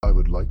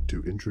like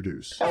to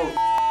introduce.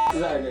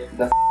 Exactly.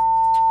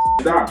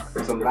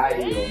 That's some light.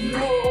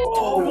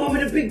 Oh, one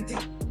with a big dick.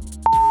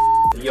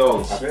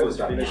 Yo, she was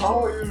finished.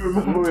 How are you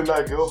remembering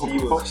that girl?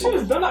 She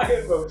was done out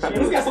here, bro.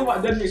 Let's get some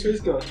about dead next race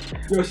girl.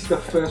 Yo, she's the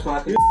first one. I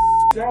think.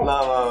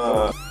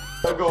 Nah.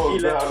 That girl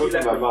was there. I looked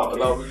at that.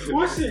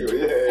 Was she?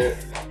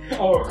 Yeah.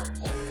 Oh.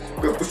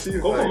 Because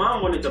she's Both of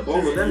mine wanted to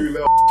bongo then.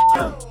 You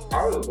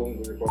I was a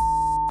bongo before.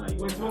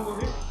 When's one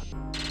with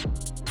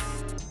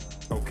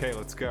you? Okay,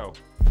 let's go.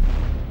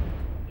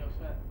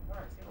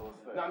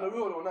 Nah, no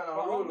real though,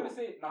 I'm gonna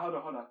say, hold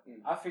on.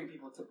 I think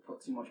people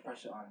put too much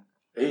pressure on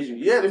Asian,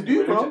 yeah, they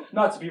do, bro.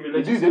 Not to be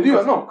religious. They do,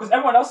 I know. Because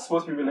everyone else is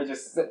supposed to be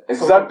religious.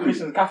 Exactly.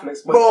 Christians and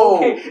Catholics, but Bro.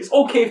 it's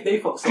okay if they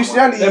fuck someone.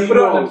 Christianity, They put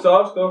it on bro.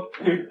 themselves, though.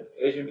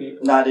 Asian people.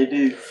 Nah, they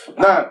do.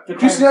 Nah,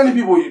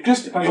 Christianity people,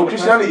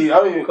 Christianity,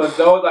 I mean, Because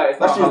those like, it's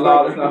not That shit's halal,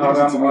 very it's not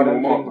confusing to me haram, all no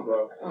them more. things,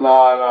 bro.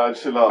 Nah,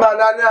 chill out.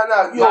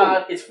 nah, yo,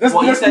 Nah, it's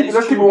what you said is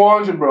let's keep it true.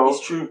 100, bro.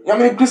 It's true. I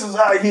mean, Christians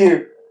out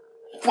here,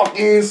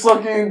 fucking,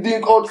 sucking,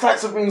 doing all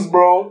types of things,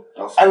 bro.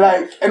 And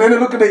and then they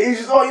look at the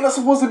Asians, oh, you're not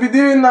supposed to be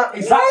doing that.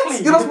 Exactly.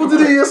 What? You're not supposed to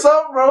do it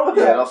yourself, bro.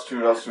 Yeah, that's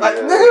true. Like,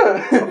 Yeah. nigga.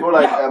 I feel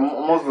like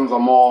Muslims are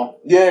more,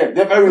 Yeah,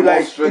 they're very,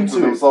 more strict to into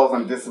it. themselves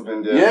and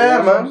disciplined. Yeah,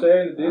 That's what I'm man.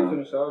 saying, they do to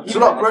themselves. It's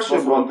not That's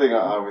pressure, bro. one thing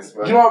I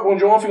respect. Do you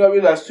know one thing I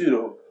realized too,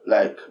 though?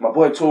 Like, my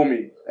boy told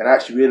me, and I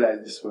actually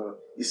realized this, bro.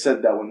 He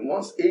said that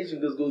once Asian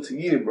girls go to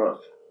uni, bro,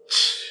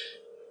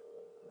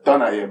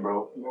 done out here,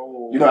 bro.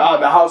 No. You know, out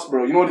of the house,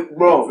 bro. You know,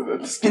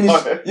 bro, skinny,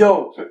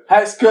 yo,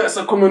 high skirts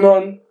are coming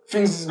on,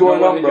 things is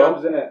going on,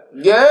 bro.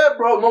 Yeah,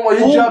 bro, no more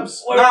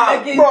hijabs.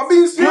 Nah, Bro, I'm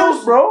being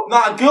serious, bro.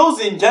 Nah, girls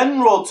in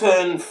general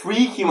turn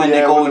freaky when they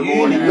Yeah, go when they go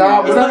uni. uni.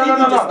 Nah, It's but not even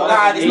just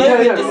nah, it's not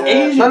even just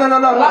Asian. No.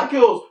 Black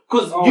girls,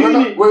 because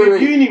uni,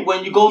 with uni,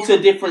 when you go to a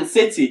different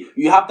city,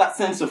 you have that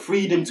sense of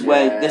freedom to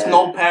where there's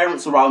no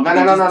parents around. No.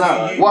 You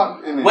just do you.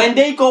 What? When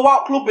they go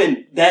out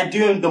clubbing, they're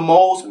doing the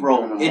most,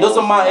 bro. It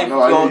doesn't matter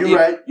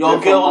if your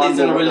girl is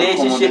in a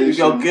relationship, if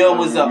your girl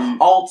was an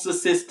altar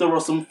sister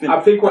or something. I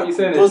think what you're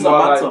saying is doesn't more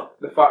matter. like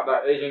the fact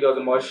that Asian girls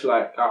are much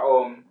like at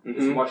home.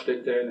 It's much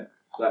stricter, innit?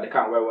 Like they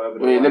can't wear whatever.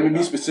 they Wait, want. let me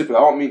be specific. I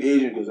don't mean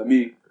Asian girls. I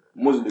mean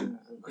Muslim.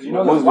 Because you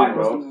know there's Muslim, white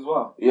bro. Muslims as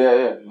well.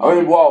 Yeah. I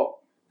mean,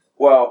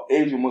 well,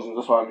 Asian Muslims,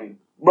 that's what I mean.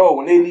 Bro,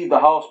 when they leave the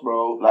house,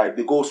 bro, like,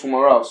 they go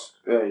somewhere else.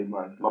 Hey,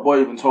 man. My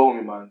boy even told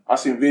me, man. I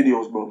seen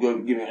videos, bro,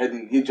 giving head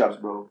in hijabs,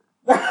 bro.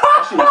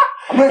 Actually,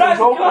 I'm not even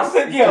joking.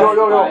 Classic, yeah.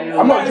 Yo.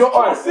 I'm not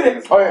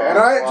joking. Oh, yeah, and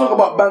I ain't talking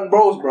about bang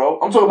bros, bro.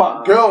 I'm talking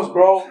about girls,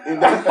 bro.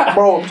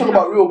 Bro, I'm talking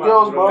about real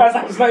girls, bro. Guys,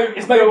 it's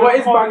not what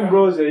is bang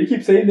bros? You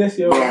keep saying this,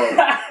 yo.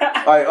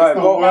 Alright,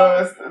 The go.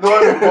 worst. Bro,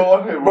 I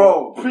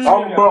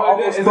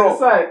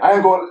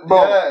ain't going,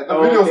 bro. Yeah, the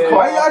video's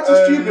Why you acting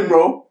stupid,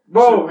 bro?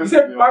 Bro, you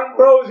said bang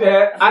bros,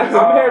 yeah? I'm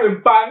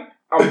hearing bang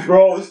and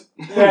bros.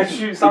 Yeah,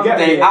 shoot,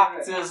 They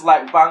actors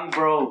like bang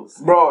bros.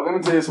 Bro, let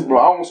me tell you something, bro.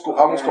 I almost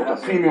got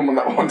the premium on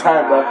that one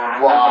time, bro.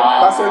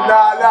 Wow. I said,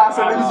 nah. I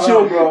said, let me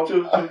chill, bro.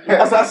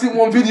 I said, I seen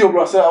one video,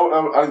 bro. I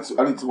said,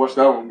 I need to watch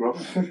that one, bro.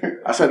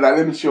 I said, nah,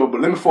 let me chill, but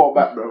let me fall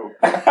back, bro.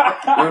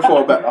 I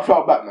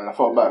fell back, man.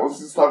 Once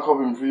you start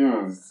covering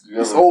premiums,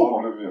 It's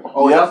over.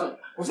 Oh, yeah.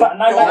 What's that,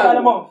 $9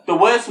 a month? The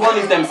worst one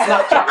is them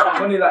Snapchat.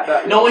 Money like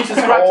that. No one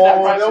subscribe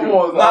to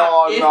no.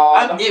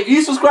 that. If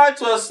you subscribe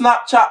to a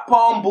Snapchat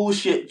porn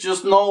bullshit,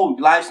 just know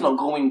life's not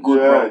going good,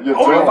 bro. You're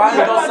Find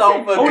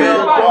yourself a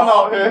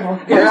girl.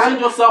 Find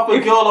yourself a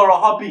girl or a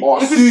hobby. Or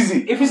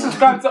Susie. If you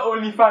subscribe to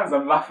OnlyFans,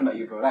 I'm laughing at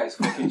you, bro. That is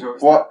fucking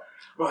jokes. What?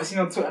 Bro, I seen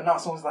on Twitter now,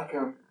 someone's like,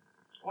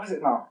 what is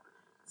it now?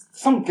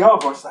 Some girl,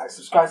 bro, she's like,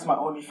 subscribe to my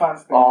OnlyFans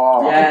thing.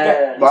 Oh,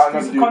 yeah. But I never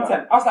exclusive do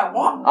content. I was like,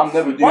 what? I'm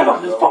never doing Why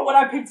that. the fuck would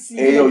I pay to see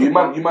Hey, you?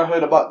 yo, you might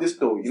heard about this,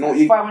 though. You know,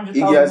 There's Iggy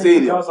 500,000 Azalea.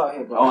 girls out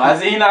here, bro. Oh,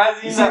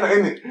 Azina. You seen that,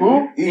 innit?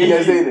 Who? Iggy Iggy.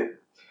 Azalea.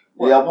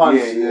 Yeah, punch.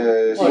 Yeah.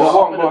 Yeah. She was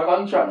offered a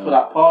contract for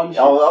that porn shit.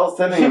 I was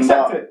telling She him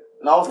accepted that.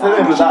 it. I was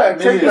telling him She like,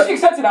 that. take If she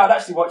accepted it, I'd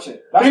actually watch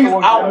it. That's Things the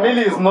one out thing.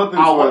 Millie is nothing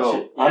I'll to her, watch though.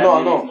 it. I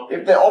know.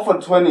 If they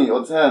offered 20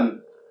 or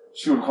 10,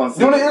 she would You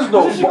consider. know what it is,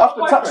 though? She But got after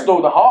boyfriend. tax,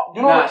 though, the heart,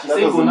 you know Nah, what? she's That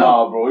single doesn't now.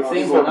 matter, bro. If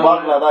Single a now.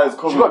 bag like that is She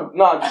coming.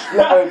 got, just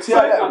let T.I.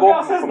 let her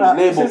go from his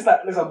label. Since that,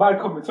 there's a bad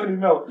comment, 20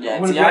 mil. Yeah,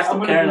 I'm gonna T.I. be- stop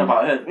I'm caring gonna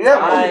about her. Yeah,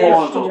 Aye.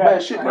 but she talks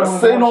bad shit, I bro.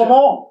 don't Say no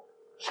more.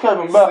 She can't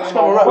even rap. She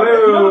can't even rap.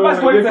 You know the bad's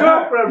going to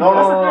her. No.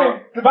 That's the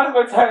thing. The bad's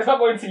going to her. It's not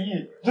going to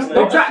you. Just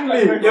Exactly.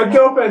 Your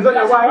girlfriend's not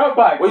your That's her wife.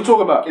 bag. What are you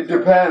talking about? It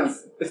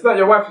depends. It's not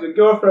your wife, it's your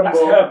girlfriend, That's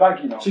bro. her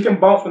bag, you know. She can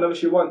bounce whenever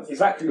she wants.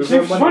 Exactly. With She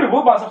her money. probably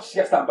will bounce after she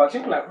gets that bag.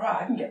 She'll be like,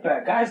 right, I can get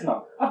better guys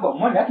now. I've got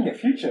money. I can get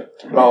future.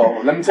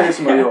 Bro, let me tell you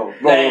something, yo.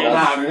 Bro,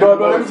 Nah,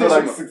 bro, let me tell you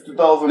like something.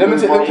 60,000. Let me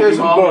tell you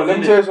something, bro. Let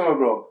me innit? tell you something,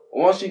 bro.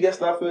 Once she gets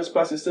that first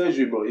plastic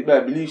surgery, bro, you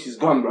better believe she's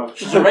gone, bro.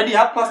 She's already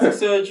had plastic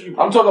surgery.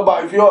 I'm talking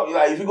about if you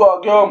got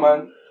a girl,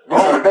 man.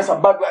 That's a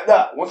bag like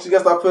that. Once she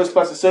gets that first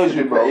plastic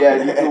surgery, bro.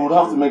 Yeah, you would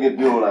have to make a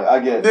deal. Like I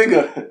get.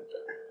 Nigga.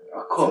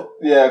 A cut.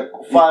 Yeah,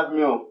 5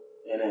 mil.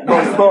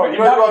 Bro, you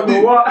know what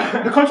I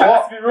mean? The contract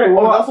has to be written.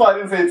 Well, that's why I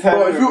didn't say 10.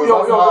 Bro,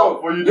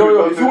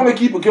 if you want to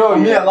keep a girl,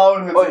 me yeah.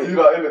 allowing her to do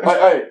that, innit?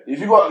 Hey, if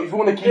you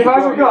want to keep If a I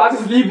was a girl, girl, I'd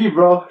just leave you,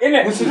 bro.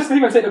 Innit? So just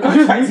leave and take the Just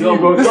contract. leave you,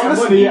 bro. Just get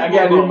money and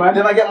get a new man.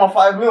 Then I get my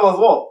 5 mil as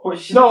well. But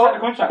she No, signed the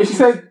contract. if she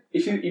said,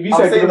 if you I'm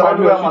said, saying give the her 5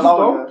 only way mil, I'm she just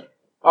allowing go. her.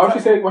 Oh, she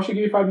said, what she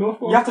give you 5 mil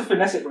for? You have to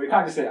finesse it, bro. You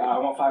can't just say, I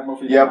want 5 more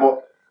for you. Yeah,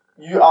 but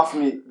you ask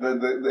me,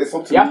 it's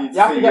up to Yeah, me you to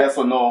have say to get- yes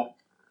or no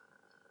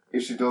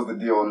if she does the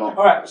deal or not.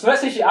 Alright, so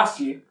let's say she asks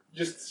you,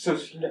 just so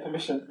she can get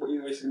permission, what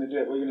either way she's gonna do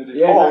it, what are you gonna do?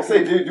 Yeah, Oh,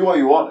 exactly. say do what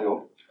you want,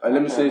 yo.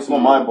 let me say It's not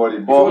something. my body,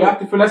 So but you have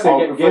to finesse it I'll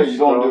and get prefer gifts, you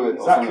don't bro. do it or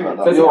Exactly. something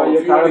like Says that. Yo,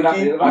 your if you wanna car,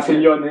 keep- that's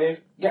in your name.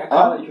 Get a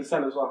car that you can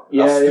sell as well.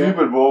 Yeah, That's yeah.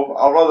 stupid, bro.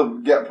 I'd rather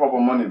get proper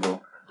money, bro.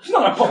 She's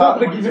not gonna pop I'm up.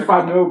 gonna give you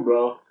 5 mil,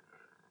 bro.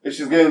 If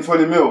she's getting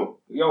 20 mil.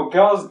 Yo,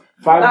 girls,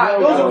 5 Nah,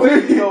 mil, those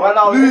bro. Right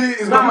now, Louis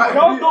is nah, my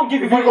girls don't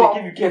give you money, they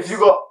give you if gifts. you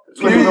got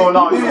 20 mil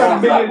now, Louis you is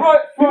want like- that.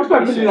 You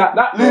spend million like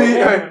that, bro. Louis,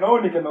 Hey, no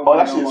nigga, no Oh,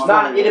 that money, shit's no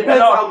Nah, money. it depends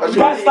No, how you good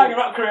can't you're stand your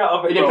rap career out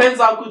of it, It bro. depends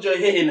how good you're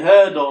hitting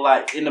her though,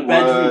 like in the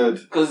bedroom. Word.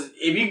 Because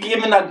if you give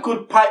me that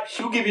good pipe,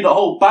 she'll give you the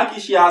whole bag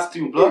if she has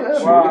to, blood.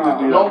 Yeah, Wow. we can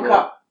do that, No bro.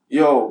 cap.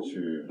 Yo,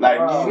 like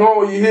Wow. you know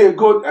when you hear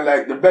good and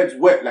like the bed's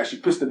wet, like she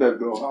pissed the bed,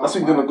 bro. That's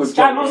when you done a good This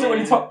guy job. knows it when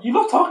he talk. You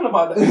love talking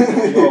about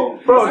that. Yo,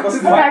 Bro,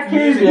 this guy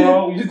came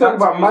here. You just talk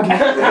about madness.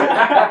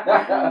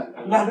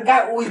 Nah, the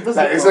guy always does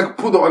like it. it's bro. like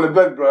put it on the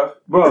bed, bro.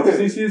 Bro,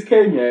 CC's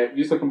came here. You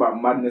just talking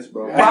about madness,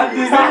 bro. I'm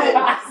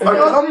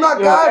that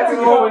guy, every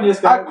bro. moment you're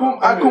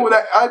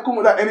I come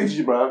with that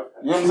energy, bro.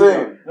 You know what I'm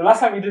saying? The last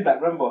time we did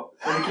that, remember?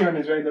 When the Kieran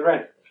is wearing the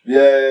red. The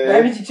Yeah.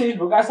 energy changed,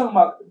 bro. Guys talking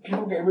about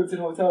people getting whipped in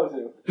hotels,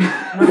 yo.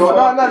 Yo,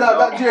 no,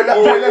 that Jay,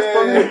 let's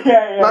done it.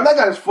 Yeah. Man, that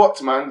guy's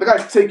fucked, man. The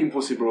guy's taking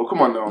pussy, bro.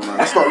 Come on now, man.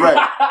 That's not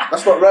right.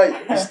 That's not right.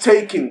 He's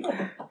taking. It's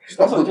not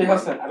That's what good, Jay man.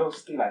 Huss said. I don't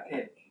steal, I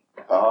take.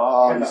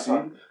 Ah, you see?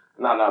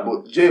 Nah,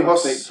 but Jay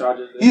Huss,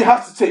 charges. he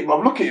has to take, bro.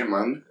 Look at him,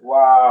 man.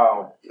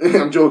 Wow.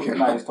 I'm joking.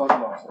 Nah, he's talking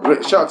about.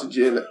 Right, shout out to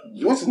Jay.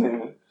 What's his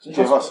name?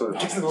 Jay Huss, sorry. I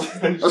That's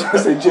was gonna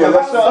say Jay.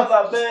 Let's Shout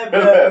out say Jay.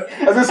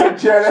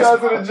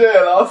 to the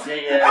jail,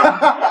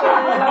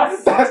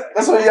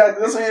 That's what he has.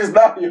 That's what he is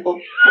now, yo.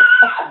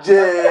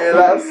 Jay,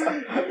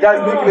 guys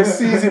making a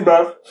CZ,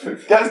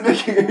 bruv. Guys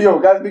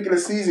making a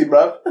CZ,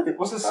 bruv.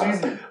 What's a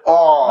Susie?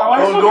 Oh,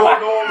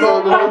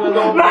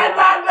 No. Nah.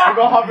 We're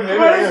not having it here.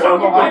 We're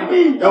not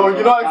having it. Yo,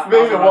 you're not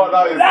explaining what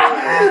that is.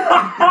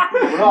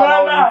 We're not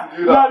allowing you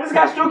to do Nah, that. this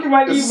guy's stroking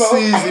my knee, it's bro.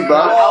 CZ,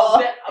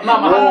 bruv. My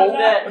hand was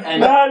dead.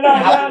 And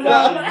Nah.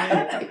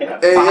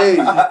 Hey,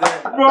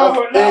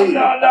 Bro, hey,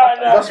 nah.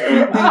 that's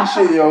freaking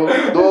shit, yo.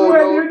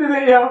 No. You did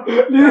it,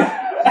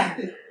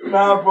 yo.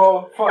 Nah,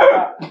 bro. Fuck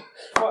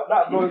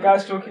that, bro. The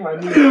guy's stroking my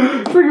knee.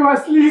 Freaking my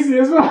sleazy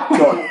as well.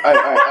 God,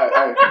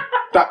 hey.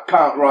 That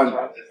can't run.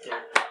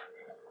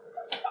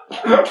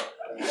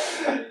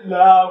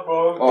 Nah,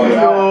 bro. Oh,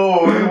 yeah.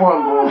 Yo, come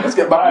on, bro. Let's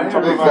get back on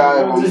topic, Big guy,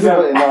 guys. bro.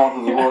 Split it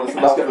now because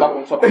Let's get back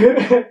on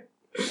topic.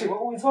 Shit,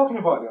 what were we talking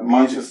about, yo?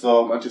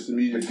 Manchester, Manchester the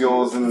music.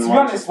 girls in To be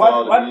Manchester,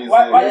 honest, the why music.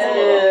 why Yeah, why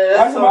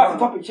that's the matter all.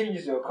 topic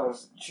changes, yo?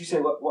 Because you say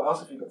what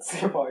else have you got to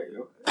say about it,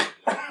 yo?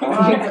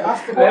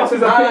 That's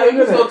his Nah, opinion,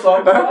 you isn't still it?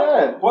 talk.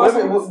 Yeah,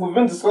 What's we've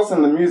been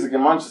discussing the music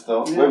in Manchester.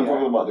 We haven't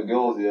talked about the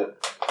girls yet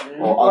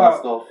or other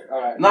stuff.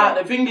 Alright. Nah,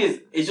 the thing is,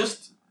 it's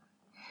just.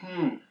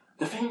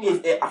 The thing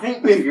is, I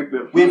think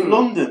with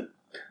London,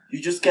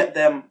 you just get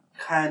them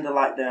kind of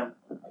like them.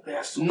 They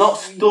are so Not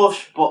sweet.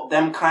 stush, but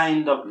them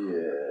kind of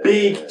Yeah.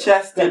 big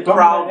chested, They're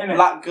proud dominant, innit?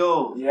 black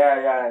girls. Yeah,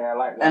 I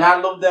like that. And I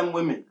love them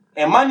women.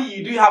 And money,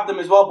 you do have them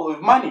as well, but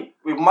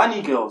with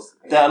money girls,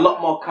 they're a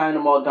lot more kind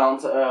of more down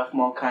to earth,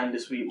 more kind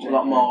of sweet, a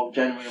lot more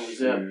genuine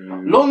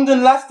reserved.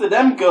 London, Leicester,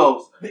 them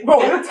girls, Bro,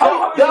 they'll tell you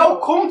how it is, they'll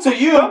bro. come to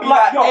you and be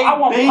Like, like, yo, hey, I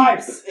want babes.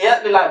 pipes. Yeah,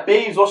 they're like,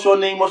 babes, what's your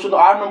name?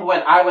 I remember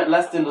when I went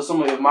Leicester in the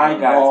summer with my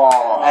guys.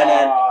 And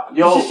then,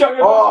 yo, You should show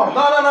your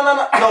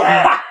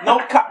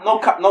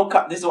no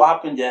cap. This is what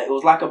happened, yeah. It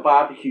was like a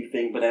barbecue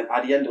thing, but then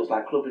at the end it was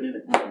like clubbing,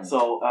 innit?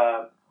 So,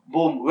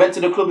 boom, we went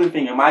to the clubbing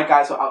thing, and my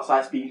guys were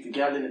outside speaking to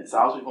girls, innit? So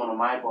I was with one of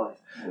my boys.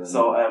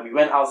 So we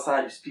went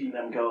outside, speaking to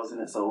them girls,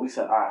 innit? So we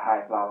said, alright,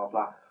 hi, blah, blah,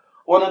 blah.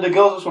 One of the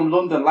girls was from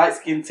London,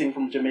 light-skinned thing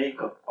from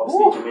Jamaica.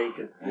 Obviously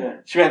Jamaican. Yeah.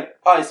 She went,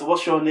 alright, so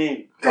what's your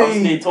name?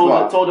 Obviously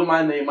told her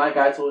my name, my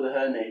guy told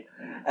her name.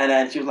 And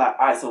then she was like,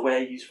 alright, so where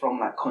are you from,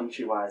 like,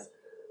 country-wise?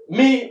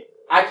 Me,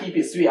 I keep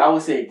it sweet, I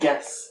would say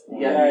guess.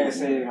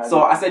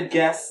 So I said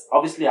guess.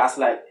 Obviously, I was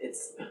like,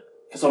 it's,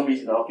 for some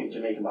reason, I don't think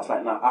Jamaican, but I was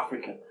like, nah,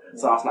 African.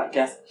 So I was like,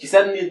 guess. She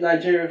said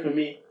Nigeria for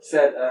me. She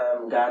said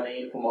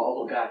Ghanaian for my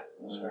other guy.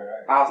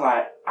 I was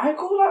like, I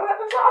cool like that.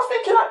 I was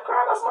thinking like,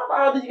 crap, that's not bad.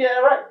 How did you get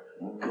it right?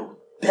 Go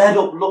dead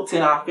up, looked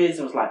in our face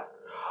and was like,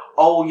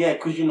 oh yeah,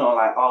 because you know,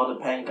 like all the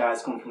pen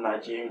guys come from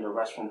Nigeria and the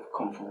rest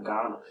come from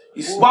Ghana.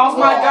 Whilst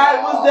my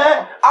guy was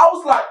there, I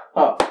was like,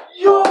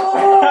 yo,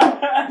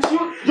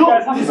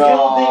 this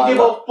girl didn't give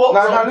a fuck.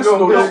 Nah,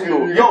 listen,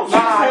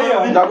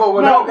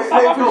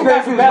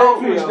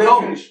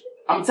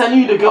 I'm telling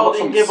you, the girl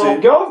didn't give a.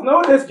 Girls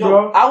know this,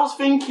 bro. I was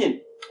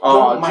thinking,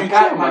 my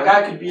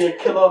guy could be a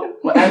killer,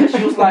 but and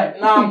she was like,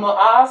 nah, I'm not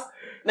asked.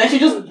 Then she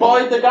just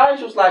boyed the guy.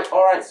 She was like,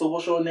 alright, so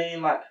what's your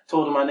name? Like,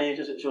 told her my name.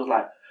 She was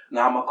like,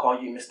 nah, I'm gonna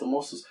call you Mr.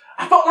 Muscles.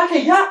 I felt like a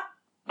yacht.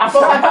 I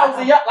felt like I was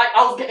a yacht. Like,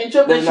 I was getting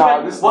chipped. Then she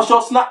went, what's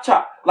your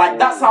Snapchat? Like,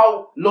 that's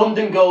how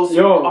London girls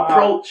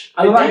approach.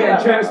 I don't like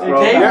getting chips, bro.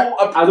 They will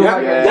I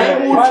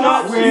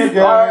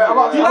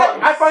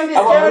find it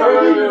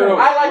scary.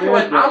 I like it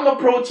when I'm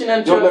approaching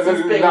and chirps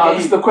is big.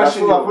 This is the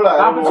question. I feel like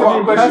I don't know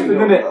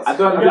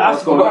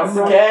what's going on. It's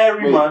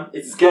scary, man.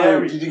 It's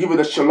scary. Did you give it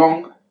a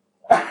shalong?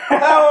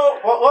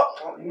 What?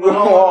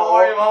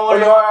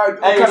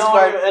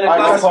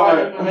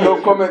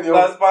 No comment, yo.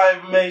 That's my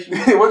information.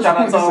 What Can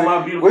I tell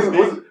my beautiful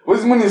baby?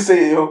 What's money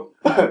say, yo?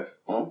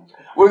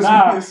 What does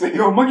money say?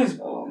 Yo, Munya's.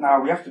 Nah,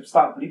 we have to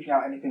start bleeping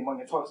out anything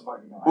Munya talks about,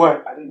 you know.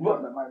 What? I didn't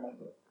know that my man.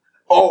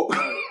 Oh,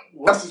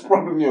 that's his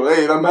problem, yo.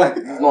 Hey, that man.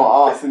 He's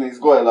not asking, he's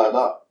got it like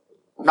that.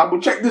 Now,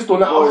 but check this though.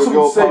 Now, I got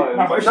something to say.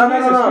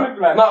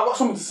 No, I got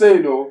something to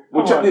say though.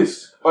 We'll check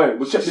this. Alright,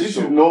 we'll check this. You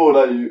should know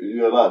that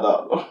you're like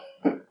that.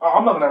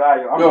 I'm not gonna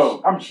lie,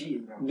 yo. I'm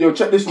cheating, yo. Yo,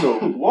 check this though.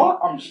 What?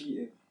 I'm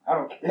cheating. I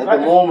don't care. At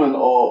the moment,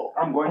 or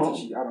I'm going to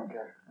cheat. I don't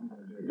care. I'm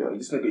gonna do it. Yo,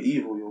 this nigga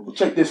evil, yo. But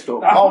check this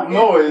though. oh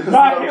no, it's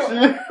not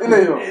shit.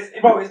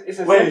 It's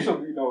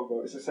essential, you know,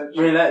 bro. It's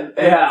essential.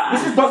 Yeah.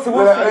 This is Dr.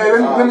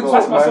 Let me That's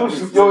talk, my man.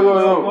 social. Yo.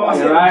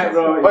 You're right,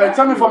 bro. Wait,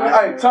 tell me if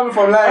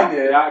I'm lying,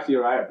 You're yeah. actually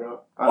right, bro.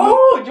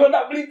 Oh, do you want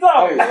that bleeped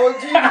out? Hey. Oh,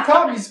 gee, you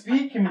can't be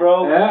speaking,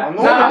 bro. Yeah.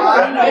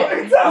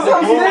 That's what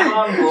I'm saying.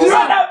 Do you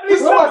want that bleeped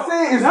That's what I'm out?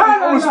 saying. It's No,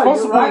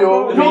 irresponsible, you're right,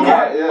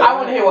 yo. bro. I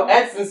want to hear what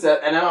Edson said,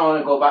 and then I want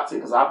to go back to it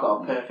because I've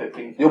got a perfect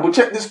thing. Yo, but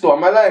check this though.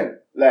 Am I lying?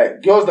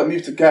 Like, girls that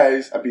move to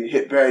guys are being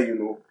hit bare, you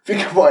know.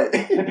 Think about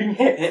it. They're being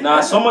hit.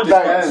 Nah, someone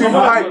Like, just super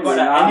hype. No,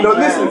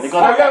 listen. Wait.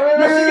 I've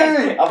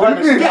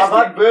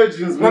had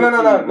virgins. No. Okay.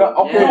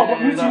 No, but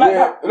moves you like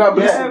that. No, but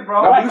listen.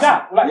 bro. Like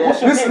that. Like,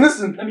 what's your name?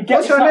 Listen. Let me get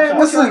What's your name?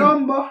 What's your Listen.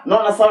 number?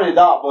 Not necessarily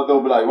that, but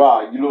they'll be like,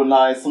 right, you look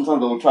nice. Sometimes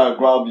they'll try to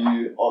grab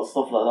you or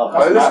stuff like that.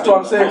 Alright, listen to what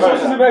I'm saying.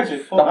 She's a virgin.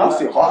 That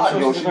pussy hard,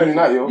 yo. She's doing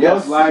that, yo.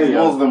 Yes, Lie, she's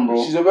yo. Muslim, bro.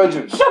 She's a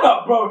virgin. Shut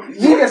up, bro.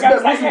 You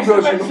expect Muslim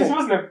girls, you know. She's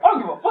Muslim. I don't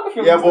give a fuck if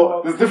you're Yeah, Muslim.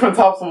 but there's different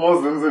types of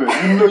Muslims, isn't it?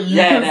 You know, you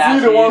Yeah, can there see the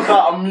actually ones is. that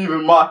are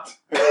moving mad.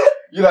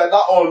 You like that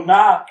on.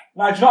 Nah, do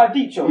you know what I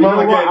deep, yo? You know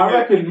Remember what? getting I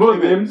reckon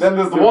Muslims Then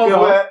there's the with ones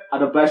girls where. are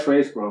the best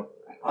race, bro.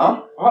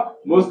 Huh?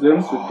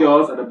 Muslims with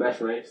girls are the best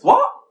race.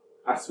 What?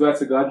 I swear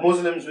to God.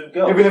 Muslims with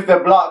girls. Even if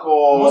they're black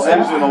or Asian or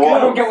I don't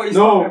what. get what he's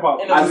No, talking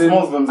about. In a- as in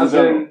Muslims in as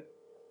in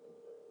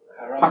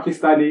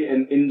Pakistani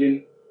and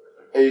Indian.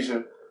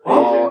 Asian.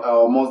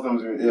 Or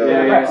Muslims.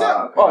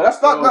 Yeah. Oh,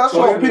 that's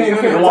your opinion,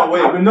 In innit? what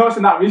way? I've been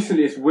noticing that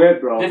recently. It's weird,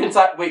 bro. Different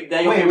type. Wait,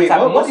 they're your favorite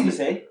type of Muslim.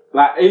 say?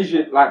 Like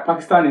Asian, like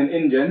Pakistani and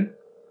Indian.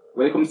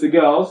 When it comes to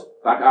girls,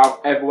 like out of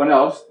everyone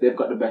else, they've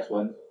got the best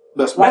ones.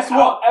 That's That's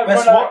what?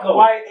 Best what, though?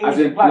 White, As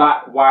in Asian, black.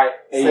 black, white,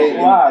 Say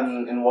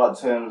Asian. in what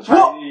terms?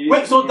 What?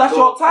 Wait, so that's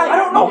your type? I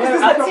don't know. Yeah,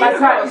 Because it's not my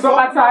type. It's not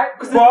my type.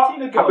 Because But there's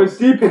Latina I've been girls.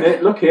 deep in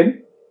it,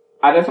 looking.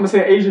 And then when I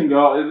say Asian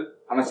girl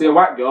and I say a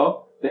white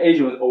girl, the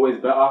Asian one's always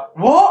better.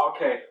 What?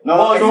 Okay.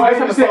 No, So if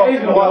you say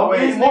Asian girl,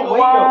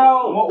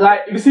 Wow.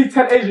 like if you see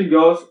 10 Asian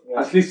girls,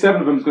 at least 7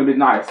 of them is gonna be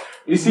nice.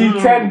 You see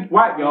 10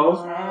 white girls,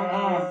 I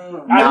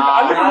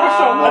live in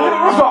Russia.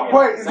 He's got a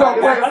point. He's got a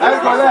point. I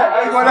ain't gonna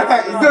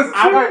lie. He does. I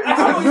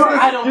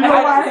don't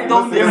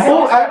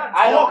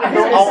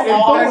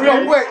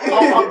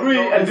I'll agree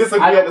and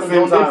disagree at the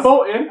same in time.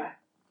 voting,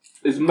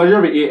 is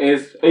majority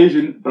is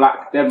Asian,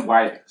 black, then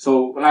white.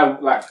 So when I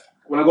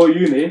go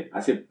uni, I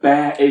say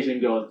bare Asian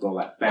girls, bro,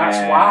 like bare.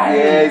 That's why.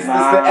 Yeah, it's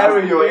the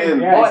area you're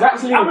in. Yeah,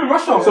 exactly. I'm in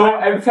Russia. So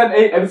every 10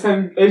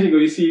 Asian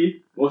girls you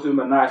see, most of them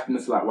are nice, and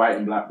it's like white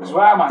and black, bro. That's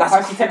where I'm at. That's If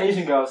I see 10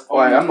 Asian girls. Oh,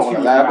 I'm not gonna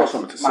lie. I've got max,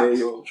 something to max. say,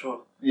 yo.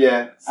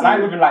 Yeah. And I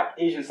live in like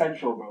Asian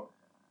Central, bro.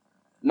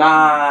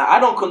 Nah, I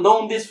don't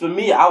condone this. For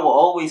me, I will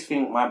always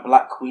think my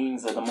black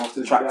queens are the most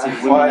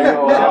attractive Why, women.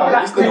 yo?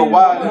 This nigga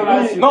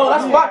wild. No,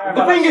 that's fine.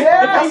 The thing is,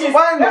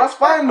 That's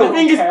fine the though.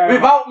 thing is,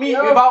 without me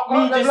just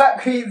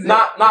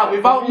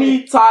without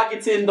me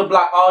targeting the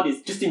black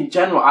artists, just in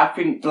general, I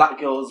think black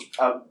girls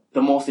are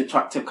the most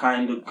attractive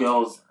kind of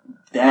girls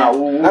there. I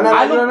look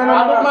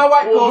my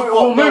white girls.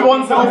 We'll move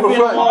on to the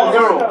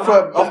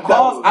Of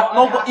course,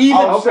 but even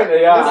I think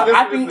they're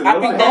attractive. I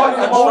think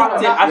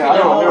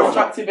they're more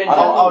attractive in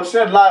general. I'll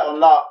shed light on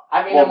that.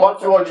 I think But they're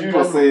what more what you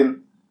were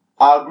saying,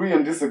 I agree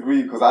and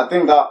disagree because I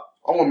think that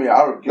I want me an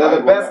Arab. they're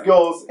the best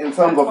girls in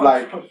terms of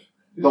like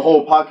the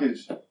whole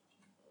package.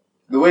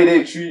 The way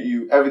they treat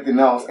you, everything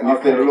else, and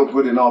if they look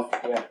good enough,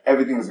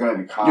 everything is gonna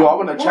be calm. Yo, I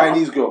want a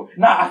Chinese girl.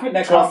 Nah, I think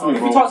they're Trust calm. me,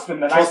 If you bro. talk to them,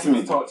 they're nice Trust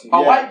me. to talk to.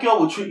 A white girl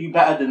will treat you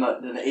better than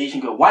an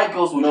Asian girl. White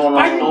girls will No,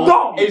 just.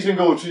 no. Asian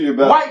girl will treat you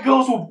better. White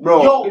girls will.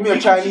 Bro, yo, give me a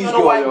you can Chinese cheat on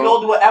girl, a white yo. girl,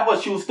 do whatever,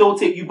 she'll still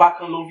take you back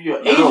and love you.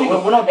 Asian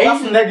girl, We're not,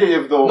 that's Asian,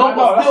 negative though. no,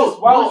 but that's still, just-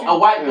 why would no, you- a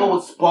white girl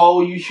would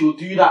spoil you. She'll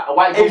do that. A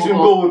white girl Asian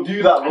will girl will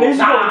do that, bro.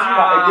 Asian girl will do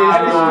that.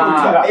 Asian girl will do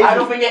that. that. I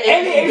don't think Any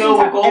any girl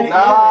will go. Asian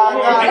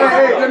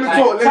Hey, let me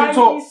talk.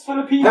 Chinese,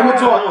 Filipino. Let me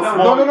talk.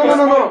 No.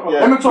 Yeah.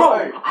 Let me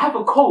talk. Bro, I have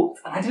a coat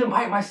and I didn't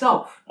buy it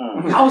myself.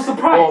 I was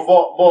surprised.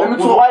 But Let me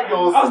with talk. white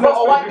girls, I was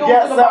No, white you girls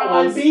get will buy my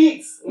certain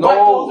beats. No. White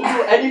girls will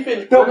do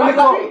anything. They'll Let me buy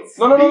talk. beats.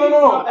 No. Let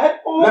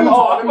me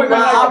talk.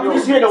 I've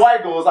just hit the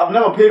white girls. I've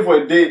never paid for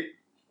a date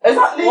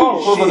Exactly.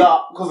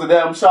 because of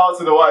them. Shout out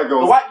to the white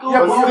girls. The white girls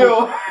but will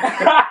still,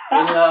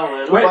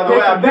 Wait, by the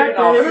way, I'm paying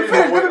now. Let me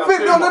finish.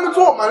 No, let me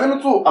talk, man. Let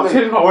me talk. I've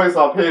changed my ways,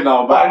 so I pay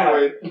now. But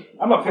anyway,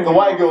 I'm not paying the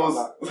white girls,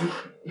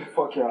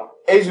 Fuck yeah.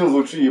 Asians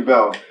will treat you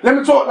better. Let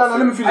me talk. No,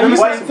 let me finish.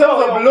 But in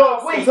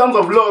terms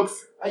of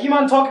looks, Are you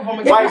man talking from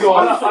white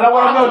girls, And I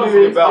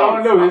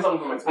want to know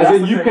is, as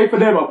in you pay for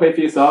them or pay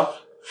for yourself?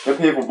 they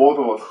pay for both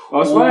of us.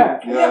 I swear.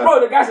 Yeah,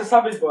 bro, the guy's a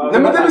savage, bro.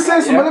 Let me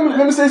say something.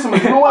 Let me say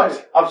something. You know why?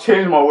 I've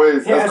changed my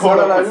ways. Yeah, That's so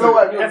cool. You know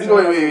why?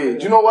 Wait.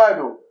 Do you know why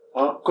though?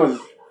 Because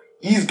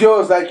these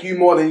girls like you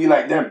more than you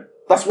like them.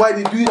 That's why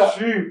they do that.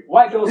 True.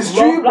 White girls It's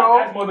love true, black bro.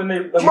 guys more than they.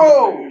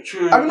 Bro,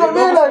 True. have you not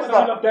They love us realized more than we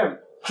that? love them.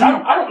 I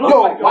don't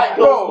love White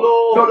girls.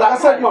 girls. No, like I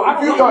said, yo,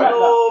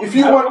 if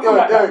you want,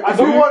 White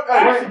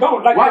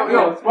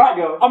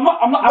girl. I'm not.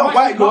 Not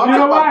white girl, I'm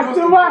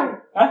talking about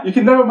girls. You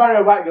can never marry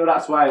a white girl,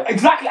 that's why.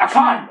 Exactly, I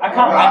can't. I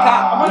can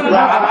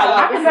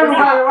never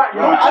marry a white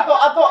girl. I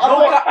thought.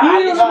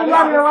 You can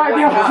marry a white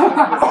girl.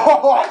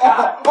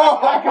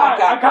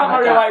 I can't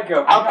marry a white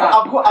girl.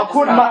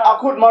 I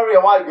could marry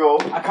a white girl,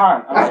 I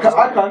can't. I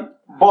can.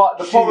 but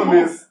the problem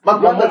is, My my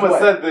granddad's mama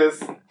white. said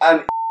this,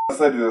 and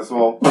said it as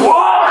well.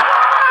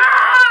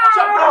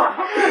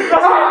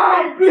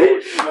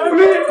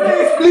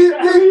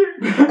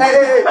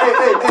 Hey.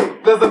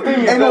 There's a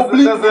thing. Ain't no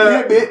bleep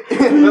here, bit.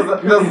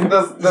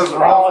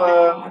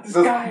 This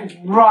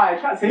guy. Right,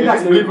 I can't say You that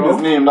just to you, bleep bro.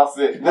 his name. That's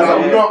it.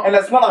 Yeah. And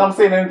it's not like I'm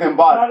saying anything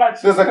bad.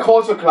 There's a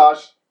culture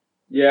clash.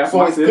 Yeah,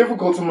 So it's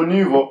difficult to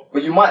maneuver,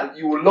 but you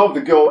will love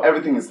the girl,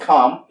 everything is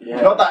calm.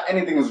 Yeah. Not that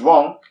anything is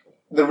wrong.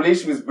 The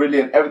relationship is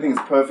brilliant, everything is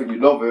perfect, you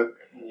love her.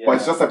 But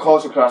it's just a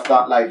culture clash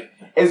that, like,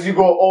 as you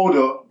grow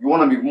older, you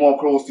want to be more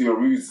close to your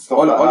roots. Stuff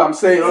All like I'm that.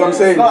 saying It's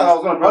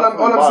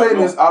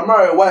is, I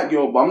marry a white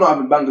girl, but I'm not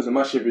having bangers in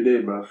my shit every day,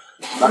 bro.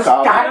 like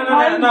a- White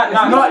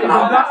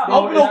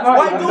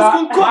girls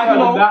can cook, you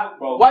know.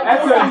 White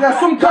girls Yeah,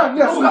 some can.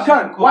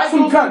 White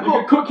girls can You can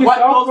cook. cook White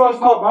yourself, girls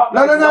can cook.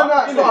 No,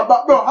 it's not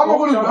about, bro. How am I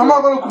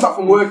gonna come back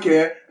from work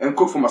here and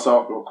cook for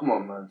myself, bro? Come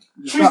on, man.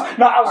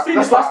 No, I was saying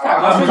this last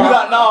time. You do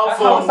that now,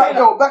 so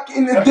Yo, back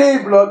in the day,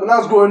 blood, when I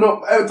was growing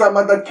up, every time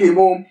my dad came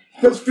home,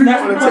 there was food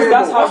on the table.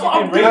 That's how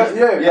you've been raised.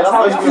 Yeah, that's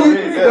how you've been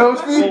raised, yeah. There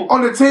was food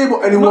on the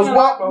table and it was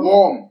what?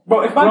 Warm.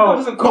 Bro, if my girl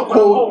doesn't cook when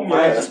I'm cold. home,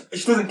 yeah,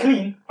 she doesn't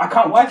clean, I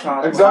can't wife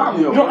her.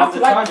 Exactly, You don't have to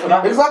like her for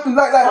that. Exactly,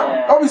 like,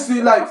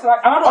 obviously, like, And I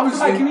don't have to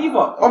like obviously, you either.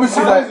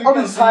 obviously, sometimes like, you can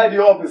obviously. tidy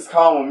up is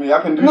calm with me. I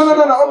can do No, shit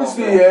myself,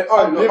 obviously, bro. yeah.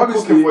 I've been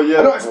Obviously, cooking for years,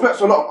 I don't bro.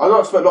 expect a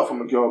lot from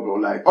a girl, bro.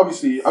 Like,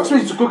 obviously, I'm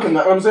supposed to cooking.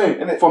 That, you know what I'm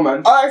saying, for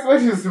man. I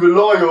expect you to be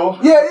loyal.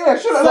 Yeah,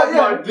 shit like Suck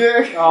that. my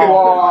dick.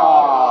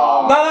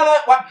 Wow. No.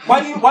 Why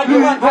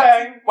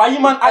you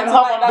man acting And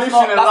like have that's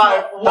ambition in life.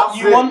 not what That's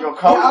you it. want? You're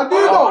calm. Yeah, I do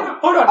though.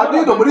 Hold on. I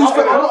do though, but I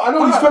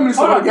know these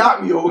feminists are gonna get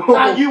at me, yo.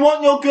 Nah, you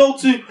want your girl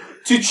to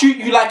treat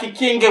you like a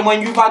king, and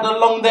when you've had a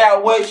long day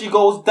at work, she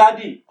goes,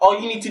 "Daddy, all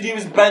you need to do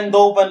is bend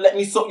over and let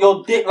me suck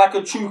your dick like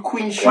a true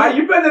queen should." Why are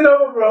you bending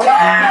over, bro?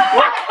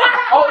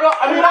 Oh no,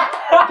 I mean,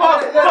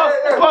 pause.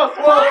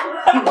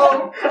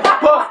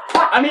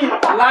 I mean,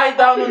 lie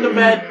down on the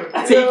bed,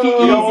 take it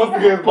easy.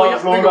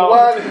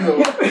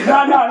 I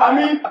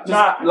mean,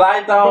 just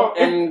lie down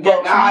and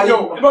get. Nah,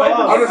 yo,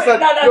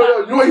 understand? Yo,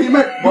 you know what he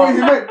meant?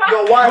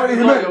 Your wife is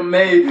not your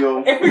maid,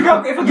 yo. If a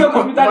girl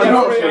comes with that, You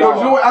know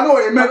what? I know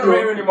what he meant, yo.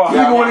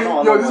 Not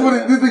anymore.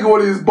 This nigga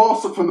wanted his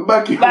balls sucked from the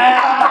back, yo.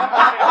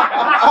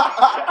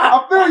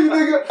 I feel you,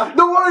 nigga.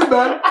 Don't worry,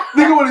 man.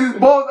 Nigga wanted his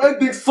balls and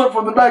dick sucked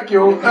from the back,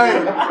 yo.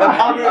 Hey,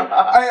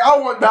 I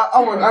want that. I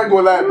ain't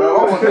gonna lie, man. I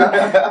want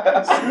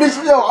that.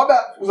 Bitch, yo,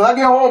 when I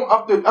get home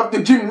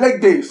after gym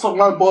leg day, suck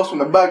my balls from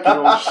the back,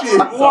 yo. Shit.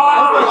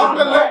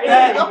 After leg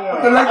day.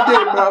 After leg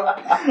day, bro.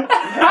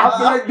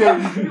 After leg day,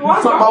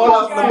 suck my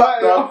balls from the back,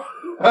 bro.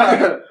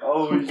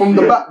 From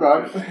the back,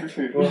 bro.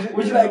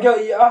 Would you let a girl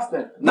eat your ass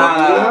then?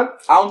 Nah.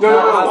 I don't care.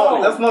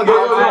 Let's not get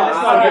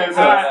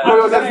into Yo,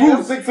 there's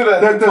rules. Stick to the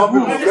There's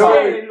rules.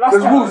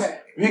 There's rules.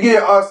 If you get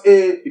your ass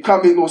A, you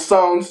can't make no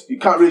sounds. You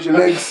can't raise your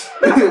legs.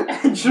 Don't. You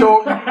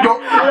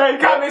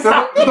can't make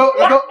sound.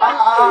 I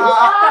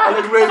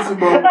like raising,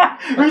 bro.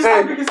 It's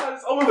over. It's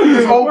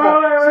over.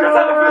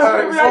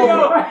 It's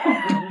over.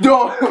 No.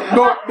 But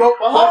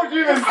how would you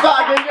even start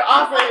getting your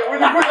ass ate when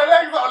you put your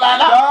legs up like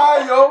that?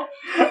 Nah, yo.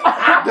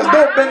 There's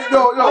no bending.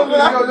 Yo.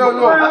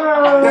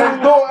 There's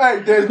no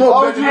bending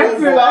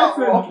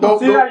over.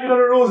 See that you know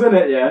the rules in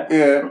it, yeah?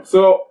 Yeah.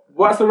 So,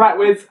 what's the right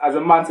way as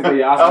a man to get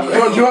your ass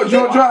ate? Do you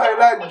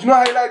know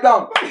how you lie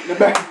down in the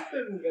bed?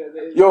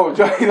 Yo,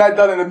 do you know how you lie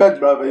down in the bed,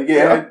 brother? You get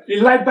your head.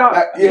 You lie down.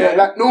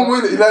 Like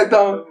normal, you lie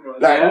down.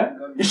 Like,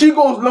 if she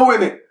goes low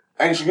in it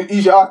and she can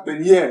eat your ass,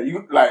 then yeah,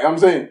 you like I'm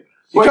saying.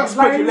 You can't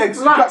spread your legs.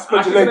 You can't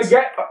spread your legs.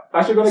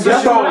 Actually gonna It's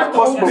get. not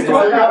possible,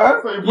 bro.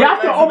 You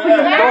have to open your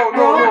legs.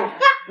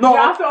 No. You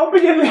have to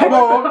open your legs.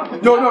 No.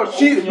 You don't open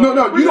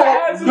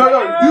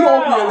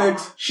your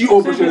legs. She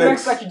opens your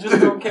legs. Like you just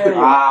don't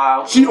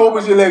care. She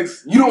opens your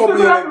legs. You don't open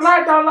your legs.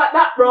 Lie down like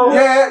that, bro.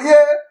 Yeah.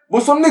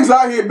 But some niggas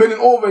out here bending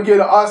over and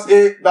getting ass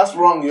ate. That's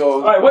wrong,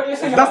 yo. Alright, what you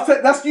saying?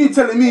 That's you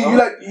telling me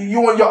you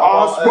want your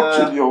ass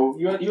structured, yo.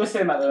 You were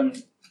saying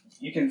that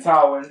you can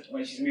tell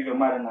when she's moving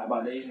mad and that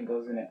about the Asian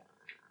girls, innit?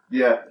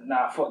 Yeah.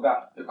 Nah, fuck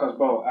that. Because,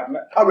 bro, I've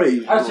met... I rate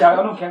you. Actually, I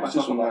don't care about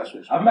Just talking one about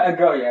last it. I've met a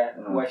girl,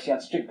 where she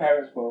had strict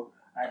parents, bro.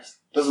 And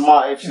Doesn't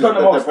matter if She's got the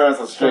their most. parents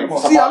are strict.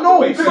 See, I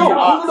know. It's Those about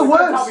are the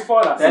worst.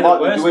 They're the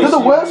worst. They're the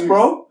worst,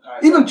 bro.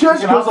 Even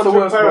church girls are the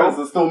worst, parents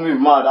bro. that still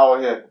move mad out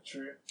here.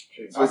 True.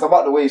 So it's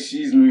about the way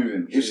she's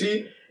moving. If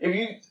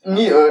you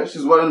meet her,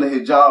 she's wearing the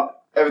hijab,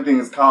 everything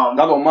is calm.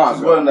 That don't matter.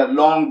 She's wearing that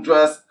long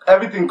dress,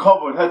 everything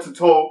covered, head to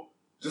toe,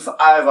 just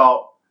eyes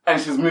out, and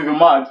she's moving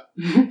mad.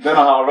 Then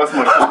I'll arrest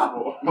myself,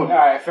 bro.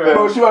 Alright, fair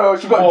Bro, enough.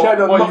 she got jailed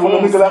But enough you from a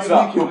won't nigga last see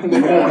that. week, You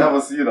yo. won't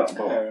ever see that,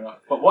 bro. Fair enough.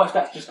 But what if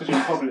that's just because you're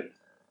in public?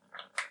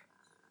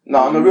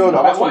 Nah, on the real,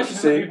 Like, that's what what if you she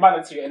doesn't say. move mad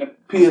until you're in a...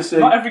 PSA,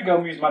 Not every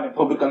girl moves mad in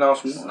public. public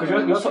announcement. Because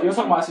you're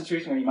talking about a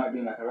situation where you might be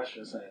in like a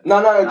restaurant or something.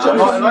 No,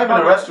 Not even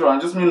a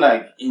restaurant, just mean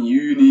like in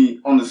uni,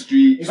 on the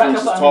street, Is that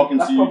someone's just just what I mean? talking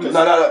That's to you. probably- Just,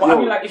 No, But I yo.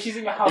 mean, like, if she's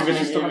in your house, Even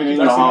she's still in keep your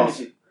that same house.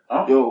 energy.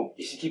 Yo,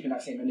 Is she keeping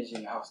that same energy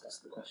in your house? That's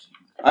the question.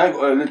 I ain't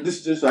gonna, I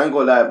ain't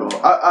gonna lie, bro.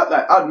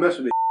 I'd mess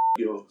with it,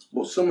 yo.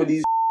 But some of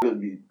these will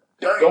be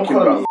don't call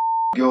bro. them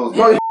girls.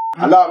 No,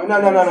 allow me. No.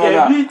 And I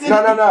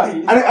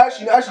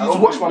actually used to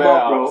watch my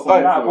mouth, bro.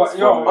 Like, Nah, but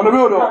yo, on the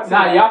real though.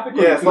 Nah, you have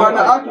to. Yeah, No, I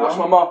have to watch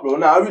my mouth, bro.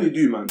 Nah, I really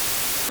do, man.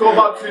 Let's go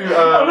back to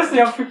honestly,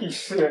 I'm freaking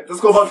shit.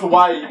 let's go back to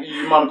why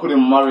you man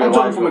couldn't marry a I'm white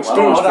talking from girl.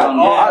 experience. I don't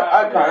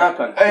understand. I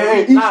can.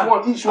 Hey,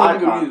 each one I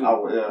give a can't.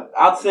 reason. Yeah.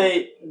 I'd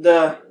say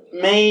the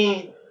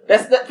main. The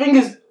thing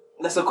is,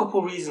 there's a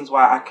couple reasons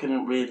why I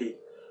couldn't really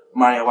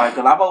marry a white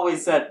girl. I've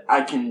always said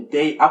I can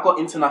date. I've got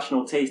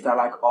international taste. I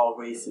like all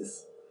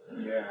races.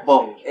 Yeah.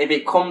 But if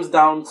it comes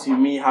down to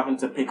me having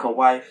to pick a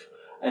wife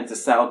and to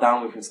settle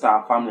down with and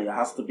start a family, it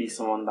has to be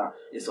someone that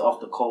is of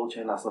the culture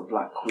and that's a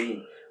black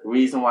queen. The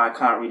reason why I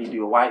can't really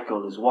do a white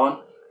girl is one,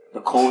 the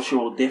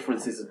cultural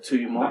differences are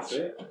too much. That's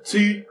it.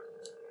 Two,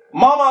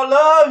 Mama, I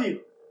love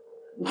you.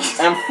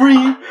 And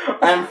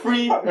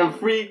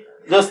three,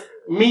 just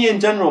me in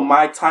general,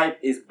 my type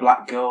is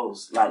black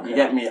girls. Like, you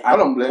get me? I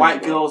don't blame white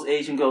you, bro. girls,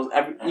 Asian girls,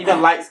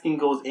 even light skinned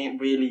girls ain't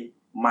really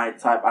my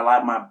type. I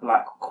like my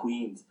black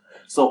queens.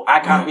 So I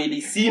can't really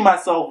see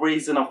myself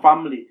raising a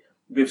family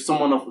with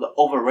someone of the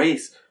other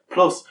race.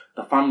 Plus,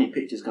 the family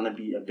picture is going to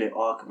be a bit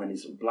awkward when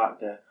it's black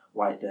there,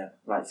 white there,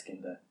 light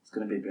skin there. It's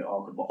going to be a bit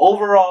awkward. But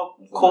overall,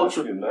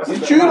 culture...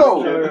 It's true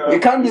though.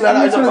 It can be like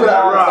that. It's gonna be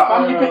like The that.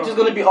 family picture is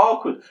going to be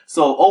awkward.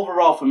 So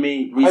overall, for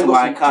me, reason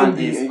why I can't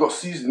You is... got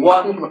seasoning.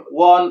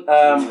 One,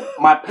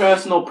 my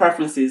personal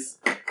preferences,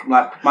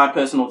 like my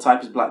personal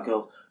type is black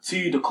girl.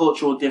 Two, the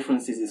cultural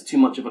differences is too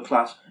much of a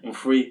clash. And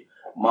three,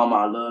 Mama,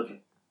 I love you.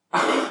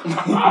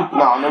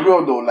 Nah, on the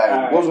real though,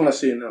 like, what was I gonna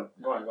say now?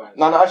 Go on.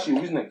 Nah, actually,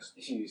 who's next?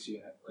 You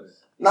see that?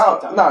 Nah,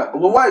 the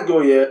white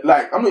girl, yeah,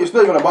 like, it's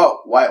not even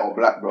about white or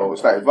black, bro.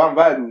 It's like, if I'm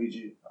vibing with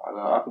you,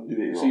 I can do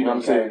it, So you know what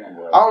I'm saying?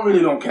 care, I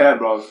don't care,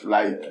 bro.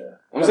 Like,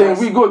 I'm saying,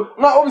 we good.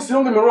 No, obviously,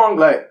 don't get me wrong,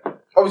 like,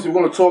 obviously,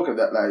 we're gonna talk at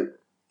that, like,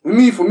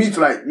 for me to,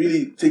 like,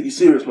 really take you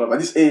serious, bro, at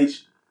this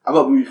age, I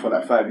got with you for,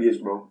 like, 5 years,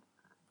 bro.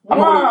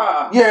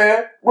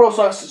 Yeah, bro,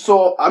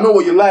 so I know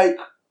what you like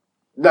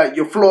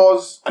your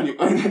flaws and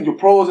your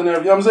pros and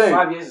everything, you know what I'm saying?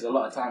 5 years is a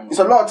lot of time. It's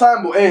a lot of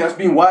time, but hey, that's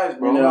being wise,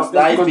 bro. You know,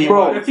 that is Because, being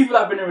bro, The people that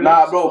have been in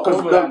Nah, relationships bro, for 'cause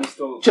over that and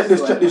still- check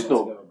this still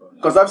though. together, bro.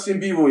 Because I've seen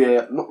people,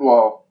 yeah,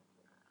 well,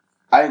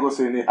 I ain't gonna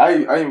say it, I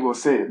ain't gonna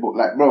say it, but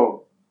like,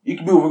 bro, you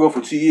can be with a girl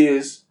for 2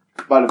 years,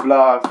 blah, blah,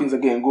 blah, things are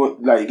getting good,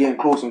 like, you're getting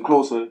closer and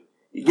closer,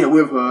 you get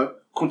with her,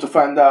 come to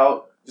find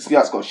out, this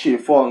guy's got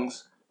shit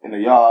funds in the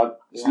yard,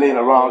 just laying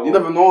around, you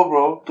never know,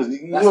 bro, because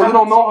you don't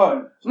know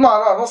her. No,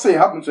 I'm not saying it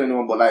happened to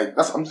anyone, but like,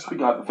 I'm just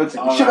speaking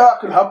hypothetically. Shit like that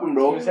could happen,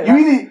 bro. You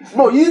really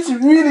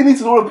need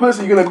to know the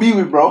person you're gonna be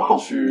with, bro.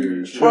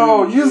 True.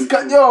 Bro, just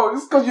cause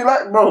you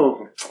like,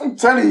 bro, I'm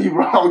telling you,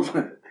 bro.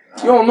 You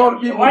don't know the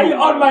people. Why are you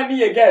on my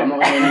knee again?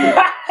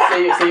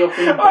 Say your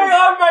thing. Why are you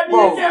on my knee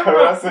Bro, again, bro?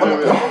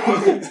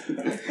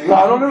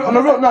 Nah, on the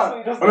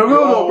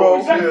real though, bro.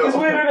 It's weird,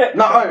 isn't it?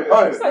 Nah,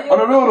 on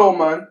the real though,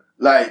 man.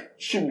 Like,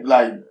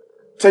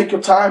 take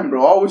your time,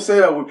 bro. I always say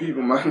that with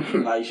people, man.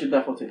 Nah, you should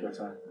definitely take your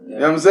time. You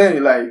know what I'm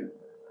saying? Like,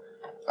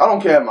 I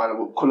don't care, man,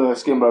 what colour of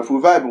skin, bro. If we're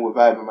vibing, man.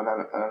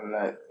 And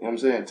like, you know what I'm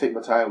saying? Take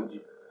my time with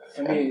you.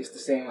 For me, it's the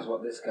same as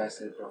what this guy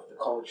said, bro. The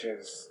culture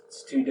is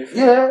too different.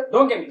 Yeah.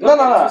 Don't get me. No.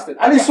 Twisted.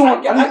 I need someone.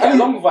 I get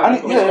along with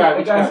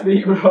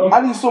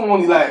I need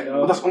someone like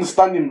that's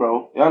understanding, bro. You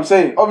know what I'm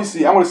saying?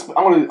 Obviously, I'm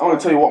gonna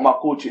tell you what my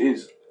culture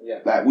is. Yeah.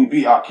 Like, we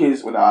beat our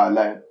kids with our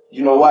like.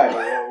 You know why?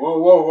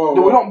 Whoa.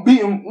 We don't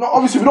beat them. No,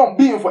 obviously we don't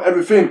beat them for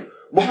everything.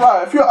 But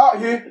right, if you're out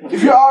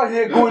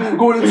here going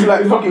into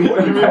like fucking,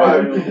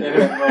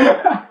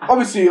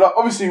 obviously,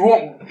 you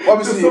won't.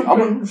 Obviously,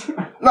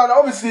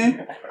 obviously,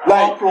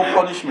 like Corporal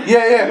punishment.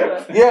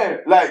 yeah,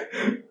 like.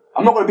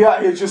 I'm not gonna be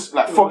out here just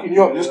like fucking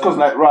you up just cause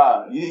like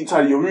you ain't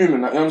tired of your room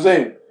and like, you know what I'm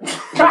saying?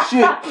 Like,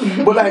 shit.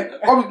 But like,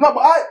 but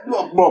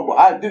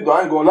I did though,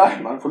 I ain't gonna lie,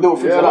 man, for little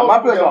things like that. My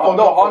parents are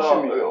not harsh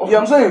on me. You know what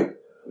I'm saying?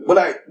 But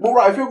if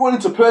you're going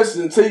into places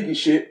and taking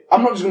shit,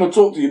 I'm not just gonna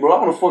talk to you, bro. I'm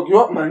gonna fuck you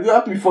up, man. You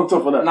have to be fucked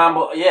up for that. Nah,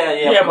 but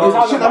yeah,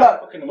 but shit like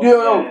that.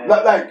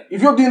 Like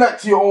if you're doing that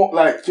to your own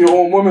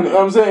woman, you know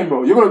what I'm saying,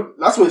 bro?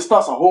 That's where it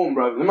starts at home,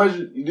 bro.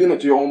 Imagine you're doing it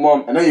to your own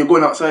mom and then you're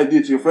going outside and do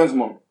it to your friend's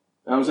mom.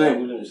 You know what I'm saying?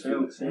 When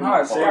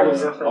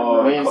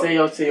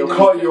you say your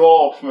cut you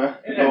off, man.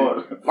 I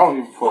don't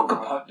give a fuck.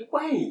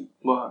 Wait.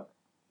 What?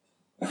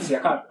 See, I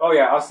can't. Oh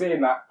yeah, I was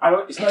saying that.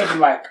 It's not even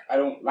like I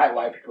don't like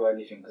white people or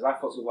anything because I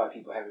fuck with white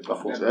people heavy. I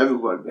fuck with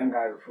everybody. Them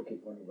guys are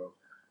fucking funny, bro.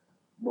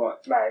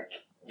 But like,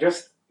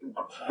 just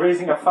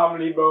raising a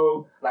family,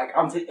 bro. Like,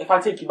 if I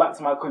take you back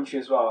to my country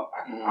as well,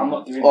 I'm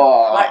not doing that.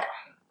 Like,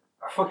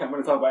 fuck it, I'm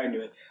gonna talk about it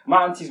anyway.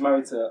 My auntie's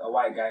married to a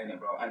white guy in it,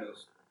 bro, and it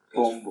was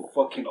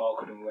fucking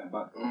awkward when we went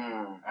back.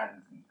 And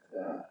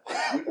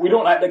we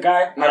don't like the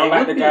guy. I don't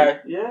like the guy.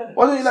 Yeah.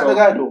 Why don't you like the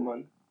guy though,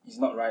 man? He's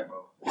not right,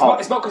 bro.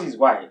 It's not because he's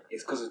white.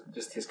 It's because of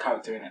just his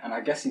character in it, and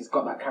I guess he's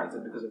got that character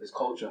because of his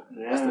culture.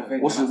 Yeah. That's the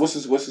thing. What's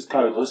his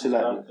character? What's he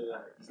like?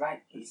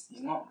 He's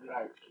not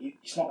like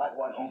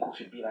what an uncle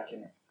should be like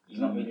in it. He's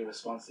not really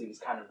responsive. He's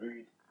kind of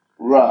rude.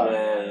 Right.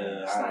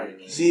 Yeah.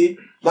 See,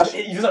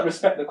 he doesn't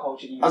respect the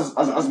culture either. As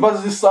bad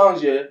as this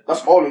sounds, yeah,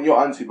 that's all on your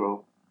auntie,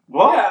 bro.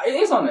 What? Yeah, it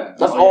is on her.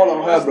 That's all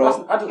on her,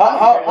 bro.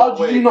 How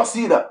did you not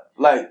see that?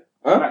 Like,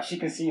 huh? Like she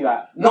can see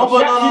that. She actually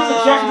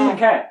doesn't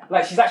care.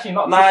 Like she's actually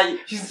not.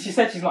 She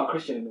said she's not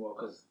Christian anymore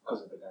because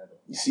of the guy. Though.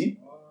 You see?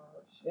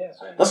 Yeah,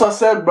 that's what I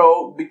said,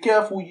 bro. Be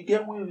careful who you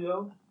get with,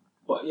 yo.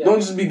 But yeah, don't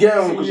just be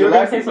getting with because you're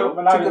like, take your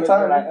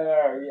time. Like,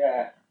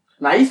 yeah.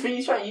 Nah, he's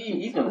trying.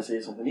 He's gonna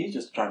say something. He's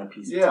just trying to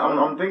piece it. Yeah,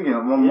 I'm thinking.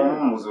 My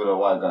mom was with a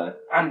white guy.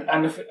 And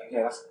that's.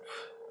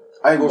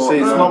 I ain't gonna say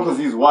it's not because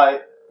he's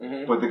white,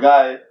 but the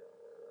guy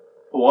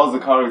was a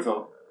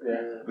character.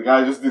 Yeah. The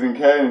guy just didn't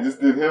care and just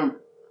did him.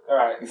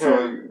 Alright.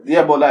 So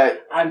yeah, but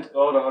like, and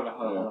hold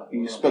on.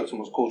 You respect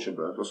someone's culture,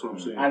 bro. That's what I'm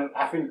saying. And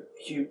I think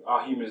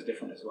our humor is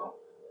different as well.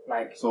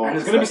 Like, so and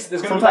there's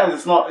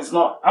sometimes gonna be, it's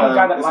not. I'm a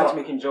guy that likes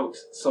making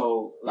jokes,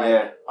 so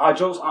like our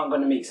jokes aren't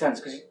gonna make sense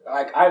because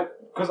I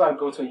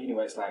go to a uni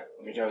where it's like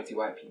majority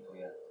white people.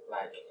 Yeah,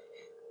 like.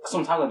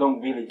 Sometimes I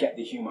don't really get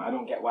the humor. I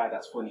don't get why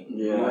that's funny.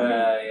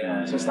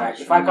 Yeah. So it's like,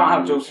 if I can't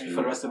have jokes for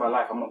the rest of my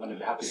life, I'm not going to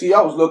be happy. See,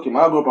 I was lucky,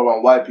 man. I grew up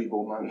around white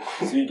people, man.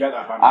 So you get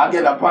that banter. I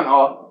get that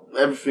banter,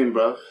 everything,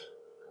 bro.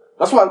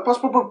 That's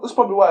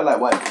probably why I like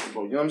white people,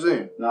 bro. You know what I'm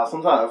saying? Nah,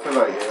 sometimes I feel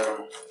like,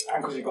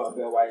 and because you got a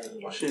bit of white in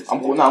your shit.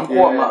 I'm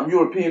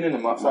European,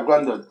 innit, man. My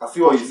granddad. I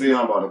see what you're saying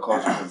about the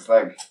culture. It's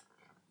like,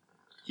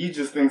 he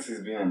just thinks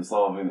he's being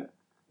himself, innit?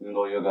 Even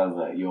though your guy's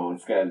like, yo,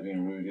 this guy's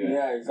being rude,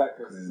 yeah,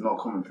 exactly. Because he's not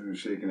coming through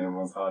shaking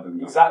everyone's hand.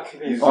 And exactly.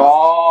 He's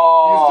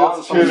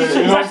just chilling.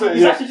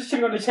 He's actually just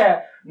chilling on the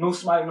chair, no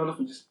smiling, no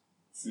nothing, just.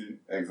 See,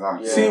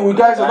 exactly. See, we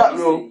guys are that,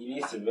 bro. You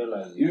need to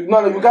realize. You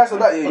guys are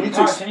that, yeah. You need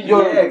to.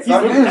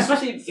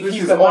 Especially if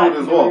he's the man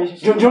as well. Do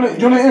you know what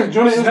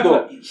it is,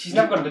 though? She's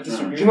never gonna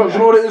disagree. Do you know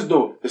what it is,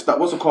 though? It's that,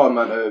 what's it called,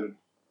 man?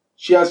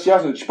 She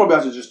probably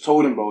hasn't just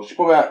told him, bro. You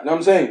know what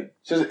I'm saying?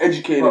 She hasn't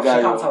educated the guy.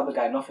 She can't tell the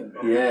guy nothing,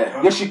 bro.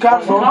 Yeah. Yes, she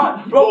can, bro.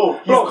 Bro,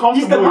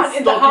 he's the man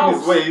in the house.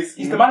 His ways,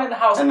 he's the man in the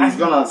house, and he's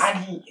gonna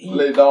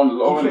lay down the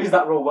law. He plays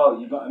that role well.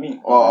 You know what I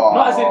mean?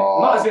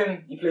 Not as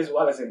in he plays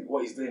well, as in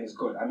what he's doing is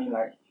good. I mean,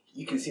 like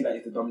you can see that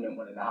he's the dominant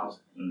one in the house,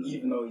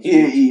 even though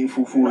he's eating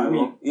full. You know what I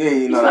mean? Yeah,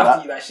 he doesn't have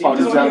to eat that shit. He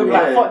doesn't want to be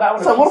like, fuck that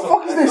one. So what the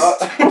fuck is this? What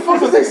the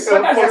fuck is this?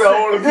 Exactly.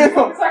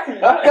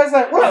 Guys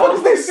like, what the fuck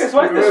is this?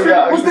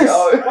 What's this?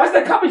 Why is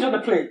there cabbage on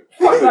the plate?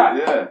 Fuck that.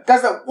 Yeah.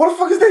 Guys like, what the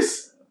fuck is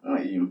this? I'm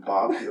not eating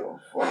barbecue.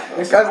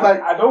 Guys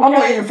like, I'm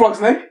not eating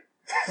frogs, mate.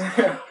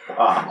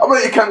 I'm not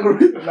eating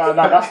kangaroo. No,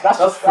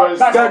 that's French.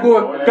 Guy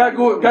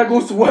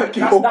goes to work,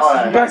 you know.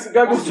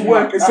 Guy goes to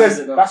work and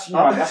says, that's you,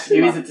 man. That's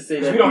you. Easy to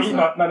say that. We don't eat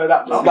none of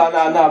that.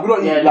 Nah. We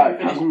don't eat like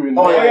kangaroo.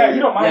 Oh yeah, you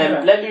don't mind.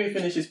 Yeah, let Louis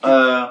finish his piece.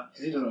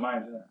 Because he doesn't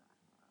mind,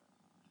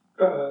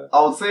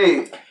 I would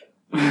say,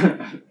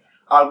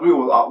 I agree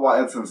with what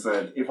Edson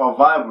said. If I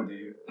vibe with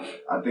you,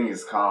 I think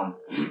it's calm.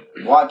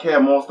 What I care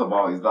most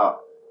about is that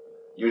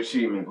you're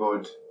treating me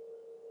good.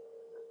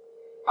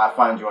 I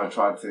find you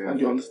attractive. And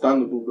you're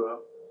understandable, bro.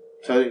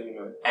 Telling you,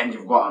 man. And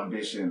you've got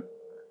ambition.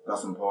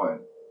 That's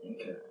important.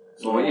 Okay.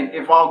 So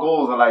if our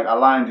goals are like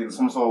aligned in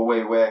some sort of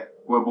way where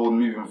we're both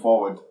moving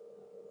forward,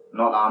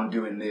 not that I'm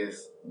doing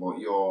this, but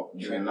you're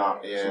doing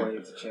that. Yeah.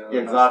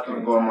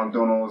 Exactly. Going to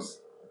McDonald's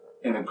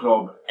in a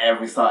club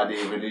every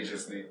Saturday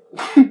religiously.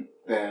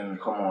 Then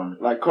come on.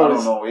 Like, I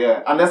don't know,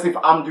 yeah. Unless if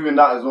I'm doing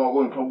that as well,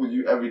 going to club with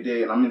you every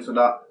day and I'm into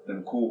that,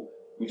 then cool.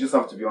 We just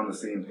have to be on the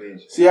same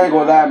page. See, I ain't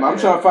gonna lie, man. I'm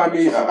trying to find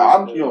me.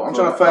 I'm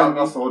trying to find me.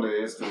 That's all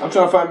there is to it. I'm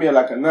trying to find me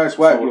like a nice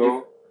white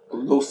girl.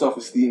 low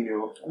self-esteem,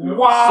 yo.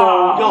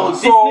 Wow. Yo,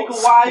 this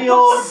nigga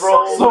wild,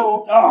 bro.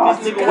 So,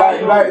 this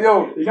nigga like,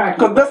 yo,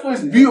 because that's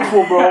what's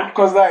beautiful, bro.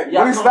 Because, like,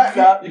 when it's like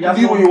that, you can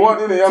do what you want,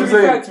 innit? You know what I'm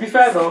saying? To be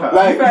fair, though.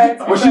 Like,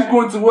 when she's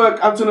going to work,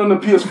 I'm turning on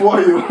the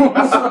PS4, yo.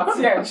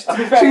 Yeah, to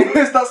be She fair.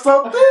 hits that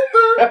song.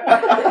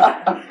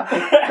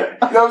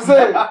 You know what I'm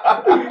saying?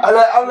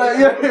 I'm like,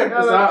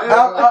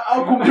 yeah.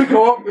 I'll come pick her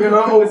up in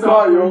her old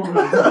car, yo.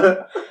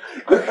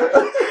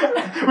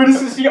 When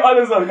this is she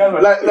honors on,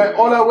 guys. Like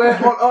all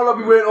I'll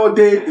be wearing all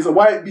day is a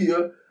white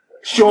beater,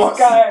 shorts,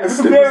 Guy, and we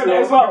can wear that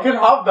as well. You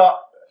can have that,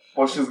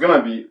 but she's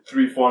gonna be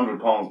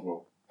 300-400 pounds,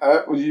 bro.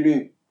 What do you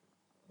mean?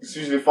 It's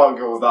usually fat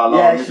girls that allow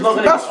Yeah, me she's to- not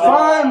gonna- That's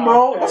fine,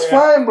 bro. That's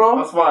fine, bro.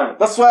 That's fine.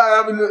 That's why I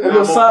have a little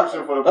more side.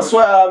 pushing for the That's push.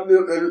 why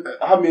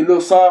I have me a little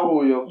side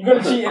hole, yo. You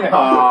gotta cheat in it.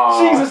 Ah.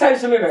 Cheating's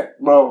essential in it.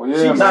 Bro, yeah.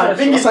 Nah, the man.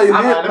 thing That's is, how you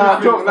I'm- live.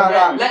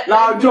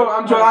 Nah, I'm joking.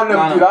 I'm joking. I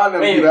never do that. I never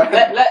Wait, do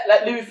that.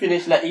 let Louis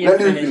finish, let Ian Let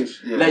Louis finish,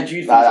 finish. let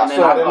Jude Nah, finish, and that's then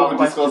fair. I've Then got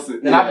we'll a discuss question.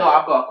 it. Then I've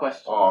got a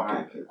question. Oh,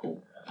 okay,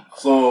 cool.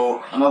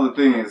 So another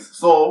thing is,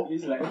 so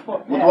He's like,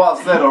 fuck with yeah. what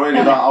I've said already,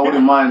 that I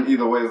wouldn't mind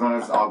either way as long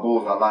as our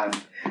goals are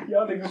aligned.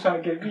 Y'all niggas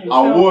trying to get me.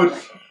 I would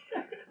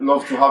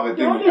love to have a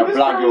thing, a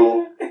black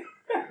girl.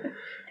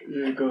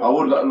 Yeah, go. I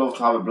would love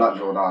to have a black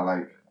girl that I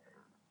like.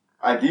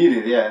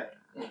 Ideally, yeah.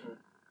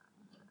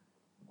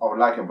 I would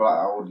like a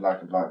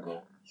black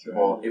girl.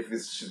 But if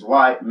she's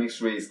white,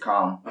 mixed race,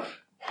 calm.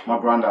 My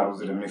granddad was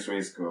with a mixed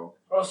race girl.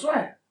 I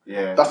swear.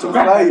 Yeah. That's a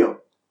player.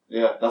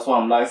 Yeah, that's why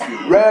I'm light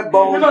skinned. Red You're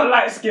bone. not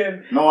light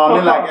skinned. No, I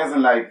mean like as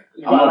in like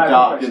You I'm got not light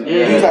dark. complexion.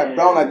 Yeah. He's like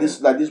brown like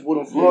this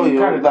wooden floor, you yo.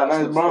 kinda With that got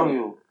nice some brown, stuff.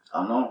 yo.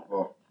 I know,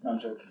 but I'm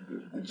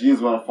joking. the jeans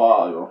weren't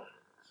far, yo.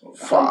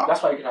 Fuck.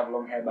 That's why you can have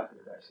long hair back in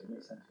the day. So it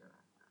makes sense.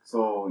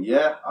 So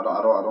yeah, I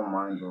don't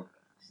mind, bro.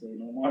 Say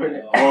no more.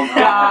 innit? No,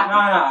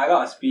 I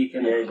gotta speak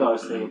in Yeah, it. you gotta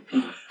say it.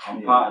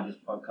 I'm part of this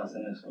podcast,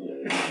 innit? So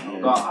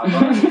I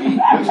gotta speak.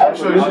 I'm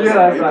sure you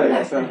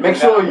Yeah, should. Make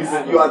sure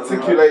you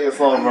articulate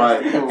yourself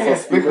right. So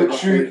speak the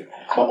truth,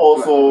 but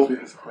also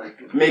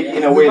make it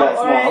in a way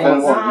that's not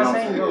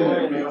offensive. You know what I'm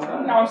saying?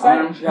 Yeah. No, I'm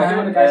saying. Yeah, hear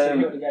what the guy said.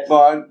 Hear what the guy said. Go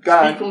on, go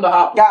Speak on. from the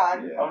heart. Go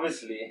on. Yeah.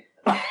 Obviously,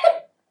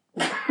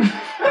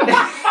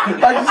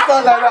 Why'd you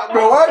start like that,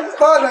 bro? Why'd you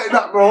start like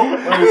that, bro?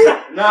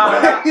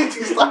 Why'd you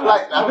start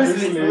like that?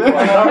 obviously,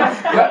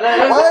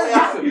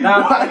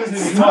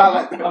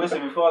 obviously,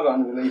 before I got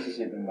in a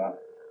relationship and that,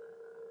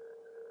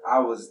 I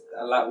was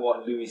like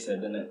what Louis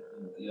said, innit?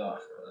 Yeah,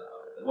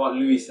 what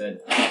Louis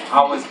said.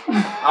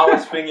 I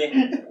was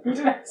thinking. Who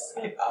did I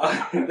say?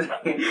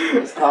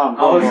 It's calm, I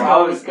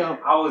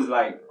bro. was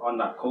like on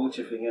that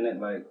culture thing, innit?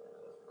 Like,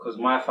 cause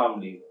my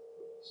family,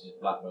 she's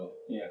black, bro.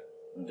 Yeah.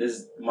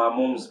 This my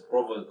mum's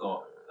brother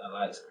got a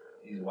light,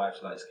 his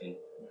wife's light skin,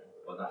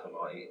 but that's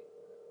about it.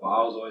 But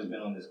I was always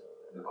been on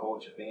the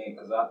culture thing,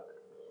 cause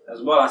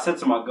as well. I said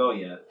to my girl,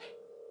 yeah,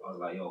 I was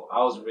like, yo,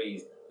 I was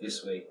raised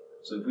this way,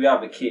 so if we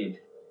have a kid,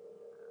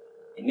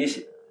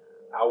 initially,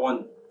 I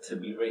want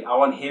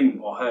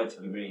him or her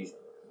to be raised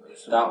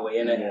that way,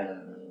 innit? Yeah.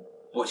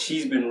 But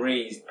she's been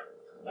raised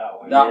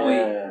That way. that way.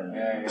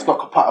 Yeah. It's not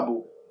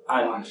compatible.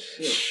 And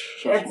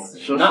Sure.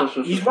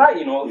 he's right,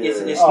 you know. Yeah.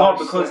 It's not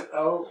because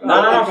No,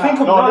 no. Think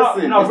of No,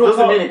 listen, no, it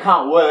doesn't mean it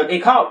can't work.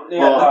 it can't. Yeah,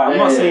 But- I'm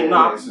not saying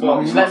that, it's but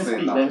not- Let not him saying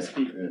speak, that. let him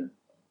speak.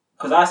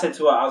 because I said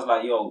to her, I was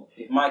like, yo,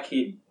 if my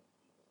kid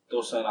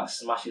does something like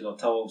smashes or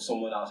tell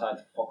someone outside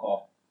to fuck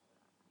off,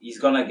 he's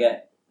gonna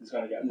get He's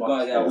gonna get a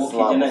Yeah, walkie,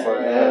 slap or innit?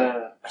 something.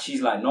 Yeah.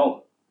 She's like,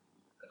 no,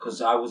 because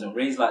I wasn't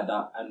raised like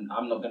that, and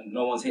I'm not gonna.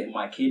 No one's hitting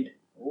my kid.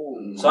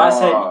 So I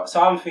said,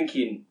 so I'm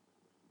thinking,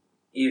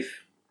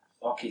 if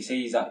say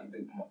he's at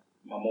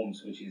my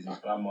mum's, which is his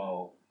grandma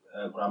or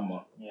her grandma.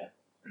 Yeah.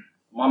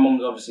 My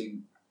mum's obviously.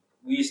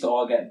 We used to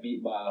all get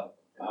beat by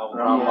our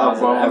Grandmas,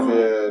 grandmas.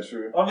 Yeah,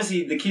 true.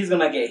 Obviously, the kid's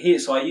gonna get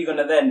hit. So are you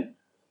gonna then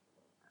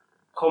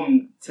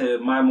come to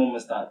my mum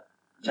and start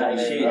chatting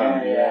shit?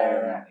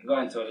 Yeah. It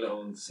got into a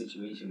little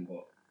situation,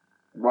 but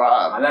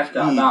Right. I left it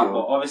at that.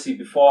 But obviously,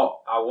 before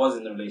I was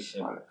in a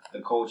relationship,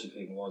 the culture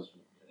thing was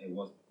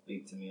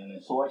big to me,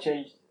 innit? So what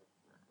changed?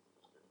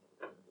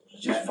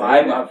 Just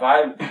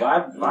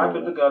vibe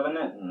with the girl,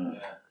 innit?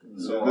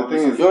 So the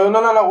thing is, Yo,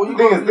 no. What you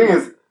the thing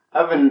is,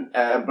 having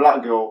a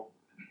black girl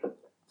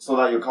so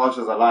that your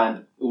culture's aligned,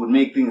 it would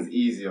make things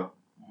easier.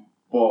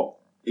 But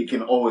it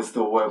can always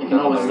still work. It can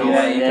always still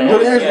work. Yeah.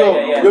 Yo, Ian,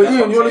 yo,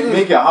 Ian, yo,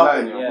 Make it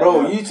happen, Yeah. yo.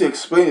 bro, you need to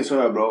explain it to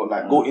her, bro.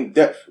 Like, go in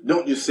depth.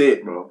 Don't just say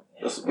it, bro.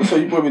 That's what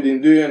you probably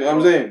didn't do, you know what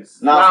I'm saying?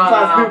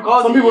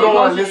 Some people don't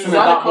want to listen you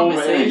at had a that moment.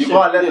 innit? You conversation.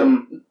 gotta let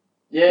them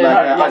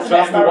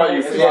adjust to what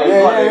you say.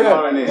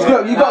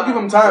 Yeah. You gotta give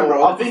them time,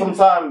 bro. After some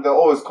time, they'll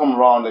always come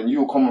around, and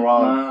you come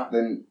around.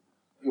 Then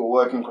you're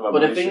working But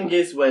collaboration.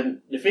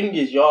 the thing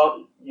is,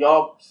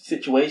 your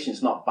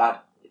situation's not bad.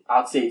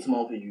 I'd say it's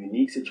more of a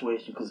unique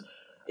situation because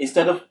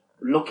instead of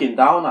looking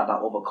down at that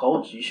other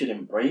culture, you should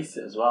embrace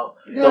it as well.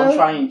 Yeah. Don't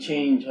try and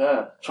change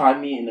her. Try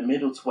meet in the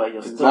middle to where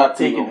you're still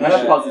Exactly. taking her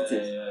Yeah.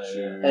 positives.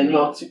 And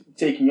you're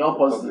taking your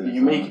positive, Positive,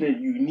 you're making it a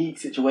unique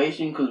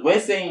situation because we're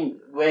saying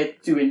we're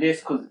doing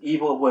this because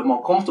either we're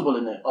more comfortable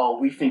in it or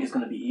we think it's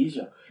going to be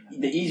easier.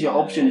 The easier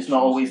option is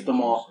not always the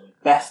more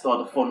best or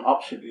the fun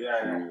option.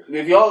 Yeah.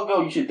 If you're a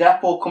girl, you should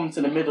therefore come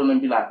to the middle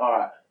and be like,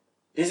 alright,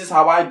 this is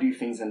how I do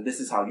things and this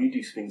is how you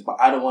do things, but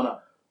I don't want to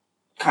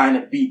kind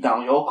of beat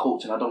down your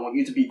culture and I don't want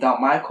you to beat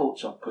down my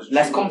culture.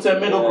 Let's come to a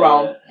middle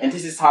ground and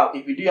this is how,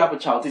 if we do have a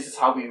child, this is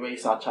how we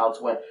raise our child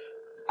to where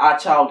our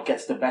child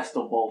gets the best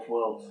of both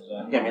worlds.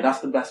 You get me? That's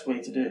the best way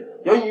to do it.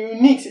 You're in a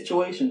unique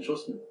situation,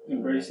 trust me.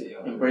 Embrace it,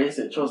 yo. Embrace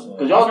it, trust me.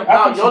 Because I think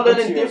you're she's good learning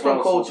to you as different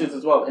well, cultures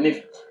as well. And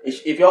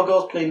if your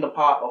girl's playing the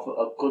part of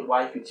a good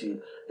wifey to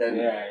you, then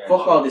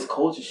fuck all this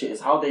culture shit.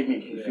 It's how they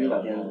make you feel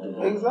at the end of the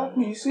day.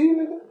 Exactly. You see,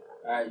 nigga.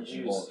 Alright,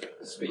 Juice.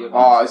 Spit your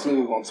This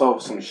nigga gonna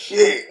talk some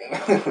shit.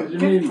 What do you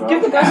mean, bro?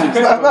 Give the guy some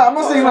credit. I'm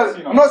not saying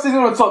like, I'm not saying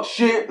he's gonna talk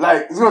shit.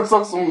 Like he's gonna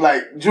talk some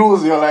like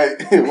Jews. You're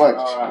like, what?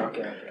 Alright,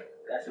 okay.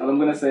 All I'm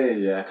gonna say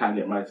is, I can't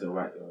get married to a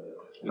white girl.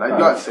 Like you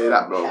can't say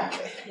that, bro.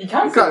 You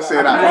can't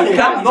say that. You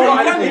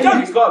can't.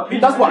 He's got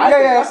opinion. That's what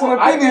That's an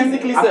I opinion.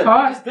 basically I said.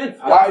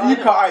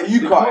 can't. You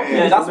can't.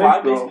 Yeah, that's what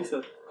I basically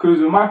said. Because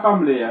with my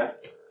family,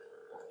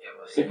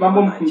 if my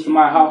mum comes to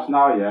my house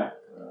now,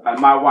 and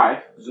my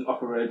wife doesn't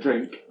offer her a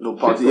drink, No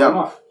shit's party, going yeah.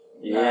 off.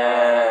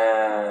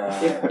 Yeah.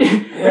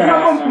 If my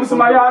mum comes to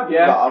my yard,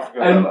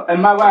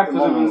 and my wife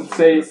doesn't even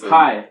say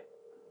hi,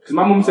 because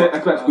my mum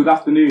expects good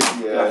afternoon,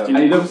 and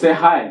he doesn't say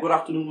hi, Good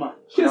afternoon, man.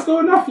 shit's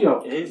going off, yo.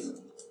 It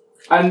is.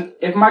 And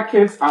if my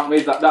kids aren't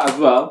raised like that as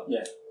well,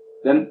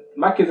 then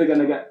my kids are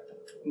gonna get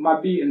my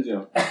beatings,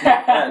 yo. Because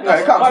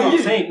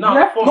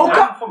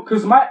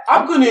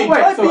I'm gonna enjoy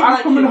wait, so being I'm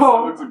my coming kids.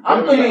 home,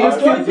 I'm gonna feeding this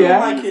enjoy kid, being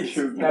my kids.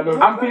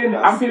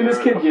 I'm feeding this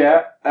kid,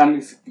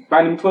 and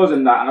buying him clothes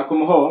and that, and I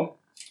come home,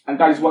 and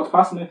guy just walks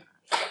past me.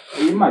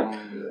 Are you mad?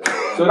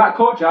 So that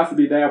culture has to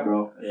be there,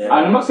 bro. Yeah. And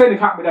I'm not saying it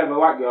can't be there with a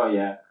white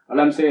girl, All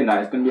I'm saying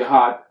that it's gonna be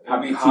hard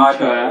having to teach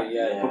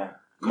her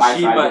my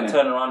She side, might innit?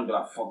 turn around and be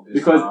like, fuck this.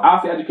 Because now. I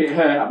have to educate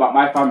her about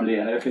my family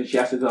and everything she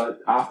has to do,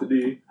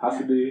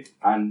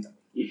 and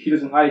if she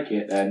doesn't like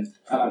it, then it's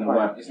not gonna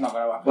work. It's not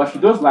gonna work. But if she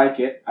does like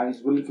it and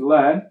is willing to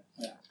learn,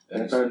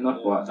 then fair enough.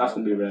 But that's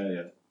gonna be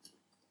rare,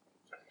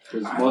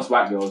 Because most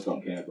white girls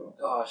don't care, bro.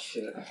 Oh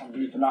shit, I'm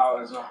bleeping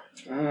out as well.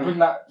 Bring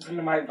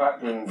the mic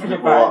back. Bring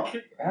it what?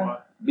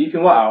 back.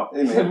 Beeping what out?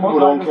 People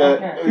don't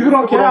care. People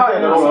don't care.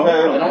 They don't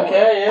care. They don't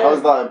care, yeah.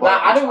 How's that? Nah,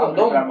 I don't.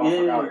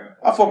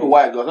 I fuck with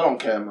white girls. I don't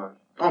care, man.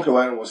 I don't care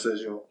what anyone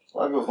says, yo.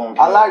 White girls don't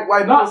care. I like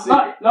white girls.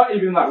 Not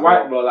even like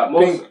white, bro. Like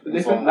most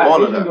different, like all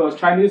of Asian them. girls,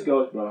 Chinese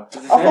girls, bro.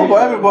 I fuck with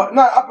everybody.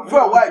 Nah, I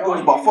prefer white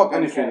girls, but fuck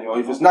anything, yo.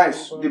 If it's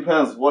nice,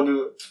 Depends. What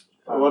do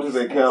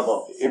they care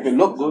about? if it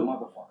look good.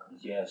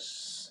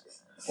 Yes.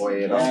 Oh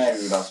yeah,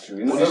 that's true.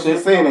 What do you If you're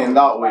saying it in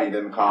that way,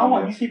 then I calm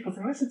want down. these people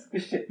to listen to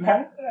this shit,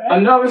 man.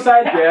 On the other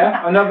side,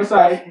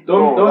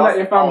 don't let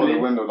your family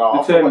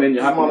determine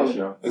your happiness,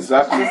 yo.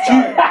 Exactly.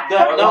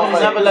 Don't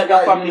never let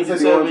your family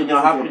determine your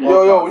happiness.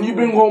 Yo, when you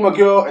bring home a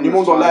girl and your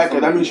mom don't like her,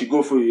 that means she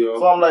go for you,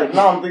 So yo. I'm like,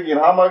 now I'm thinking,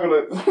 how am I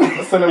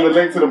gonna send him the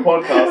link to the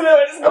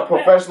podcast? A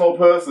professional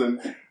person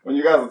when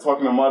you guys are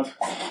talking a mud.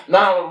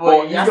 Nah,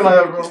 Well, he's gonna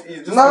have. He's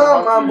just gonna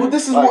have Nah, man, to, but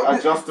this is like, what.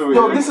 adjust to it.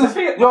 Yo, this is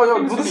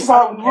but this is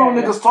how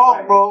real niggas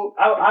talk, bro.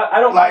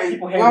 I don't Like, like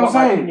people you hearing know what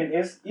what I'm my saying? opinion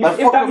is. Like, If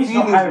fuck that the means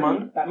not feelings, hiring me,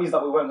 man. that means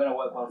that we weren't going to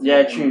work out.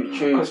 Yeah, true.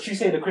 Because you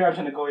say the career I'm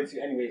trying to go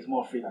into anyway is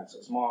more freelance. So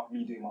it's more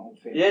me doing my own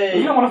thing. Yeah, If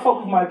you don't want to fuck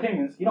with my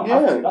opinions, you don't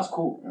have Yeah. to. That's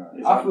cool.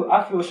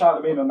 I feel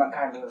Charlemagne on that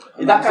kind of.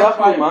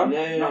 Exactly, man.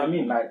 You know what I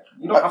mean? Like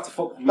you don't have to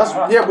fuck with me. That's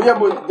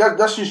but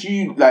that's just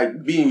you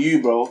like being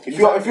you, bro.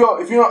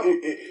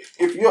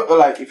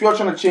 If you're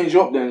trying to change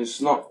up, then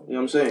it's not. You know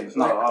what I'm saying? It's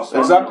not.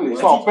 Exactly.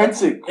 It's not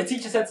authentic. A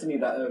teacher said to me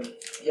that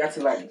he had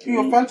to like Be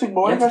authentic,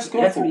 bro. he Everyone's had to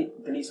careful.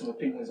 delete some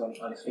opinions on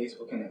his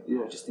Facebook, innit?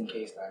 Yeah. Just in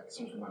case like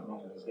something went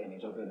wrong with his getting a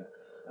job, innit?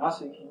 And I was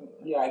thinking,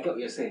 yeah, I get what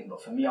you're saying,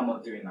 but for me, I'm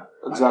not doing that.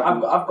 Like,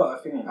 Exactly. I've got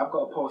a thing. I've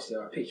got a post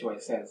here, a picture where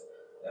it says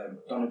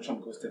Donald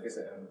Trump goes to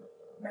visit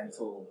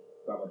mental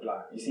blah blah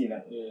blah. You see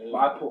that? Yeah. But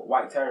I put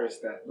white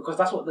terrorist there because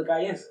that's what the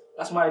guy is.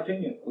 That's my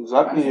opinion.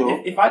 Exactly,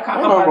 yo. If I can't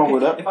Ain't nothing wrong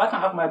with have that. if I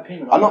can't have my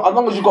opinion, As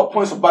long as you got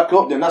points to back it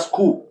up, then that's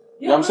cool.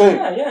 You know what I'm saying?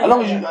 Yeah, as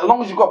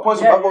long as you got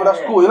points to back it up, that's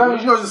cool. As long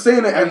as you're not just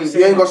saying it and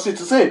you ain't got shit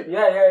to say.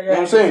 Yeah. You know what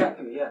I'm saying?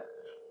 Exactly, yeah.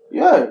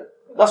 Yeah.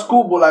 That's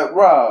cool, but like,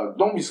 bruh,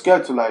 don't be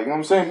scared to like, you know what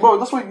I'm saying? Bro,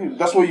 that's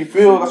what you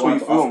feel,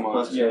 man.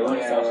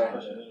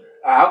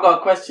 I've got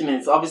a question.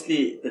 It's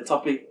obviously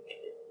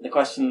the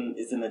question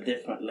is in a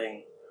different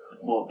lane.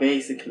 But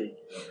basically,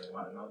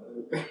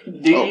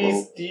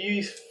 do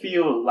you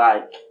feel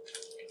like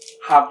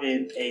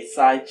having a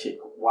side chick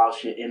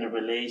whilst you're in a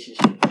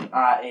relationship at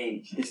our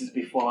age, this is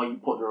before you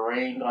put the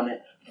ring on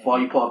it, before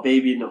you put a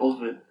baby in the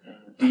oven,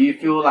 do you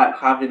feel like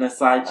having a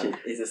side chick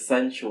is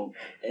essential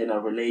in a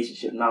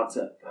relationship now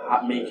to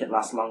make it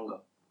last longer?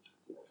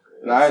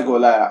 Nah, I ain't gonna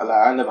lie, like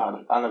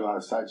I never had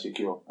a side chick,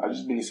 yo. I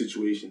just been in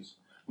situations.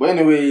 But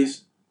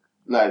anyways,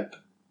 like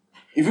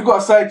if you got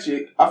a side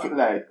chick, I think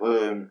like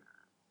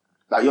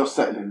you're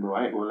settling, bro.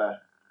 I ain't gonna lie.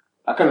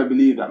 I kind of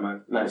believe that,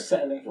 man. Like,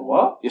 settling for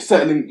what? You're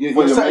settling.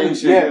 You're settling.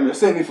 You're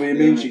settling for your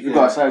main chick. You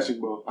got a side chick,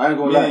 bro. I ain't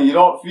gonna lie. You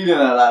don't feel it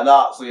like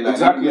that, so you like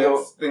exactly you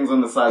get things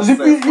on the side. If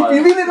you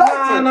really like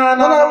it, no.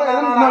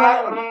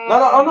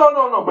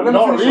 But let me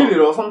finish. Not really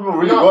though. Some people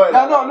really got it.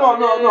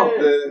 No.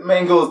 The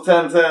main girl's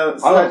 10-10,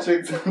 side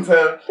chick 10-10. Some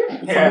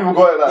people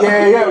got it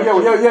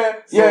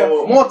like. Yeah.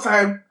 More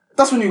time.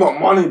 That's when you got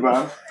money,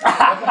 bro.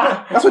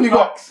 That's when you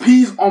got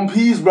peas on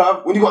peas,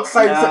 bro. When you got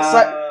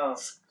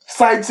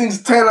side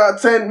things 10 out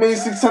of 10, main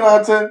things 10 out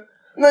of 10.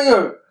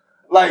 Nigga,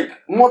 like,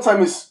 more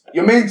time is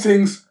your main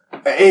things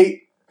at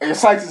 8 and your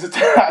side things are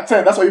 10 out of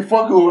 10. That's why you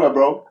fucking with her,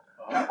 bro.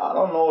 I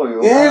don't know, yo.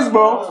 It is,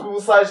 bro. Most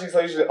people's side chicks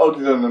are usually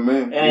uglier than the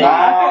main.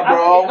 Nah,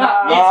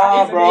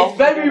 bro. It's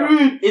very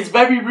rude. It's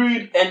very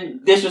rude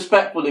and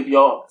disrespectful if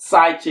your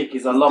side chick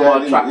is a lot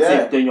more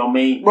attractive than your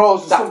main. Bro,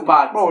 that's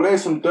bad. Bro,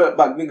 there's some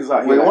dirtbag niggas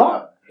out here. Wait,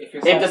 what?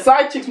 If the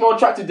side chick's more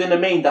attractive than the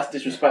main, that's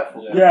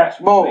disrespectful. Yeah,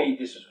 bro. That's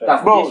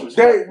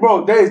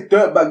disrespectful. There's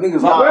dirtbag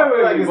niggas out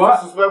there. Like it's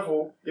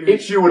disrespectful if you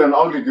cheat with an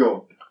ugly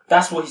girl.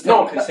 That's what he's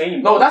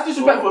saying. No, that's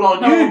disrespectful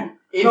on you.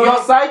 If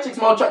your side chick's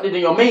more attractive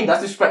than your main,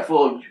 that's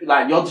disrespectful.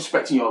 Like, you're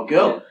disrespecting your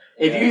girl.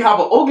 Yeah. If you have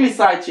an ugly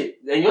side chick,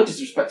 then you're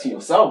disrespecting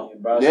yourself.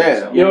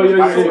 Yeah. Yo.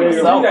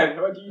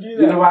 What do you do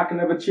then? You know why I can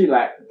never cheat,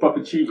 like,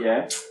 proper cheat,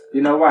 yeah?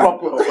 You know why?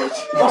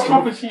 What's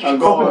proper cheating?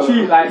 Proper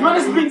cheat, like... You want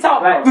to speak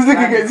out, like, this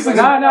nigga.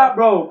 Nah,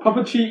 bro.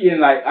 Proper cheating,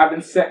 like, having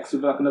sex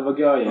with, like, another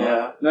girl,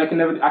 yeah? No, I can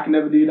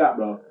never do that,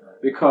 bro.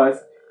 Because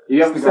if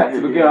you have sex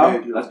with a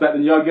girl that's better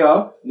than your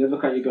girl, you never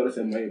look at your girl the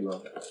same way,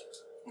 bro.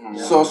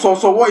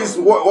 So what is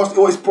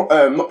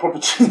not proper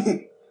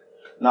cheating?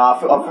 Nah, I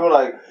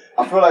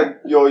feel like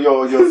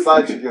your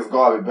side chick has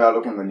got to be better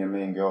looking than your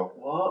main girl.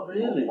 What,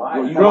 really?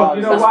 Bro,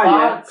 you know why?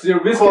 Yeah, because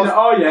you're risking it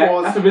all.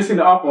 Yeah, that's risking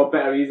it all for a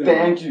better reason.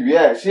 Thank you.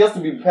 Yeah, she has to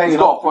be paying it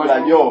off for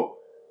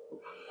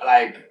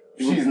like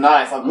she's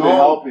nice. I couldn't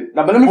help it.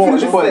 Nah, but let me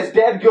finish, boys. It's a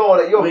dead girl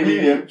that you're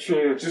beating.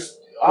 Just.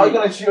 How are you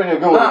gonna cheat on your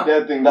girl with a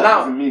dead thing? That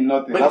doesn't mean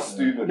nothing. That's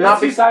stupid. There's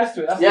two sides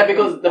to it. Yeah,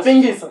 because the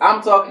thing is,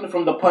 I'm talking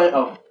from the point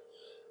of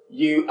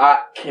you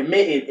are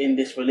committed in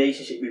this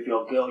relationship with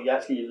your girl. You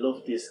actually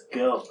love this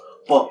girl,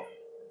 but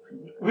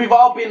we've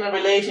all been in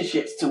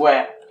relationships to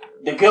where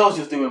the girl's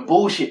just doing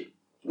bullshit.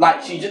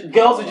 Like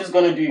girls are just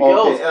gonna do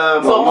girls.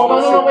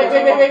 No, wait.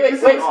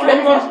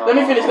 Let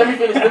me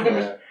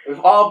finish. We've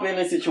all been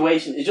in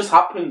situations. It just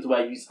happens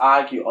where you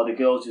argue or the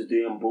girl's just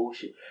doing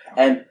bullshit.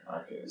 And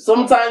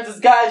sometimes as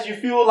guys, you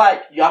feel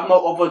like you have no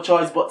other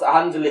choice but to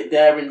handle it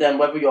there and then,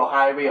 whether you're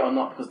high rate or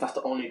not, because that's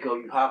the only girl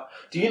you have.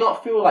 Do you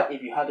not feel like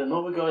if you had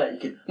another girl that you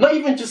could, not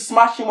even just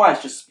smashing wise,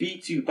 just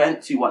speak to,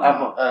 vent to,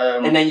 whatever,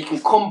 and then you can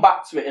come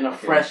back to it in a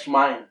fresh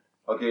mind?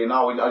 Okay,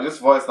 now I just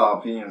voiced our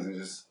opinions and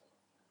just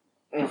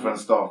different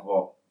stuff,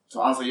 but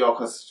to answer your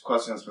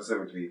question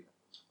specifically,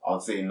 I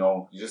would say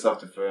no. You just have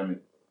to firm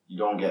it. You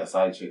don't get a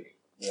side chick.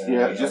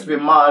 You just be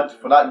mad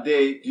for that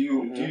day. Do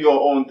your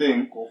own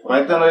thing.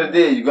 But at the end of the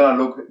day, you're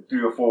gonna look through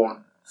your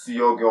phone, see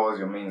your girl as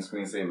your main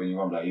screensaver, and you're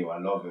gonna be like, yo, I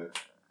love her.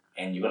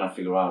 And you're gonna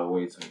figure out a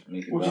way to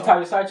make it. Would you tell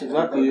your side chick?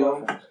 Exactly,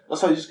 yo.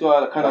 That's how you just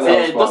gotta kind of.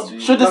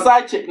 Should the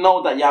side chick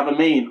know that you have a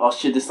main, or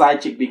should the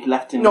side chick be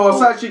left in? No, a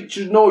side chick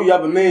should know you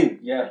have a main.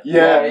 Yeah.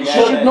 You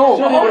should know.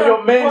 But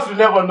your main should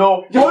never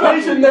know. Your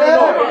main should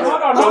never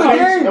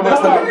know.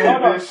 That's the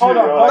game. Hold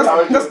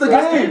on. That's the game.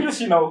 That's dangerous,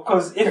 you know,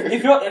 because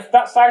if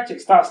that side chick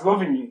starts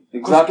loving you,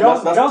 exactly.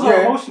 Girls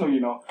are emotional, you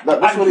know.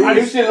 That's what it is. And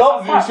if she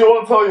loves you, she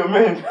won't tell your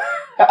main.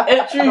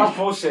 It's true. That's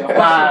bullshit.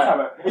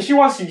 If she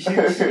wants you,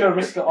 she's gonna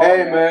risk it all.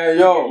 Hey man,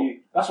 yo.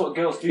 That's what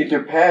girls do. It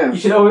depends.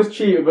 You should always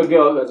cheat with a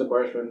girl that's a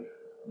boyfriend.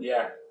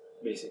 Yeah,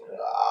 basically.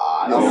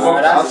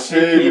 That's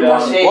shady.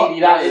 That's shady.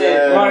 That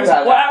is.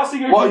 What else are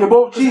you gonna do? What, you're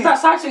both cheating? That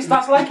side chick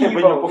starts liking you,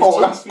 bro.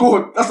 Oh, that's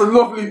good.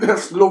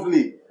 That's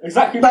lovely.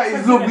 Exactly. That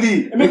is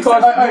lovely. It makes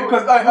because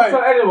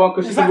anyone,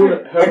 because she's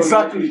her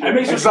exactly. It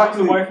makes her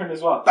the boyfriend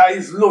as well. That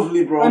is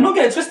lovely, bro. And don't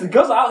get it twisted.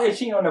 Girls are out here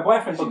cheating on their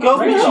boyfriends. Girls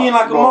be cheating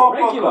like a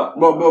motherfucker.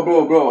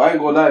 Bro. I ain't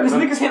gonna lie. These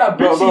niggas hit that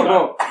bitch.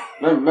 Bro.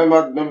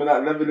 Remember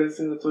that Neverland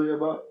scene I told you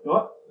about?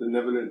 What? The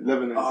Neverland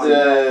scene.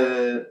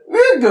 Yeah.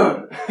 Nigga.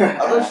 I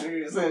thought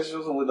she saying she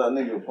wasn't with that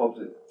nigga in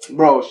public.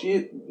 Bro,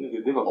 she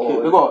got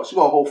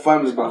a whole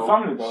family. She got a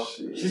family, bro.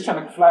 She's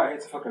trying to fly out here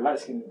to fucking light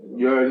skin.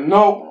 Yeah,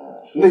 no.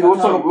 Nigga, we'll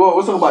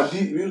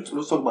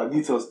talk about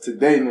details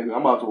today, nigga.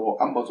 I'm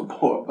about to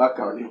pour it back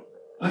out you.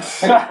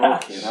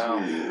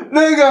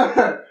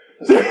 Nigga.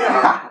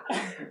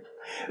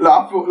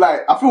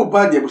 I feel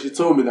bad, yeah, but she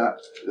told me that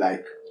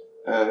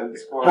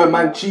her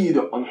man cheated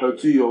on her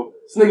too, yo.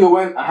 This nigga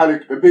went and had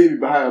a baby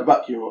behind her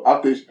back, yo.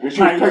 After when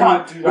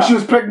she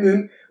was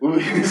pregnant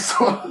with his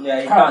son.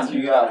 Yeah, you can't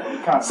do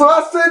that. So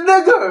I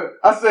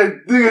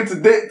said, nigga,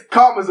 today,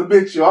 karma's a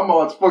bitch, yo. I'm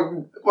about to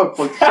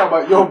fucking shout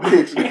about your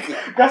bitch,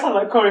 nigga. That sounds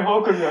like Corey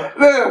Holcomb, yo.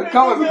 Nigga,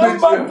 karma's a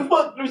bitch, yo. The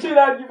fuck, we should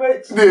have you,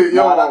 bitch. Dude,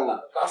 yo.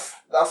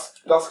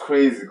 That's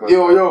crazy.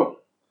 Yo.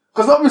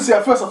 Because obviously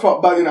at first I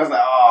felt bad and I was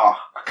like, I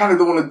kind of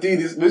don't want to do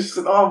this. But she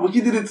said, but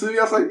you did it to me.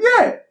 I was like,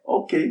 yeah,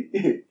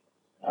 okay.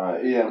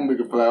 Yeah. We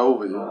can fly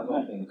over, No, I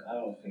don't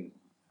think.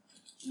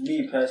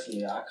 Me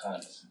personally, I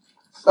can't.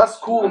 That's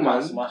cool, I man.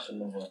 can't smash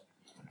another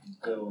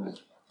girl.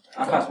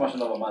 I can't smash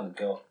another man's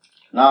girl.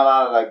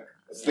 Nah, like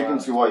sticking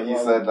to what he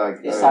said, like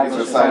It's is side a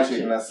chick. side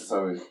chick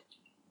necessary?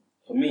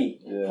 For me,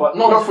 Yeah. But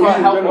Not not for for a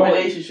you, healthy no.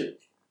 relationship.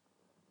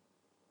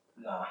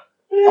 nah.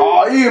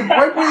 Oh, Ian,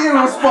 why put Ian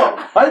on the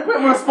spot? Why you put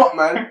him on the spot,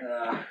 man?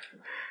 Nah.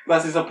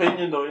 That's his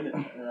opinion, though, isn't it?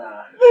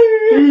 Nah.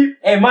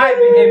 It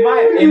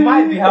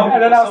might be helpful.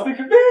 And then I was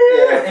thinking,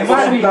 It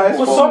might be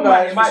For some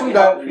guys,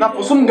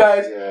 for some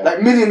guys, Yeah.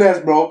 like millionaires,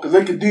 bro, because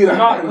they could do that.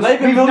 No, They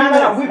can build it.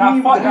 with Nah,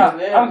 me, fuck with that.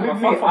 me, I don't with give a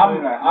me, fuck for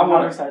doing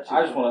that.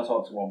 I just want to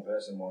talk to one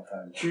person more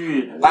time.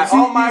 True. Like, See,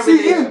 all my you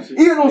see, relationships.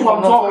 Ian knows what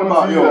I'm talking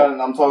about, yo.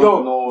 I'm talking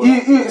to no one.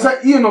 It's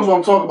like Ian knows what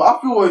I'm talking about.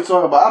 I feel what he's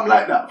talking about. I'm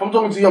like that. If I'm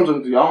talking to you, I'm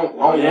talking to you. I don't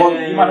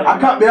want. I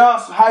can't be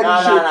asked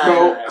hiding shit,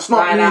 bro. It's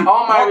not me.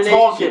 All my Not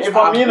talking. relationships. If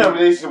I'm in a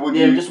relationship with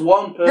yeah, you, just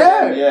one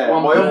person. Yeah.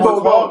 but if Bro,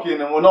 we're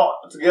talking and we're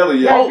not together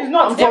yet, Yeah, if it's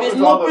not- I'm if talking If it's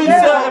to not other been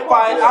people.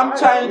 certified, I'm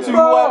trying to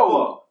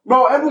whoever.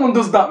 Bro, everyone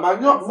does that, man.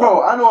 You know,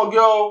 bro, I know a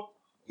girl.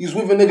 He's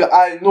with a nigga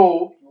I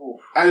know,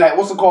 and like,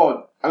 what's it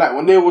called? And like,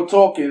 when they were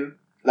talking,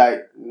 like,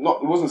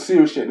 it wasn't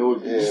serious shit. They were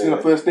just in the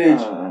first stage.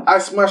 I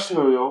smashed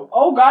her, yo.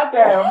 oh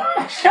goddamn.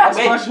 I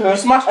smashed her. You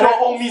smashed your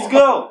homie's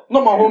girl.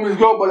 Not my homie's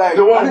girl, but like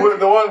The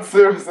one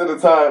serious at the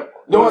time.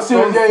 The one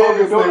serious, yeah.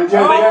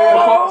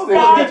 Oh,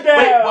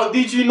 Wait, but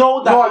did you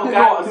know that? No,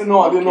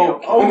 I didn't know.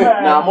 Oh, Innit?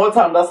 man. Nah, more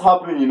time that's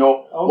happening, you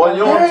know. When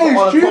you're Yeah, on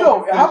it's a true top though,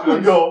 it stage with a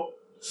happens. girl,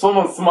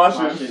 someone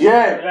smashes.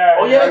 Yeah.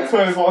 Oh, yeah. Like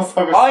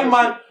 24/7. I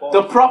man,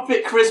 the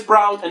prophet Chris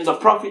Brown and the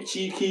prophet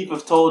Chief Keef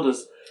have told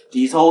us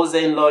these hoes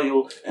ain't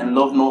loyal and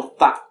love no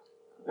fat.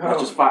 That's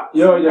just fact.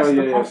 Yo.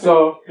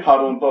 So,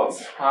 Hard on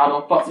thoughts. I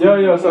don't fuck. so,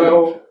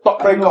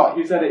 Top I don't know breaker. if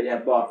you said it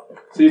yet, but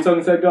so you're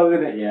talking to a girl,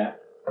 innit, yeah?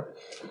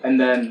 And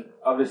then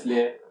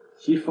obviously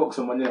she fucks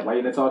someone in while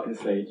you're in the talking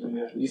stage.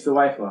 You still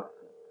wife her?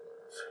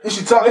 Is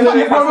she talking?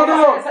 If I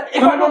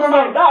don't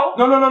find out,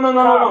 No.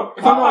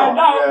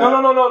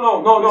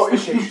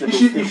 If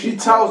she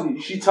tells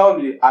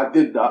me, I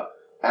did that,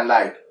 and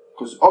like,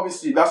 because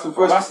obviously that's the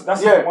first.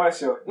 That's yeah. the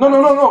worst, yo.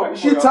 No. If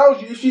she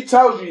tells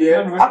you,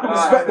 yeah, I can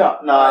respect that.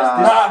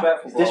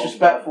 It's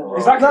disrespectful. Bro.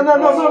 Exactly. No. Do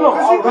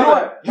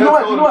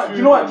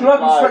you know what? I can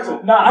respect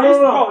it. Nah, I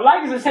don't know.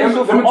 Like is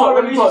essential for all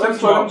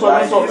relationships.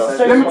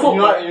 Let me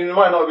talk. You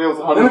might not be able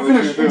to handle Let me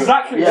finish.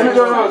 Exactly. Let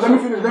me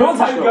finish. Don't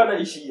tell your girl that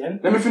you're cheating.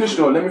 Let me finish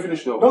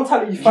though. Don't tell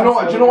her you Do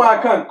you know why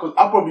I can? Because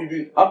I'll probably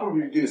do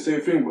the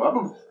same thing, bro.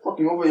 I'll be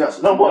fucking over here.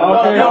 No, but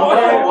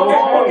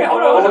Okay,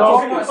 hold on.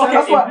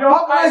 That's why.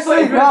 How can I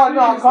say no? I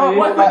can't.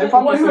 Like, if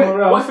I'm doing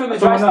it, What's in the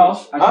dry stage?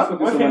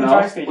 What's in the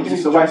dry stage? Which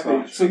is the white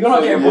stage. So you're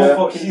not getting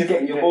both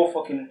fucking. You're both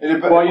fucking.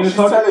 Well, you're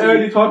talking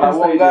early talking Like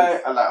one stages. guy,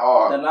 and like,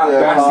 oh, Then yeah,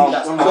 that- calm.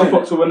 that's- So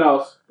fuck someone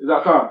else. Is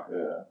that calm?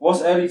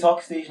 What's early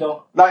talk stage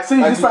though? Like, say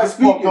you just start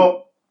speaking.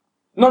 No.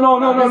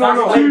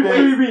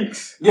 3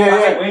 weeks.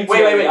 Yeah. Way too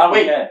Wait. early, I don't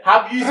care.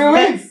 Have you 3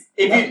 met? weeks.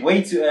 If That's you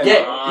way too early.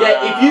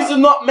 yeah, if you've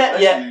not met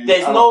yet,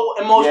 there's no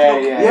emotional.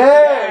 Yeah.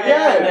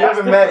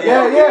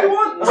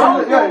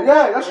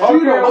 That's true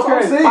though. That's what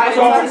I'm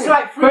saying. It's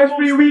like First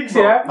 3 weeks,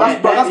 yeah?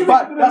 That's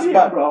bad. That's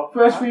bad, bro.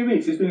 First 3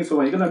 weeks, he's being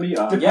someone, you're gonna meet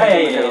her. Yeah.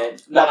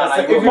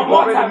 If you've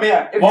already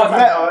met, if you've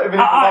met her, even if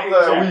it's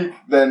after a week,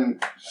 then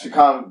she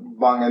can't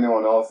bang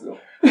anyone else.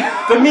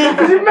 For me,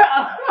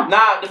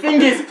 nah. The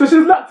thing is, So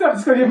she's locked up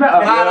just because you met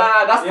her?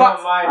 nah. That's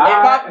facts.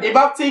 If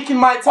I've taken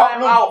my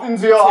time out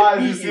into your to eyes,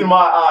 meet you see you, my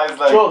eyes,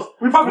 like trust.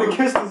 We probably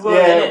kissed as well.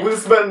 yeah, we'll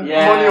spend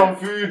money on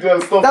food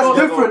and stuff. That's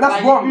together. different. That's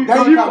Like, wrong. you Then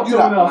fuck you can't do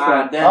someone that. else, Nah,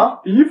 then. then. Huh?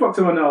 You fuck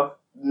someone else.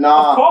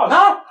 Nah. Of course.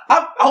 Nah,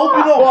 I hope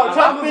you know. Well,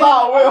 chances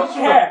are, well,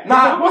 care.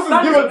 Nah, this is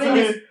given to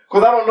me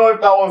because I don't know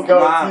if that one's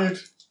guaranteed.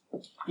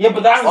 Yeah,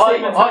 but that's the I-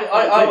 same mentality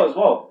as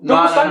well.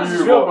 Nah, standards you,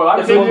 is real, bro.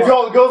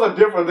 If girls are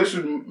different, they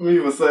should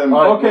move a certain.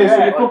 Okay, so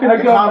you're fucking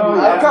a girl can't be-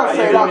 now. I can't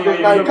say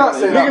that. You can't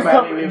say Niggas that,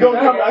 come, man. girls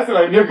come acting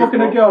like You're niggas,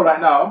 fucking a bro. girl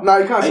right now. Nah,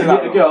 you can't And say you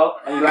meet that. a girl,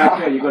 and you like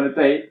her, you're gonna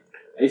date.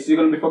 And so you're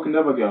gonna be fucking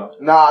another girl.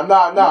 Nah. If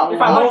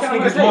I like Most it, I'm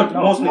niggas gonna would. say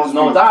no. Most niggas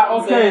No, would. that's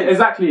Okay,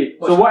 exactly.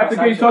 So what if the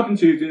girl you're talking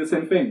to is doing the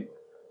same thing?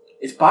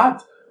 It's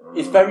bad.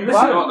 It's very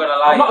Listen, bad. I'm not gonna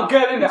lie. I'm not a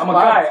girl in it. I'm a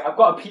It's guy. I've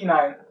got a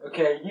P9.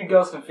 Okay, you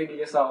girls can figure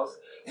yourselves.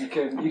 You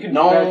can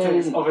No. do better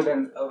things other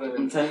than.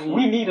 I'm telling you.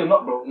 We need a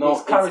nut, bro. No,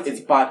 It's clarity.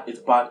 it's bad. It's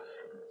bad.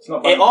 It's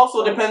not bad. It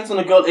also depends on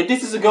the girl. If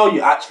this is a girl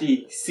you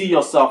actually see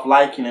yourself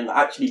liking and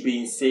actually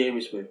being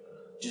serious with,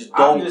 just I'm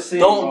don't just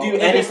saying, don't bro, do if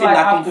it's anything like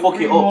that can after fuck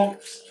 3 it up.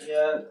 months,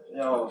 yeah,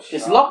 yo,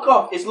 It's lock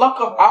off. It's lock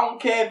off. I don't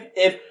care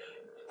if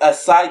a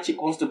side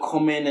chick wants to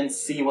come in and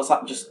see what's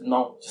up. Just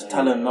no. Just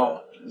tell her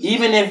no.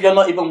 Even if you're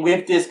not even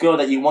with this girl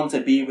that you want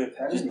to be with,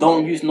 just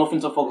don't use nothing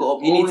to fuck it up.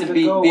 You need to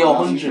be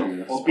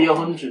 100. Just be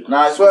 100.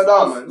 Nah, I swear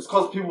down, man. It's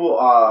because people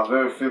are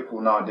very fickle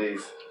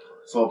nowadays.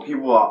 So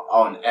people are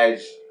on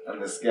edge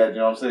and they're scared, you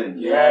know what I'm saying?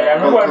 Yeah, I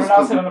remember when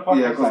I said on the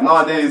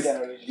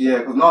podcast. Yeah,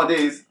 because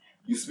nowadays,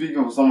 you're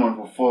speaking with someone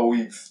for 4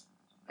 weeks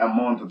a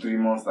month or 3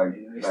 months, like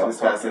stop this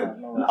guy talking, said.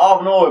 no. Out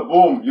of nowhere,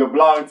 boom, you're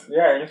blanked.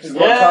 Yeah, you She's just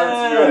got Yeah. time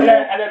to and you.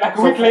 then like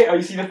a week later,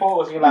 you see the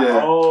photos and you're like,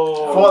 Yeah.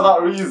 oh. For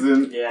that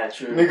reason, Yeah,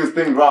 true. niggas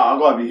think, right, I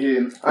gotta be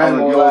hitting. I ain't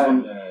gonna lie.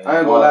 I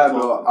ain't gonna lie, Yeah.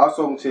 bro. I was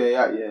talking to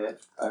her, and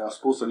I was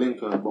supposed to link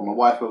her, but my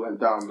Wi-Fi went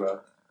down, bro.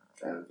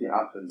 And it didn't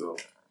happen, bro.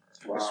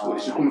 Wow.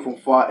 She's coming from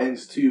far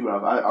ends too, bro.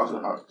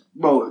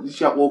 Bro,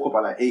 she woke up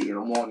at like 8 in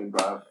the morning,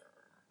 bro.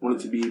 Wanted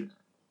to be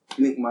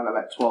link man at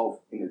like 12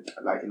 in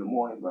the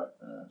morning, bro.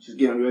 She's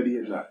getting ready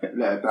and like,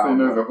 let her So down.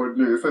 you know bro. the hood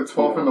nigga. It said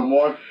 12 in the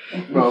morning.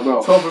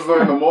 Bro. 12 is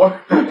not in the morning.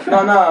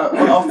 Nah.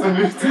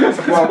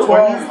 Afternoon. Well, 12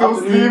 When you still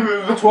afternoon,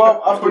 sleeping.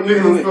 12 When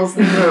afternoon. niggas still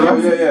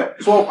sleeping. Yeah.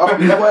 12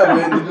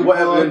 afternoon,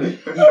 whatever,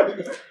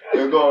 innit?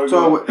 Yeah, go on.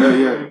 12,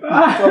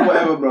 12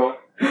 whatever, bro.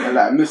 And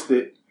like I missed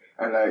it,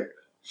 and like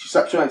she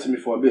sat trying to me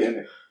for a bit,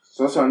 innit?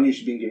 So that's how I knew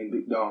she'd been getting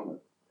dick down, man.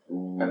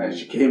 And then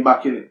she came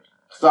back in it.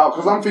 So,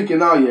 cause I'm thinking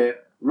now,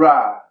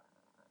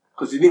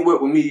 cause it didn't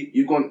work with me.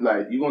 You gone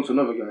to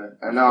another guy,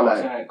 and now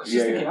like, Because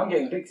she's thinking, I'm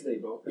getting dick today,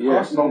 bro.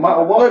 yeah, no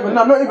matter what.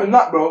 Not even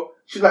that, bro.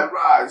 She's like,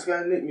 this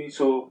guy nicked me,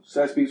 so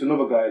I speak to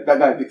another guy. That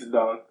guy dicked her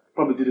down.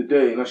 Probably did a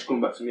day, and now she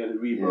come back to me at the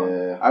read, bro.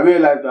 Yeah. I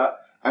realized that,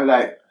 and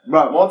like,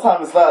 bro, More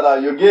time it's like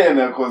that, you're getting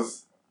there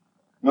because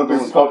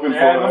nothing's popping for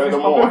her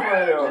anymore.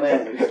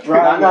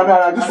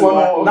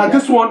 Nah,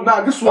 this one.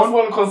 That's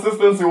when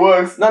consistency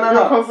works. No.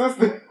 You're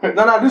consistent. This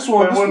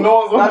one.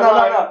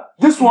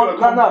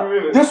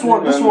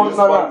 This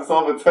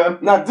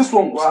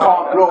one was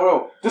calm,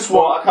 bro. This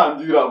Well, one, I can't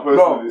do that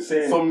personally.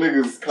 same. Some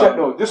niggas check can't.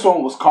 though. This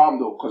one was calm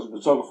though, because we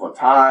were talking for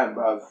time,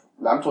 bruv.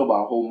 Like, I'm talking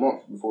about a whole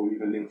month before we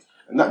even linked,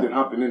 and that didn't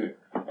happen, innit?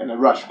 And then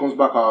Rash comes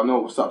back out,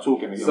 we'll start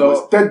talking again. So- But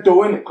it's dead though,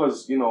 innit?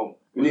 Because we Would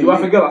didn't you wife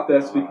a link. girl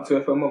after speaking to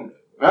her for a month?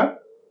 Huh?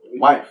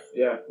 Wife?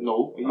 Yeah.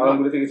 No. How long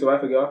would it take you to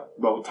wife a girl?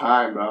 Bro,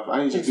 time, bruv.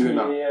 I ain't just doing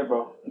that. Yeah,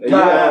 bro.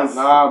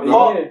 Nah,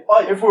 bro.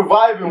 If we're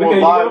vibing, Look we're at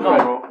your vibing,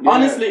 girlfriend. bro.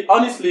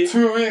 Honestly,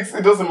 2 weeks,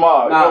 it doesn't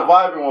matter. Nah.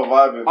 We're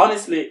vibing.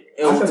 honestly,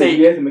 it will That's a take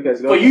year to make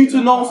us go. for you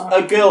to know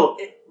a girl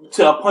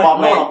to a point But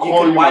I'm where not you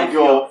calling can my wife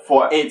girl her.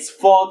 for It's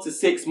 4 to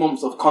 6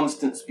 months of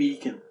constant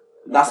speaking.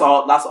 That's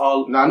all.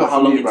 Nah, not how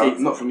for long me, it bruv. takes.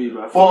 Not for me,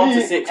 bruv. For 4 me,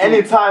 to 6 any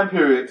months. time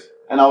period,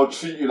 and I will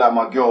treat you like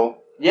my girl.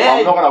 I'm not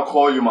Yeah, gonna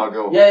call you my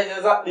girl. yeah,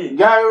 exactly.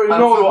 Yeah, I already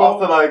know, Until bro.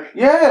 after like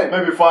Yeah.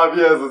 maybe 5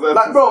 years.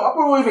 Like, bro, I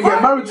probably won't even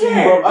get married to you,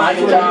 bro. Nah, After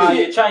you're that. chatting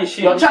You're chatting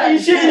shit. You're chatting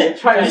shit, innit?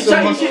 Chatting You're so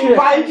chatting much shit shit. for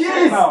 5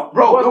 years.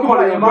 Bro, What's don't call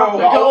good it a about bro.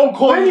 your I won't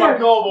call you my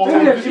girl, bro.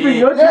 Yeah, even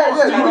your I'm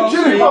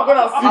not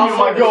gonna assume you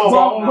my girl, but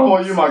I won't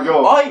call you my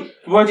girl. Oi,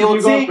 What it'll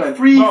your take girlfriend?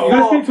 3, You're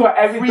gonna speak to her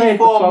every 3, day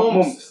 4 for 12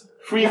 months. months.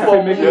 3, Yeah, 4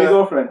 make months. her your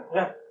girlfriend.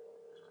 Yeah.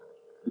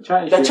 You're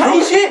chatting They're shit.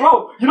 chatting shit.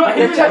 Bro, you know what?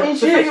 They're chatting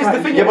shit. The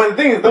thing Yeah, is, but the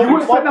thing is, You don't be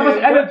wouldn't spend that much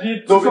fucking.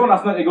 energy to someone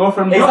that's not your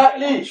girlfriend, bro.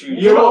 Exactly.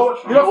 you don't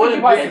think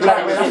about it the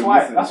right way. Listen, That's why.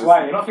 listen, That's listen.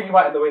 why you're not thinking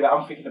about it the way that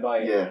I'm thinking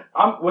about it.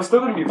 Yeah. We're still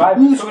gonna be vibing.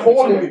 Who's We're still gonna be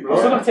calling chilling. me, bro? We're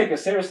still gonna take it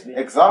seriously.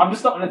 Exactly. I'm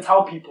just not gonna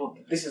tell people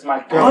this is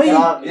my girl. Oi.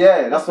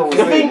 Yeah, that's what we're You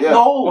saying. think Yeah.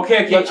 no?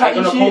 Okay, You're I'm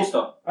chatting gonna shit. post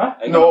her. Huh?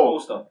 I'm No. gonna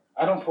post her.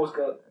 I don't post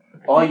girl.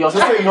 Oh, you're Just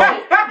say chatting. no.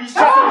 He's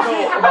chatting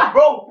shit,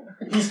 bro.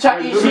 He's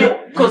chatting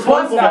shit because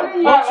once you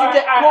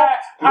get caught,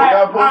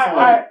 Yeah.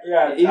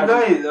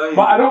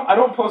 But I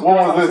don't post What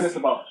girls was I'm this? serious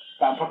about.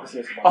 That I'm proper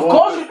serious about. of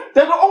course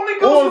they're the only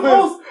girls you What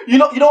was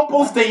post. You don't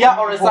post a yacht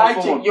or a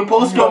side chick. You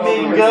post your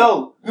main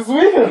girl. This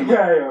weekend.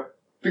 Yeah.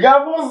 The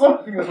guy posted I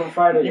something think it was on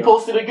Friday. You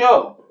posted a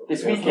girl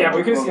this Yeah, weekend. but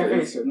we couldn't see her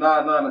face.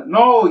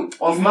 No.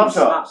 on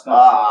Snapchat.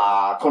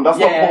 Ah, come, that's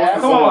Yeah, not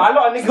posting Come on, someone. a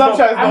lot of niggas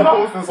Snapchat is don't. not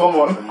posting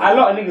someone. A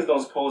lot of niggas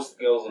don't post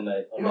girls on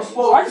there.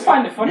 So I just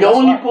find it funny. You that's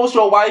only why. post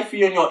your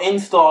wifey on your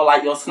Insta or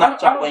like your I Snapchat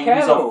don't when care,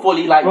 you're though.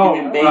 fully like Bro,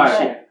 doing babe right.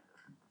 shit.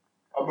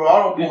 Bro, I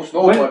don't post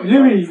When nobody.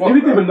 Louis Fuck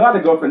didn't that. even know I had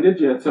a girlfriend, did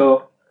you?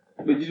 So,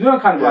 but you know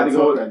kind of had a so-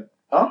 girlfriend.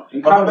 Huh?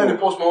 In I Cameroon. better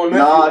post my own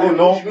Nah, I didn't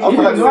know. You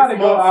didn't know I had a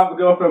girl, I have a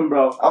girlfriend,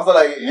 bro. After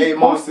like 8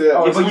 months,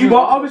 yeah. Yeah, but you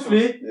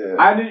obviously, Yeah.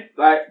 I knew,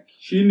 like,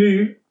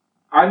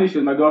 I knew she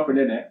was my girlfriend,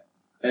 innit?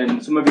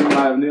 And some of you might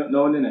have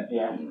known, innit?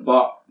 Yeah.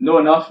 But no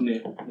one else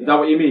knew. Is that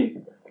what you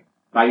mean?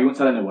 Like, you wouldn't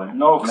tell anyone?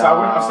 No, because I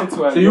wouldn't have said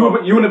to her. So you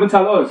wouldn't even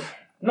tell us?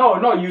 No,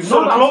 you So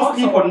know the that close I'm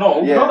people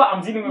know. You know that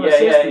I'm dealing with her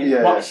Yeah, seriously,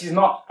 yeah. but she's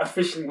not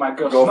officially my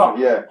girl. She's Girlfriend, not.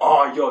 yeah.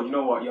 Oh, yo, you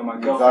know what? You're my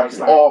girlfriend. It's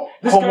Exactly. like, Or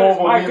this come girl is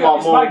over, my meet girl. my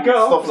It's my mom,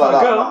 girl. stuff It's like my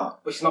that. girl,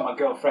 but she's not my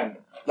girlfriend.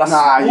 That's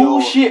Nah,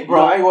 bullshit, Bro,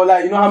 I bro. ain't gonna lie.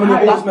 You know how many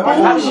That's girls met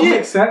bullshit. my That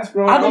makes sense,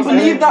 bro. I don't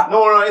believe that.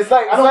 No, it's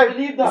like I don't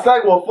believe that. It's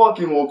like we're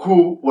fucking, we're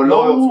cool, we're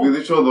loyal with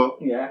each other,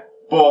 Yeah.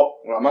 but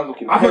Well, man's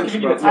looking I'm not tense,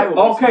 giving you bro. the title.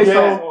 Okay,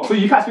 Yeah. so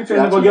you can't speak to Yeah,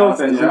 another girl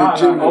then, it's yeah? in the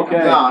gym. Okay.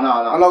 nah. And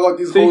I got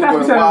these So you hoes can't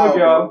going speak to another wild,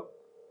 girl.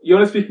 You're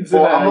only speaking to But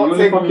her. I'm You're not only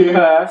taking fucking you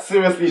her.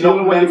 seriously, She not don't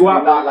want meant you to to be go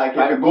out that, there, like,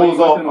 like, if it going goes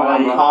off, with them,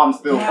 I'm like, calm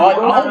still. I hope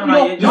you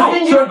don't.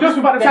 No, so just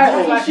about the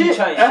title. Chatting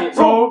shit.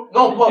 So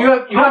No, but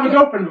you have a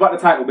girlfriend without the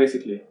title,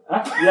 basically.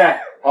 Huh? Yeah.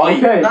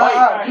 Okay.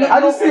 I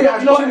just say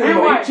I just chilling.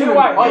 Why? Just chilling,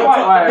 Why?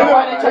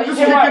 man. Just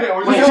kicking it.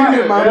 We're just chilling,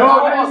 kicking it, man. man.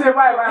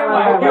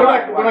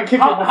 Why? We're gonna kick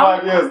it for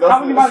 5 years. How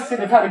many That's months did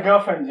they've had a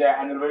girlfriend,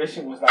 yeah, and the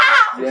relationship was like?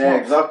 yeah,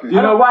 exactly.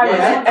 You know why? Yeah,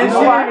 Yeah. And You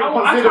she know why? didn't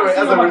even consider it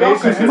as a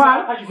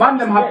relationship. Man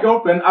them have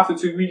girlfriend after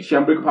 2 weeks, yeah,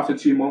 and break up after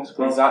 2 months,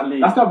 bro. Exactly.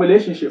 That's not a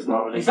relationship,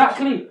 bro.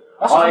 Exactly.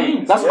 That's what I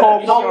mean. That's Yeah.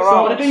 called So- fucking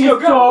around. the thing So,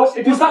 is, girl,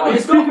 if you're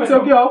speaking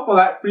to a girl for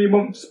like 3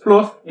 months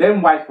plus,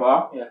 then wife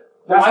her. Yeah.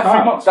 That's Why 3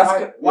 hard. months?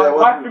 That's-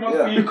 Why 3 months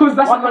for you? Because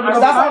that's Why not can't enough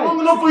you- That's time. not long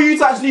enough for you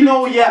to actually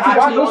know. Yeah,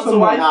 actually know want to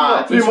someone. wife Nah,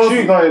 you. 3 months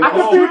is not After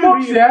enough. 3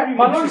 months, yeah.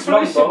 My longest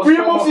relationship. 3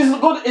 months is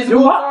good. Is a You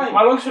good what? time.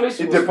 My longest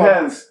relationship. It was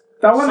depends.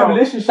 That wasn't a So,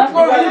 relationship. That's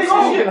not a Yeah,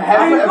 relationship. have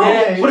There you it go. every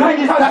day. But the thing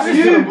is, that's It's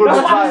you. still good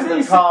That's what I'm times saying.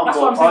 and calm, That's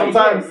bro. what I'm saying.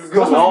 Sometimes it's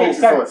good. That's what makes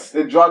sense.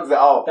 It drags it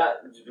out. That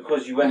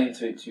because you went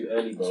into it too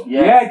early, bro.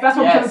 Yeah, that's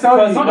what I'm trying to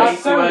tell you. Not Yes.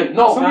 necessarily.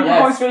 No, Some people yes.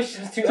 go into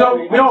relationships too So,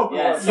 early. no,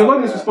 Yes. you're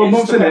going this for It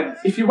months, just innit? depends.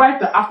 If you wife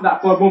that after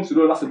that 4 months, it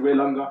would have lasted way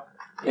longer.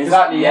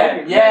 Exactly. Yeah.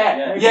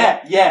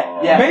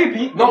 Yeah.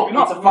 Maybe. No, maybe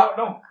not. it's a fact.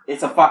 No,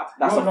 It's a fact.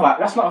 That's no, a no, fact.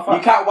 that's not a fact.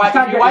 You can't wipe. You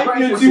can't If you get wipe your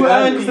you friends too to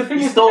early, the thing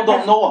you is, still it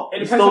don't know her. it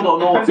You depends still on- don't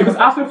know her. depends Because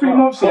after 3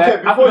 months, Okay, yeah,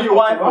 before after you the-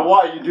 wife her,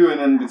 what are you doing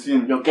in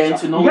between? You're getting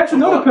to know. You get to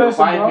know the each other,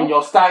 person, you're vibing, bro.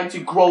 You're starting to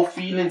grow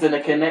feelings and a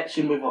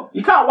connection with her.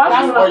 You can't wife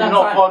That's her why at you're that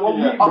not time. fucking 1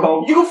 yet. week,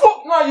 bro. You can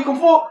fuck. No, you can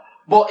fuck.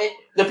 But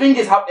the thing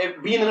is,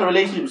 being in a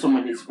relationship with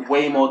someone is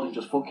way more than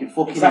just fucking.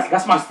 Exactly.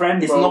 That's my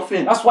friend. It's bro.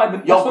 nothing. That's why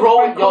You're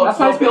growing. That's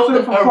why You're it's been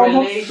building for a 4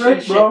 months straight,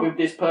 relationship bro. with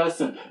this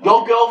person.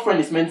 Your girlfriend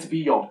is meant to be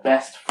your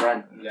best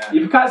friend. Yeah. If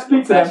you can't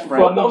speak to them Best for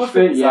friend. 4 months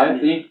straight, yeah,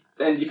 Exactly.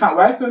 then you can't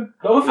wife them.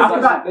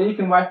 After that, then you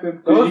can wife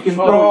them. Bro, You can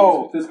bro.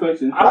 throw this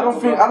question. I don't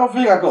think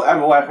I could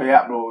ever wife her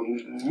yet, bro.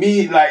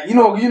 Me, like, you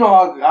know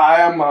how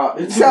I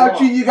am. See how I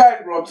treat you guys,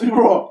 bro. I'm too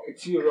raw.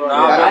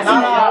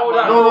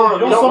 No. You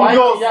don't Some wife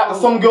girls, her yet,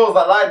 there's some girls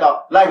that like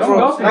that. Like, Some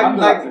girls think I'm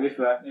like, to be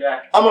fair. Yeah.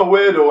 I'm a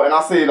weirdo, and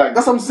I say like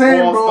That's what I'm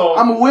saying, more bro. stuff.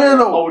 I'm a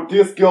weirdo. I would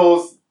diss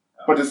girls,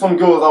 but there's some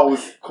girls that will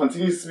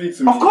continue to speak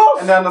to me. Of course.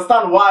 And they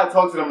understand why I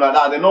talk to them like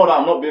that. They know that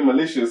I'm not being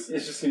malicious.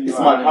 It's just who you It's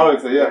are. my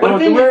character, yeah. But Bro, the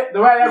the thing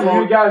way I am with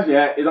bro. you guys,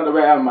 yeah, is not the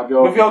way I am with my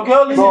girl. With your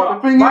girl, is Bro, the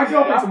thing My is,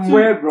 girl is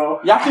weird, bro.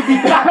 you have to be.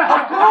 Of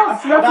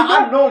course.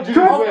 I know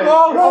you Of weird.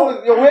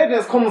 course. Your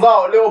weirdness comes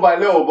out little by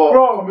little, but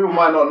Bro. some people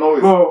might not know it.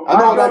 Bro, I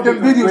know my that girl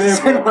them is videos you weird,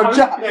 send bro. on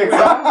chat.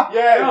 Exactly.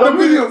 Yeah, The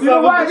videos. You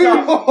know why?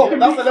 Yeah,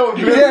 that's a little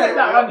You bit. can be like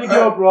that around your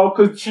girl, bro,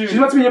 because she's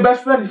not to be your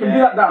best friend. You can be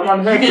like that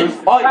around her, You can-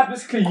 because that's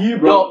basically you,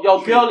 bro.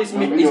 Your girl is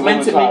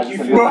meant to make you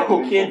feel like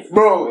a kid.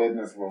 Bro,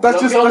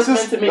 that's Your just girl that's is meant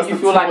just to make that's you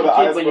the feel tip like of a the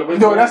kid when you're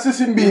with no, her. that's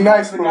just him being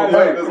nice, bro. Yeah,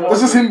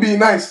 That's just him being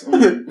nice.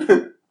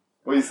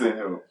 What are you saying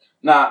here?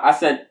 Nah, I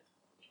said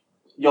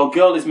your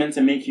girl is meant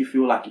to make you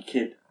feel like a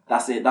kid.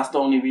 That's it. That's the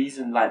only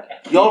reason. Like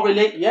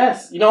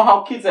yes. You know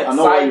how kids are I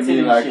know what you excited mean,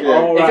 and like, shit.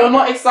 yeah. If you're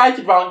not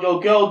excited around your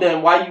girl,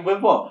 then why are you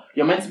with her?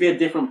 You're meant to be a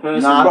different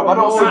person. Nah, Bro, I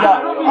don't see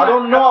that. I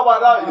don't know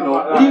about that, you know.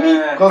 What do you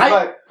mean? Cause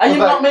Are you cause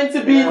not meant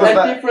to be cause a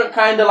like- different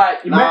kind of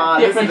like Nah,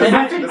 different? listen,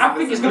 I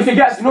think it's gonna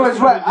get. You know, it's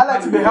right. I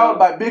like to be held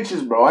by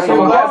bitches, bro. I ain't So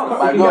gonna lie. girls,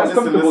 My if you girls, get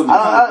comfortable, listen,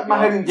 I like my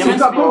head in You're If meant you're to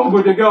not be- comfortable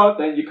with your girl,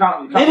 then you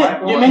can't Innit? wife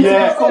her. You're meant to be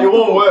Yeah, it comfortable.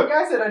 won't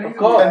work. Of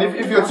course. And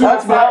if you're too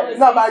That's my, excited,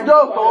 no, my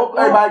girls, though.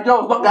 Hey, my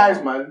girls, not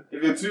guys, man.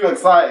 if you're too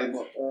excited,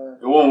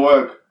 it won't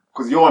work.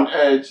 Cause you're on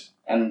edge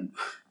and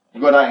you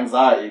got that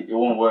anxiety. It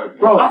won't work.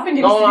 Bro, I think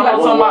it No, needs to be like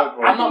one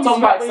word, I'm not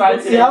talking about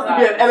excited. There has to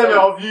be an element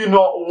of you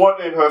not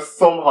wanting her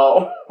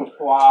somehow.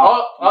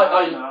 Wow.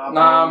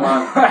 Nah,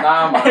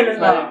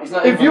 man. It's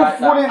not If even you like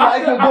fully that.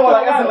 like her, go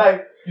like, as in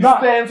like you Nah.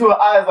 stare into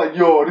her eyes like,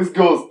 yo, this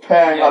girl's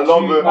pang. I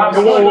love her. Nah,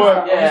 It won't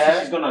work. Yeah.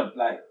 She's gonna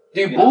like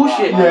Do be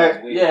bullshit. like,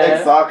 Yeah. Yeah.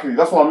 Exactly.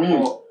 That's what I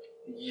mean. But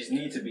you just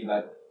need to be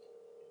like.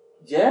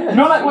 Yeah.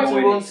 No, like, It's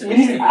wait, always- it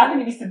needs to- I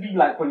think it needs to be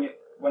like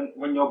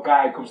when your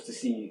guy comes to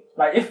see you.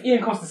 Like, if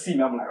Ian comes to see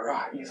me, I'm like,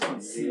 right, Ian's coming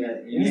to see me. Yeah,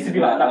 It needs to be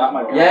like that with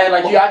my girl. Yeah,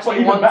 like you But actually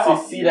even want better. to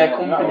see their Yeah,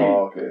 company.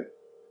 Oh, okay.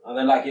 And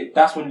then like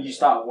that's when you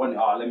start wanting.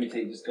 Oh, let me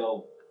take this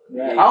girl.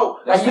 Yeah. How?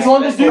 That's Like you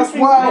want to do that's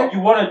things. why- You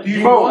want to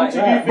do. Bro, like,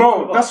 yeah.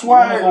 Bro, that's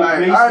why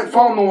like I ain't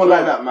found no one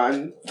like that,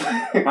 man.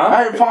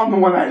 I ain't found no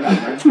one like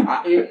that,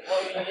 man.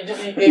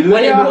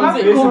 When it comes,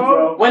 it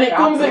comes. When it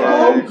comes, it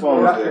Yeah,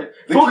 comes.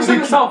 Focus on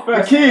yourself The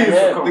first. key is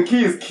Yeah. the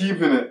key is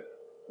keeping it.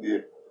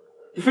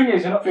 The thing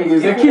is, you're not. Thing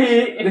is, the key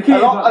A is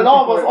not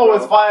lot of looking us for it, always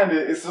bro. find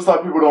it. It's just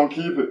like people don't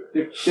keep it.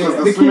 Because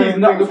the there's so key many is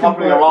not things looking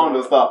happening for it. around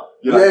us that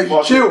you're Yeah, like, you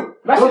fuck it. chill.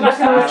 That's Don't it.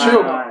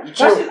 chill. You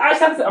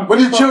chill. When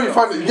you chill, you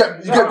find that you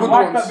get good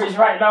Wife ones. that bitch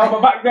right now,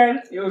 but back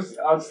then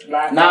I was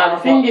like. Nah,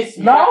 the thing is,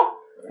 now.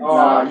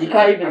 Nah, you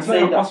can't even It's not say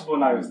even that. possible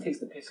now. It takes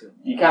the piss.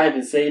 You can't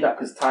even say that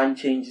because time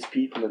changes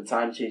people and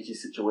time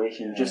changes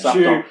situations.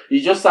 True.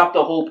 You just have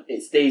to hope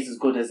it stays as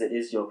good as it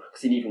is, yo.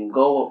 Because you can even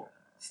go up,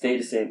 stay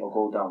the same, or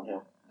go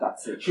downhill.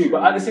 That's it. True,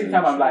 but at the same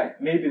time, I'm like,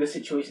 maybe the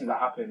situations that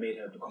happened made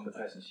her become the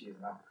person she is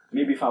now.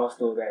 Maybe if I was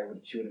still there,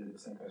 she wouldn't be the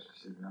same person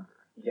she is now.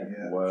 You get me?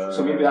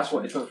 So maybe that's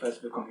what it took for her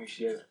to become who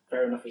she is.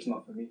 Fair enough, it's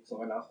not for me.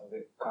 Someone else has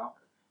it. Calm.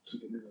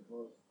 Keep it moving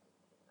forward.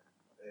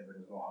 Yeah, but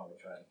there's no harm in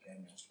trying, can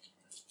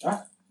you?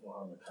 Huh?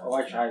 Oh,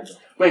 I tried.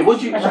 Wait, would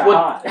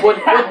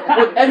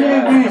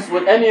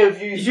any of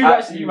you Did you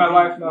actually be my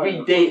wife now?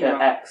 redate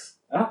an ex?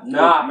 Huh?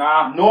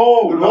 Nah.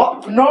 No.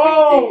 What?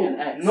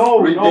 No.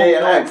 Redate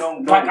an ex.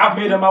 No. Like I've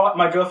made her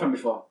my girlfriend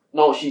before.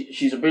 No,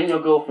 she's been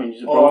your girlfriend.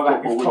 She's a broke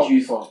up, but would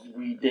you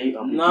redate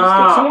her?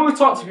 Nah. Someone we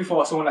talked to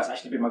before, someone that's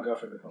actually been my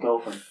girlfriend before.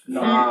 Girlfriend.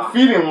 Nah.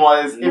 Feeling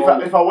wise,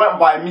 if I went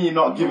by me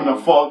not giving a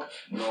fuck,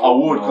 I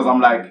would, because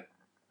I'm like,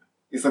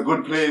 it's a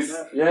good place.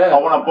 Yeah. I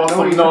want to bust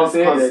some nuts.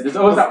 There's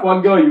always that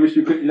one girl you wish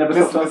you could never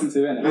stop talking to,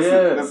 innit?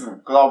 Listen,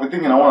 because I'll be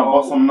thinking I want to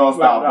bust some nuts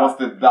that I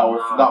busted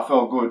that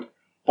felt good.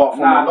 But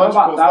from a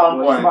logical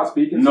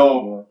standpoint,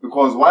 no,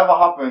 because whatever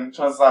happened,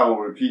 chances are it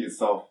will repeat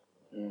itself.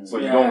 So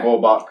you don't go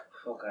back.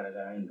 Fuck out of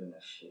that, I ain't doing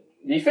that shit.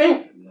 Do you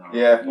think? No.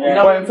 Yeah.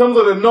 But in terms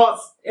of the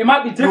nuts, it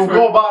might be different. You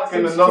go back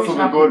and the nuts will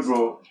be good,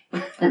 bro.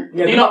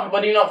 Do you not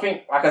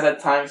think, like I said,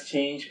 times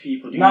change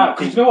people? Nah,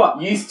 because you know what?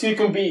 Used to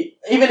can be,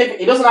 even if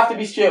it doesn't have to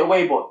be straight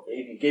away, but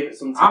if you give it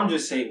some time. I'm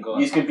just saying,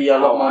 God. Used could be a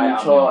lot more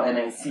mature and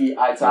then see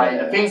eye to eye. And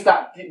the things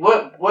that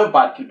were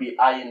bad could be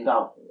ironed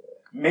out.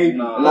 Maybe.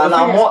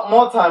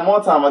 More time.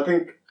 I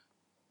think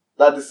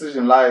that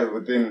decision lies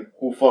within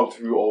who fucked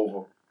who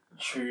over.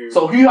 True.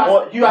 So who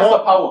has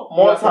the power?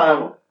 More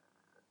time.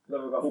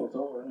 Never got fucked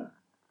over, innit?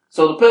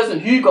 So the person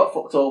who got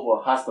fucked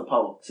over has the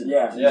power to.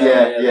 If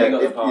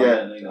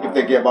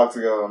they get back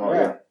together or not.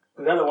 Yeah.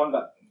 Because they're the one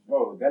that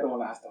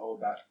has to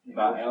hold that.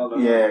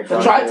 Yeah.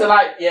 Exactly. Try to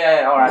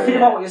alright. The thing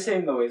about what you're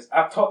saying though is,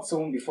 I've talked to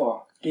someone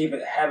before, gave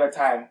it hella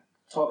time,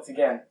 talked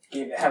again,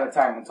 gave it hella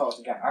time and talked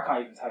again. I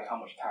can't even tell you how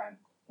much time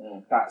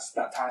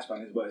that time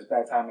span is, but it's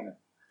bare time in it.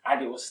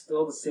 And it was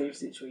still the same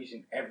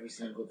situation every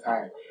single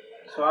time.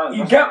 So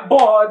you get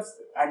bored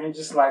and you're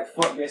just like,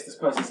 fuck this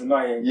person's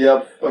annoying.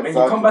 Yep. But then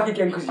you come back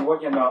again because you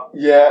want your nut.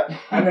 Yeah.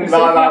 And then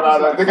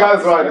no. The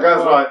guy's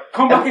right.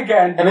 Come back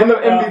again. And in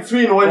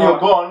between when you're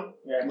gone,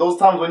 those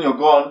times when you're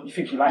gone,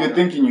 you're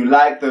thinking you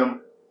like them.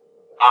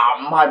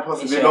 I might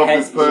possibly love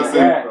this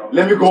person.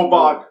 Let me go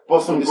back,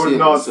 bust some good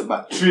nuts,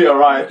 treat her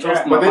right.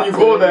 But then you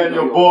go there and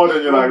you're bored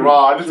and you're like,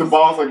 I need to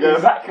bounce again.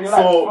 Exactly.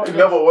 So it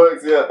never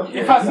works,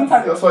 In fact,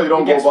 sometimes that's why you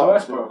don't go back.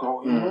 Worse, bro.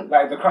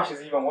 Like the crash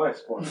is even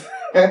worse, bro.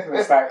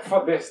 It's like,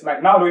 fuck this.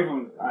 Like now I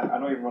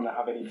don't even want to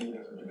have any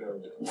dealings with the girl.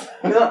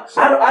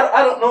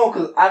 I don't know,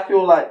 because I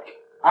feel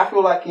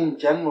like in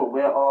general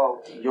we're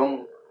all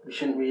young. We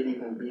shouldn't really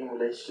even be in a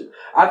relationship.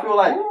 I feel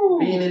like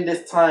being in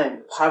this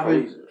time,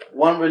 having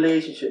one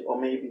relationship or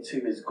maybe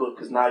two is good,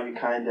 because now you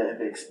kind of have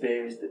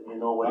experienced it. You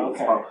know what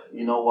it's about.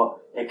 You know what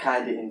it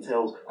kind of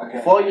entails.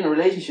 Before you're in a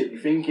relationship, you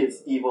think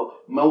it's either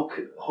milk,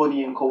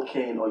 honey and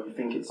cocaine, or you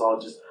think it's all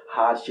just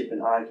hardship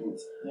and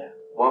arguments. Yeah.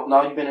 Well,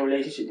 now you've been in a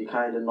relationship, you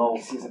kind of know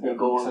it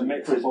goes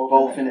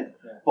both in it.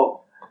 Yeah.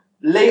 But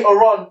later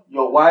on,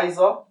 you're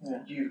wiser.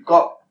 Yeah. You've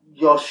got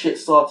your shit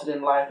sorted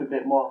in life a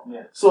bit more.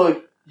 Yeah. So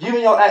if you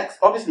and your ex,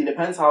 obviously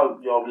depends how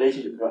your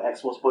relationship with your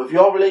ex was, but if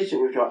your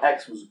relationship with your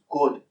ex was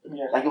good,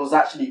 like it was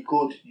actually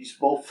good, you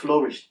both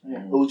flourished,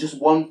 it was just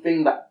one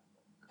thing that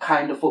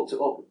kind of fucked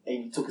it up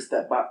and you took a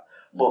step back.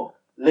 But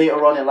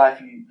later on in life,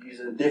 you was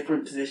in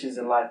different positions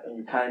in life and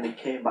you kind of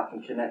came back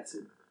and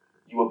connected.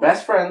 You were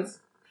best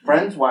friends,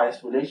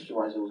 friends-wise,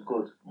 relationship-wise, it was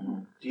good.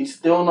 Do you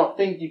still not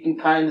think you can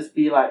kind of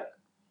be like,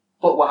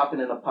 fuck what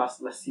happened in the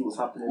past, let's see what's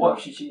happening now? What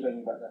if she cheated on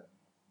you back then?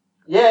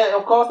 Yeah,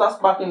 of course, that's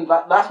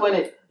when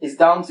it's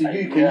down to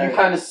you. Can you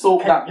kind of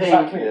soak that pain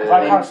and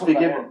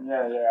forgive him?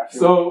 Yeah.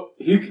 So,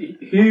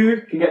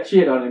 who can get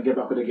cheated on and get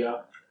back with a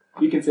girl?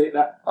 You can take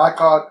that. I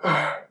can't,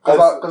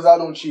 because I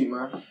don't cheat,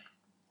 man.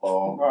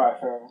 Oh. Alright,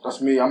 fair enough.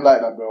 That's me, I'm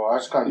like that, bro. I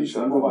just can't do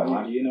something.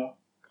 What do you know?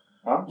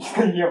 Huh?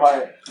 Yeah,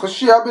 about it. Because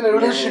shit, I've been in a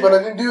relationship and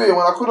I didn't do it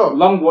when I could have.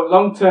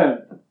 Long term.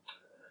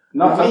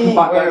 Not talking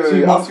about like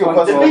 2 months.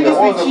 The thing is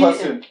with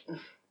cheating.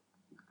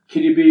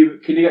 Can you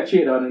get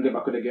cheated on and get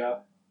back with a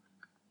girl?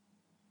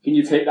 Can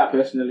you take that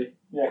personally?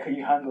 Yeah, can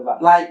you handle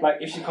that? Like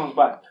if she comes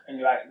back and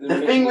you're like...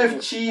 The thing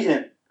with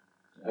cheating...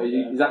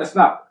 is that the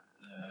snap?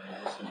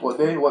 What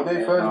day?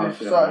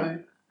 Thursday?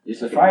 Saturday? It's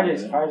Friday.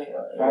 So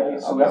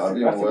we have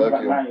to leave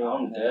at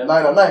 9.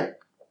 9 at night?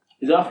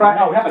 Is it on Friday?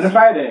 No, we have on to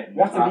Friday.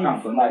 We have to leave.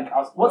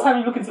 What time are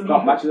you looking to leave?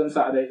 Got matches on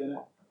Saturdays, isn't it?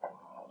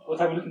 What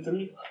time are you looking to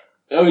leave?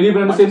 Oh, we're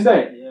leaving on the same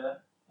day?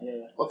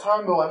 Yeah. What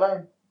time though? At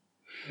 9?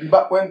 Be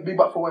back when? Be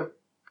back for when?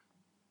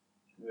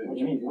 What do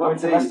you mean? We're going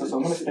to Leicester, so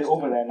I'm going to stay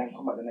over there and then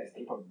come back the next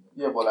day probably.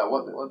 Yeah, but like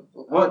what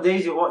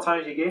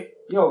times you give?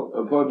 Yo,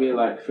 it'll probably be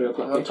like 3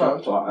 o'clock. I want to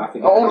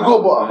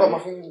go, but I got my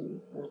thing.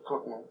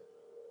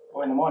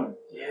 Or in the morning?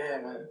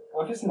 Yeah, man.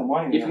 Well, if it's in the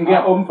morning... If you can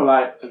get home for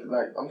like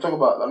I'm talking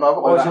about...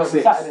 No, I got my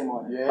 6. Saturday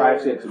morning? Yeah.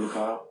 5, 6 in the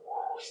car.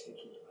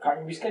 Sticky. Can't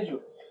you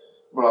reschedule?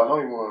 Bro, I don't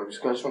even want to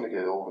reschedule. I just want to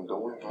get it over and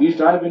done with. Who's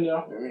driving, yo? You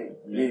know what I mean?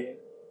 Yeah.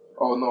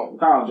 Oh, no. You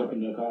can't jump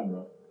in your car,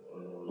 bro.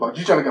 Like,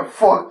 you trying to get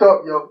fucked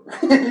up, yo.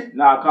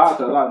 Nah, I can't, because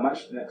I got a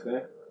match next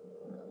day.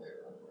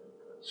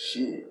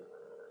 Shit.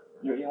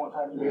 You know what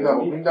time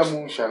Bring that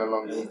moonshine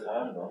along,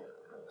 yo.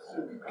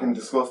 Can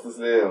discuss this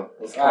later.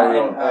 Let's carry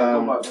on.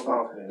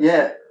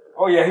 Yeah.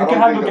 Oh yeah, who can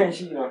handle getting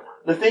cheated on?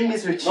 The thing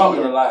is with Not gonna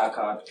cheating, lie, I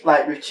can't.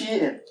 like with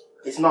cheating,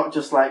 it's not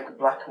just like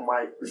black and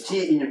white. With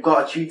cheating, you've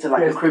got to treat it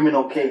like a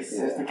criminal case.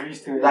 There's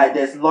degrees to it. Like,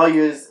 there's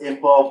lawyers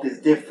involved, there's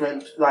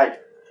different,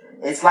 like,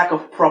 it's like a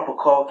proper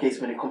court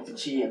case when it comes to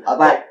cheating.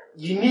 Like,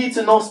 you need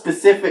to know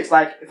specifics.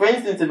 Like, for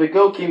instance, if a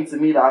girl came to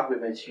me that I've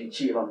been and she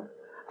cheated on me,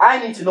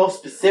 I need to know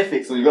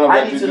specifics. So you're gonna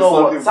I need to know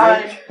what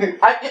time.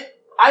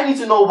 I need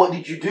to know what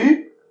did you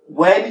do,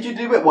 where did you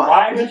do it,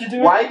 Why did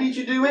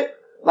you do it?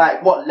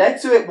 Like, what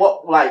led to it?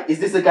 What, like, is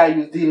this a guy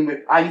you're dealing with?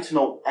 I need to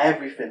know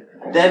everything.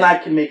 Then I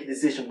can make a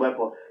decision whether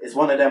it's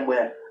one of them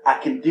where I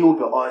can deal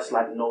with it or it's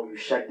like, no, you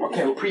shagged it.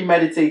 Okay. It's a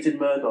premeditated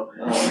murder.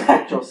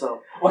 Fuck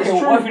yourself. Okay,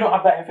 well, what if you don't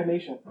have that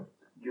information?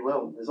 You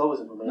will. There's always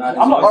information.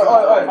 I'm not.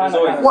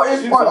 What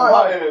if? I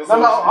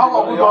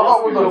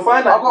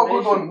got a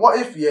good one. What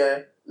if? Yeah.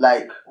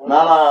 Like.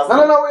 No.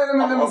 Wait.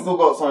 Let me. I still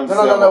got something to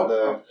say about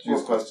the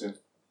Juice question.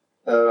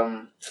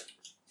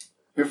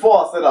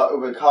 Before I said that it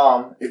would be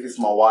calm if it's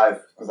my wife,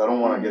 because I don't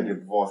want to get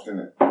divorced,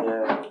 innit?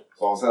 Yeah.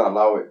 So I said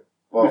allow it.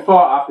 But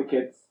before or after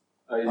kids?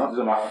 It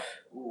doesn't matter.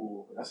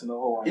 Ooh, that's another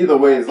one. Either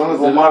way, as long as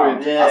we're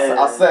married,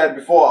 I said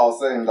before, I was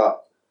saying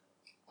that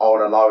I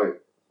would allow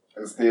it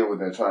and stay with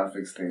them, try and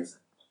fix things.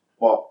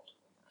 But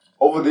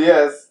over the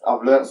years,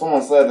 I've learned,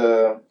 someone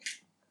said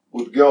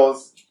with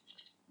girls,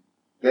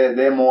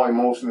 they're more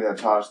emotionally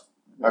attached.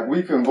 Like,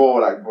 we can go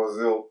like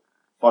Brazil,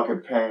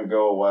 fucking pen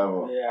girl,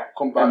 whatever. Yeah.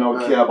 Come back and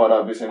not care about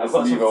that bitch and just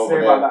leave her over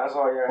there. That as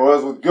well, yeah.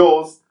 Whereas with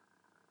girls,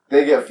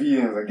 they get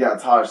feelings and get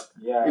attached.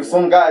 Yeah. If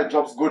some guy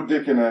drops good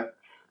dick in her,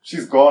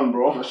 she's gone,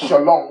 bro.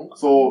 Shalom.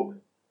 So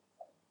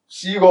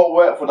she got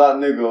wet for that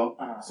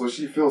nigga, so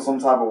she feels some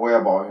type of way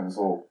about him.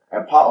 So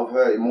a part of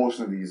her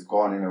emotionally is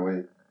gone in a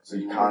way. So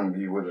you can't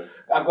be with her.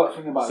 I've got to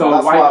think about so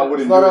that. that's why I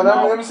wouldn't do it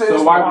now. Let me say this.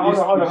 So why would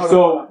you?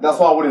 So that's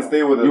why I wouldn't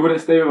stay with her. You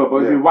wouldn't stay with her,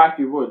 but if your wife,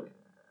 you would.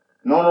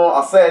 No.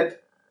 I said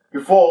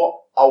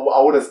before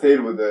I would have stayed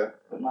with her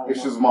if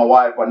she was my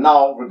wife. But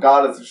now,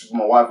 regardless if she's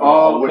my wife or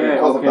not, I wouldn't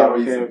because of that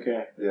reason.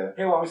 Okay. Yeah.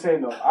 Hear what I'm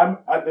saying though.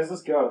 There's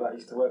this girl that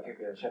used to work with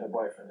me. She had a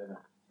boyfriend, innit?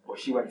 But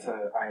she went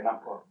to Iron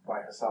Apple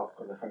by herself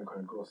because her friend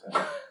couldn't go.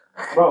 So,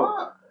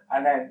 bro,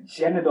 and then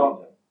she ended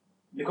up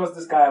because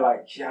this guy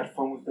she had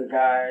fun with the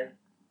guy.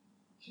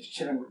 She's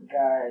chilling with the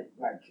guy.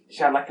 Like, she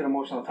had an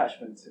emotional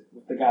attachment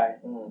with the guy.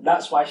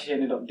 That's why she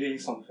ended up doing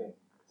something.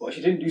 But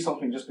she didn't do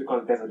something just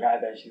because there's a guy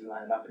there she's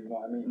lined up, you know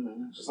what I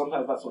mean? So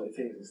sometimes that's what it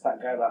takes. It's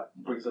that guy that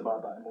brings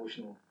about that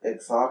emotional.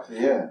 Exactly,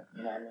 yeah.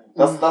 You know what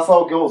I mean? That's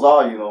how girls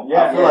are, you know.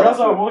 Yeah, girls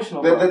are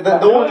emotional. They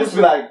won't just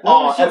be like,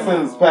 oh,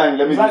 Edson's paying,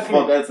 let me just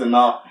fuck Edson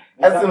now.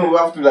 Edson will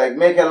have to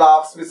make her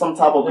laugh, spit some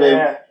type of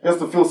game, just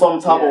to feel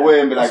some type of way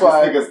and be like, this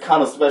nigga's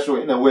kind of special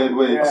in a weird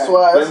way. That's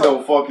why. Then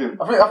they'll fuck him.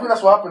 I think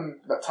that's what happened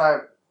that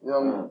time. You know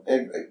what I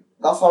mean?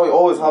 That's how it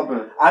always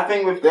happens. I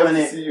think with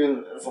see you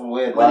in some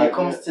weird when it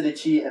comes to the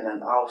cheating,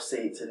 and I'll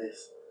say it to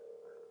this: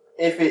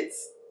 if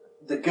it's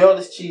the girl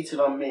is cheated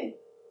on me,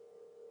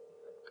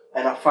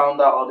 and I found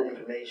out all the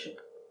information,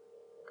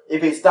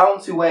 if it's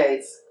down to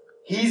where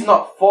he's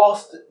not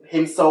forced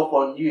himself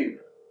on you,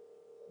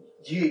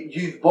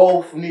 you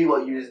both knew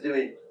what you was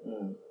doing.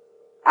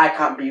 I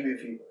can't be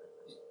with you.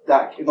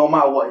 Like, no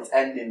matter what, it's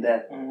ending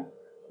there.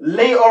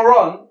 Later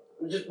on.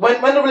 Just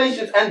when the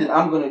relationship's ending,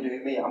 I'm gonna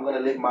do me. I'm gonna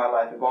live my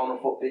life. If I wanna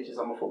fuck bitches,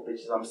 I'm gonna fuck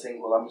bitches. I'm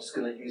single. I'm just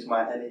gonna use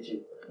my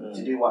energy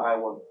to do what I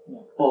want.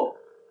 But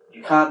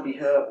you can't be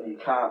hurt. You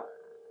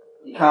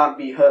can't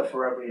be hurt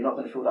forever. You're not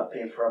gonna feel that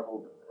pain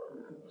forever.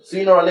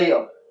 Sooner or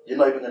later, you're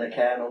not even gonna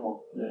care no more.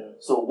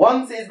 So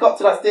once it's got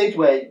to that stage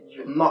where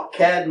you've not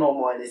cared no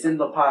more and it's in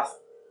the past,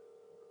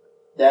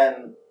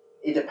 then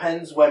it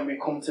depends when we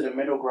come to the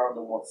middle ground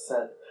and what's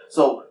said.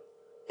 So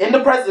in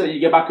the present,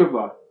 you get back with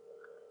her.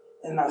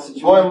 In that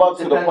situation, going back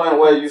to the point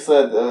where you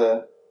said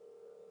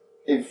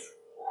if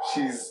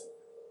she's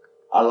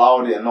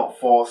allowed it and not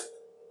forced.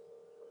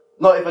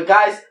 No,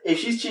 if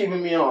she's cheating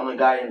with me on a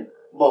guy,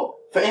 but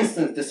for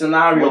instance, the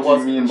scenario what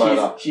do you mean by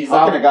that? She's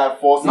how can a guy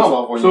force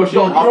himself on you?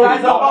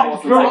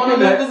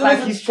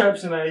 like he's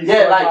chirping her.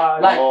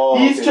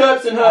 He's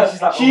chirping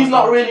her. She's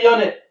not really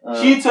on it.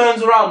 She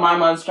turns around. My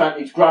man's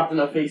he's grabbed in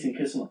her face and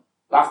kissing her.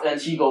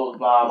 And she goes,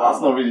 blah, blah.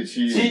 That's not really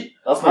cheating.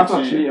 That's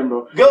not cheating,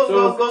 bro. Girls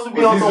will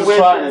be on some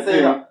weird shit and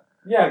say that.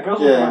 Yeah, girls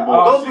will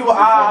be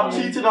I've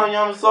cheated on you,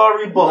 I'm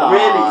sorry, but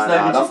really, it's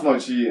never that's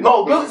not cheating.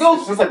 No, girls.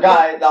 It's just a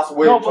guy that's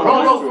way girls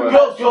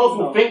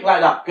will think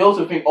like that. Girls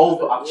will think,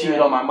 oh, I've cheated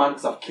on my man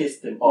because I've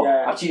kissed him. Or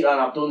I've cheated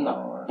and I've done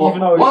that.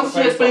 But once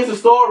she explains the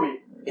story,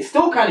 it's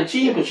still kind of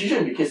cheating because she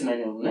shouldn't be kissing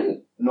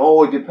anyone.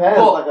 No, it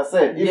depends. Like I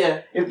said,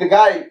 if the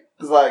guy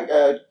is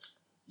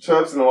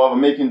chirping or whatever,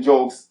 making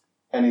jokes,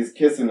 and he's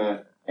kissing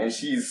her, and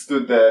she's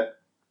stood there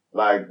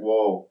like,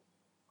 whoa,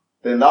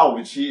 then that would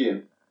be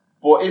cheating.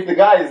 But if the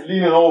guy is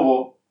leaning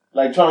over,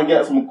 trying to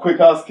get some quick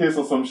ass kiss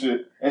or some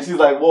shit, and she's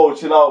like, whoa,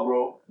 chill out,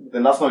 bro,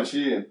 then that's not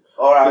cheating.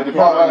 Alright,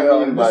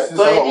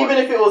 so even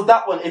if it was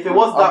that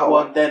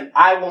one, then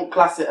I won't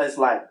class it as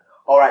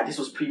alright, this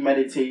was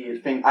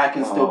premeditated thing. I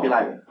can still be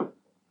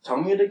tell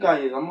me who the guy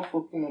is, I'm not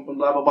fucking up and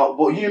blah blah blah.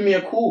 But you and me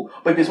are cool.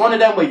 But if it's one of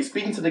them where you're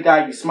speaking to the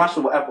guy, you smash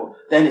or whatever,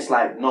 then it's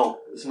no,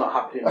 it's not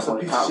happening. That's a or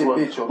it piece of can't shit work.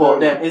 bitch, But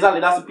then,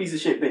 exactly, that's a piece of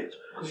shit bitch.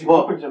 Because you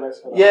But- opened your legs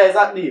for that. Yeah,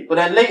 exactly. But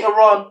then later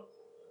on,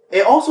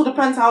 it also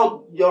depends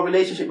how your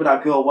relationship with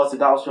that girl was. If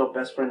that was your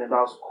best friend, if that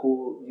was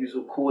cool, you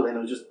were cool, and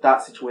it was just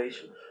that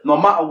situation. No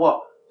matter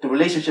what, the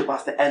relationship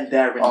has to end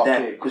there and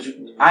then. Because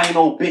I ain't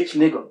no bitch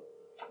nigga.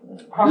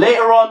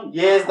 Later on,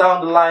 years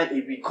down the line,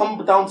 if we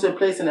come down to a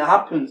place and it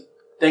happens,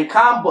 then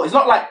calm. But it's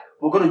not like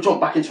we're gonna jump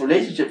back into a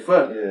relationship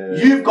first.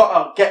 Yeah. You've got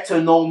to get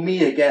to know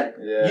me again.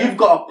 Yeah. You've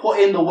got to put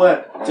in the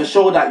work to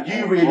show that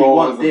you really Grow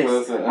want as a this.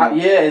 person,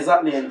 Yeah,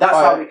 exactly. And that's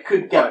how we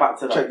could get back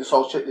to that. Check this.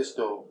 I'll check this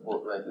though.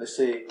 But like, let's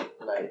say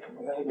like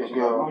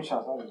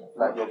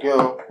your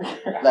girl,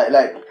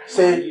 like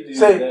say.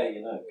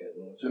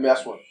 Let me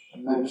ask one.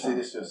 Let me say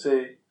this.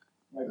 Say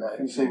we're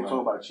talking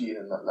about cheating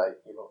and that, like,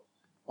 you know,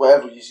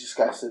 whatever you just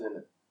guys said in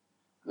it.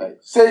 Like,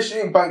 say she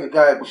ain't banged the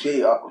guy, but she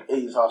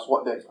ate his house.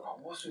 What then?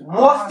 What's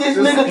this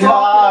nigga talking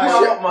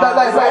about, man?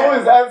 I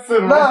always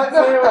answer, Nah.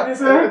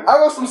 I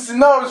got some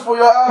scenarios for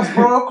your ass,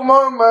 bro. Come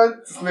on, man.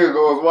 This nigga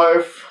goes, what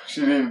if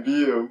she didn't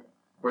beat him,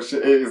 but she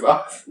ate his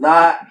ass?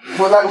 Nah.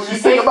 But like, would you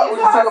take it back? Would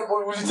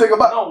you take it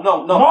back?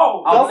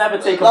 No. I'll never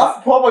take her back.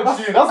 That's proper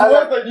cheating. That's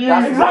worse than you.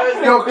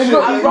 Exactly. Yo,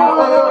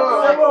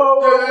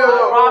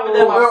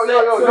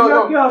 So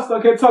your girl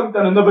stuck her tongue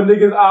down another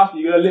nigga's ass,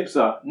 you gonna lips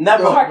her?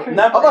 Never. I'm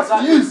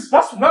about to use.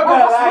 That's not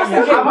gonna lie.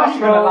 I'm actually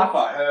gonna laugh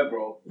at her,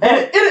 bro.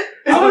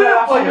 It's not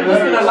that funny. You're just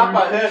gonna laugh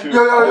at her.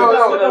 Yo.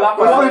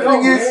 The funny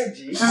thing is,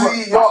 she's gonna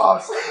eat your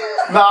ass.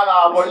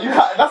 Nah, but you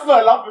can't. That's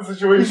not a laughing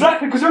situation.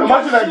 Exactly, because you're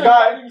Imagine a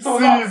guy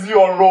sees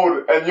you on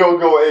road and your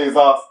girl ate his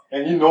ass,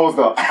 and he knows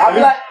that.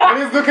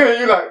 And he's looking at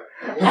you like.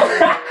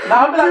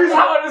 Nah, I'll be like,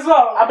 as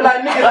well. I'll be like,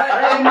 nigga, that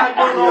ain't my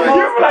girl no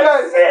more. You be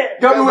like, shit.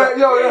 Yo.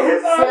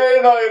 Say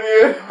nothing,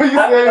 dude. What you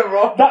saying,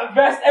 bro? That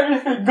vest,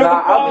 everything. Good.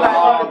 Nah, I'll be like,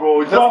 Nah, bro.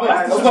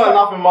 That's not a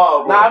laughing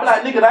matter, bro. Nah, I'll be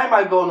like, nigga, that ain't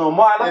my girl no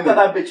more. I laughed at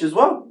that bitch as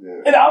well.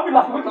 And I'll be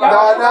laughing.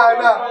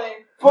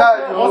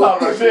 What's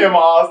up, like, shit in my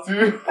ass,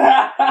 too?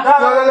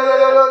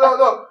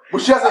 No.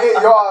 But she hasn't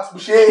ate your ass,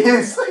 but she ate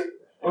his.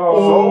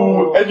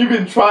 Oh, and you've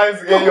been trying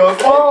to get yours.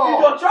 If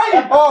you're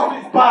trying,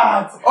 Oh,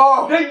 bad.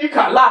 Oh, Then you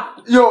can't laugh.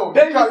 yo,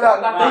 Then you can't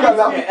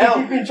laugh. If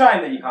you've been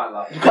trying, then you can't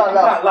laugh. You can't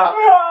laugh. That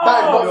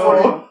is not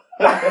funny.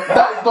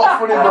 That is not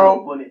funny, bro.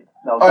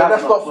 No,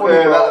 That's not funny,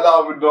 Yeah, bro.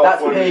 that would not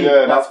That's funny. pain.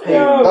 Yeah, That's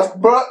pain.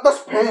 That's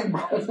pain,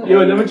 bro.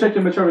 Yo, let me check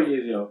your maturity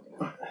is, yo.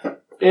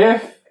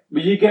 If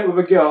you get with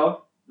a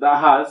girl that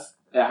has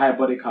a higher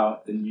body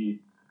count than you.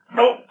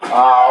 Nope. would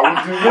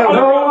you?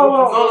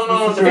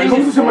 No. It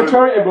comes to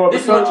maturity, bro.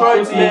 This is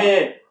maturity,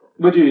 yeah.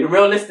 Would you?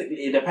 Realistically,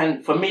 it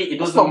depends. For me, it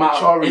That's doesn't not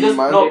matter. maturity,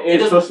 man. It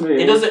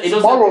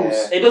doesn't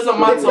Morals. It doesn't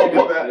matter.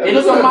 Yeah. It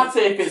doesn't matter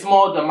if it's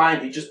more than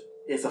mine.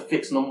 It's a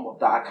fixed number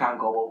that I can't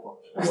go over.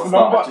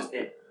 That's just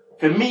it.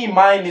 For me,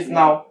 mine is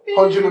now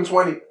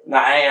 120. Nah,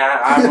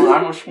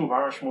 I'm a smooth.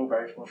 Very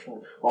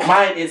smooth. But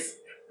mine is,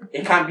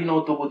 it can't be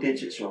no double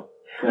digits, yo.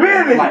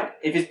 Really? Like,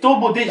 if it's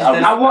double digits,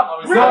 then At what?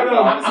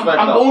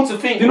 I'm going to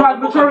think. Do you know as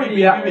maturity?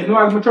 Yeah. Do you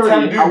know as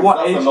maturity? At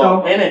what age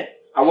though? Innit?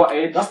 At what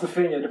age? That's the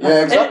thing.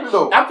 Yeah, exactly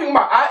though. I'm thinking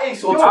about our age,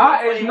 so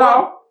Our age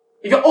now.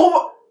 if you're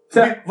over,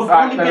 we've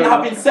only been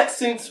having sex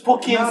since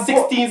fucking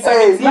 16,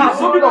 17. Nah,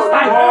 Some people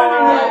started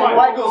early.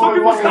 White girls Some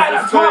people started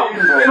at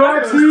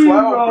 12. 13,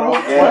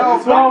 bro.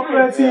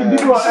 12, 13.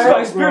 People She's got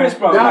experience,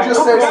 bro. Let me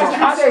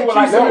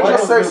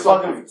just say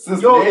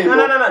Since Yo, the day,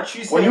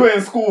 bro. When you were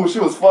in school, she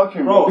was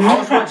fucking, bro. I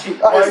was watching.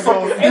 White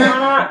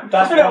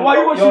girls. Why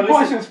you watching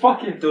porn? She was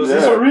fucking.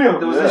 Yeah. For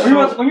real.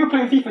 Yeah. When you were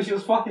playing FIFA, she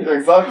was fucking.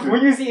 Exactly.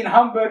 When you was eating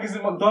hamburgers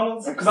at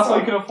McDonald's, because that's all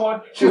you can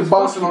afford. She was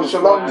bouncing on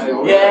shalloms,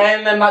 yo. Yeah,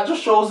 and then that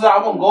just shows that I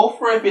won't go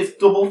for it if it's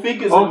double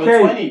figures over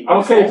 20.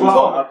 Okay,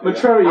 but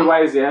maturity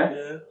wise,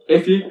 yeah.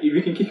 If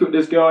you can kick it with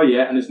this girl,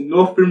 yeah, and there's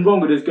nothing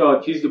wrong with this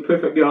girl, she's the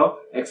perfect girl,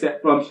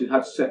 except from she's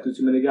had sex with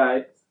too many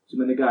guys,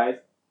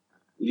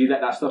 would you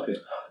let that stop it?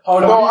 No,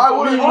 I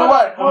wouldn't. You know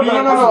what?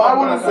 No, I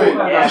wouldn't say.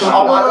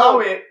 I'll allow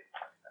it.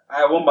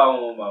 One by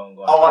one.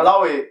 Go on. I'll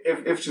allow it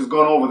if she's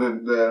gone over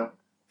the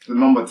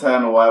number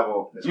 10 or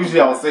whatever. Usually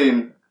I was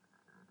saying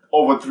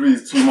over 3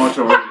 is too much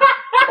already.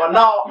 But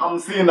now I'm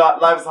seeing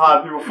that life's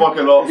hard, people fuck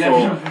a lot,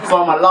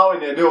 so I'm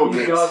allowing it a little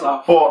bit.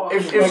 But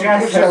if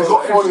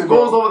she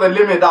goes over the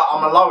limit that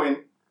I'm allowing,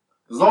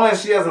 as long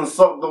as she hasn't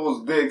sucked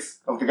those dicks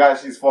of the guy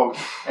she's fucked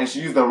and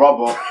she used the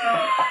rubber,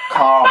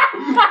 calm.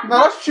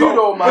 No, that's true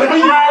though, man.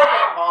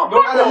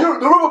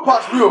 The rubber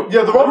part's real.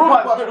 Yeah, the rubber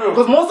part's real.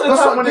 Because most of the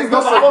time when it's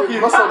not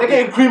fucking, they're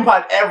getting cream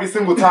pie every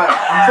single time.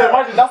 So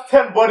imagine that's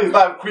 10 bodies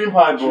that have cream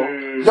pie,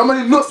 bro. How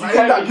many nuts you in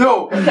that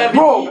girl?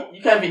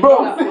 You can't be eating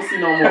that pussy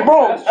no more.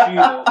 Bro,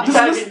 You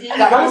can't be eating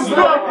that pussy no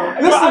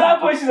more. Listen, that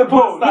point she's a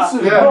porn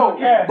star.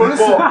 Yeah. Bro,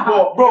 listen,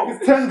 bro. If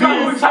it's 10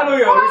 dudes, Channel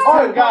yo.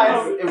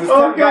 if it's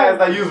 10 guys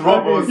that use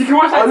rubbers, You can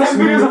watch that 10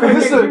 videos of her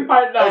getting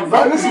fired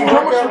now. Listen,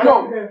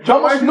 how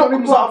much nut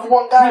comes out of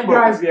one guy, bro?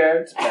 Guys,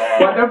 yeah.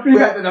 But don't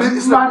forget that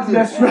It's a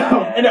madness,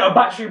 bro. In a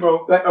battery,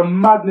 bro. Like a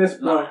madness,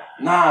 bro.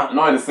 Nah.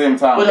 not at the same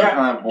time. But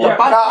Kind of bored.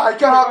 Nah, I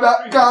can't have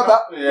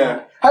that.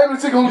 Yeah. How you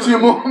gonna take it home to your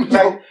mom?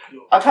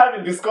 I can't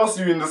even discuss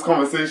you in this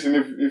conversation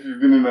if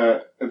you've been in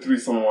a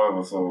threesome or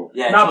whatever. So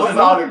Yeah, Nah, so but it's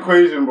out of the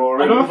equation, bro.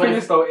 Really. Another thing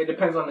is though, it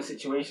depends on the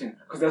situation.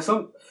 Because there's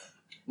some.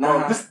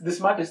 Nah. This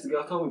madness the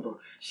girl told me, bro.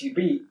 She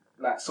beat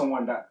like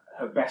someone that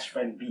her best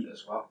friend beat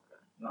as well.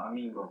 You know what I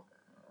mean, bro?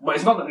 But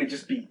it's not that they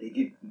just beat; they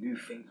did new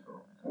things, bro.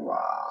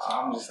 Wow. So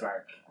I'm just like,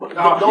 When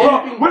I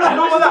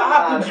know that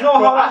happens. You know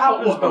how that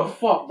happens, What the bro.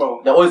 fuck,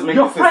 bro? They always make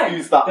Your this friend,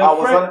 excuse that their I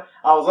was friend.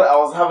 I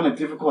was having a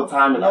difficult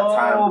time at that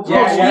time. bro.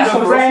 Yeah, Your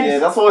so friends. Yeah,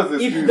 that's always the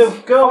If excuse.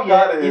 the girl, Fuck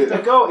outta if here. the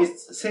girl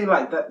is saying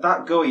like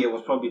that girl here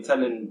was probably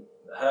telling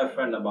her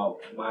friend about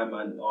my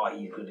man. Oh,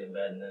 he's good in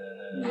bed.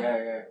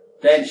 yeah.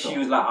 Then she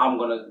was like, I'm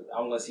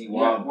gonna see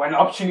Yeah, one. when the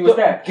opportunity was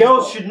there,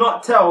 Girls should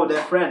not tell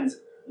their friends.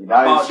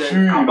 That about is the-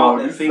 true, you about know.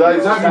 the This- thing. that is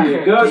Exactly.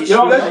 true. Girls, They you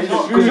know, should- let's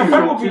just because your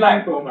friend will true. be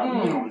like, bro,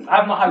 man,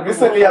 I've not had.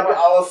 Recently, I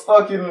was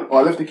stuck in. Oh,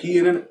 I left the key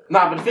in it.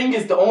 Nah, but the thing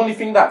is, the only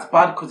thing that's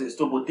bad because it's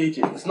double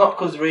digits. It's not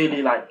because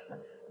really like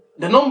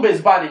the number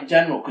is bad in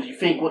general because you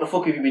think, what the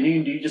fuck have you been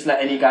doing? Do you just let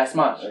any guy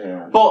smash?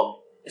 Yeah. But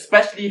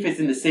especially if it's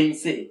in the same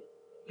city,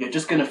 you're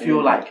just gonna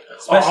feel like,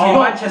 Especially in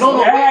Manchester.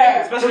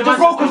 Yeah, Especially in just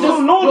Manchester. because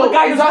you know the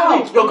guy as exactly.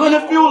 well. You're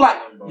gonna feel like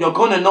you're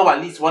gonna know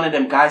at least one of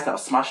them guys that have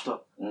smashed her.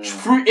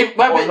 Through if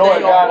whether Or know they're a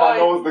your guy that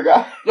boy, knows the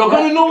guy. you're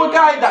gonna know a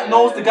guy that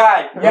knows the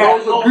guy. Yeah, knows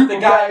it's a group the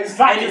of guy, guys.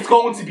 and it's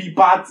going to be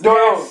bad.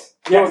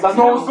 Yes, that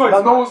knows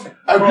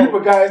a group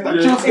of guys that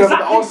chill together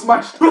that all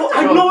smashed. Bro,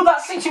 I know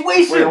that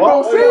situation. Wait, Bro,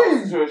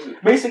 what? see?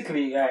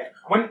 Basically,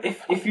 when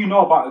if you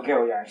know about a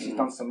girl, yeah, she's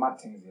done some mad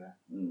things, yeah.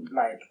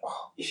 Like,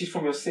 if she's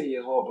from your city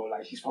as well, bro.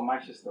 Like, she's from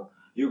Manchester.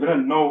 You're gonna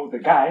know the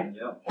guy,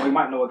 or you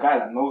might know a guy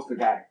that knows the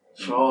guy.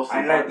 Sure,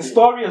 And like the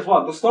story as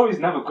well. The story is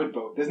never good,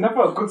 bro. There's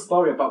never a good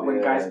story about when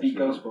Yeah, guys beat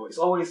true. girls, bro. It's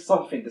always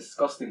something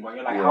disgusting. Where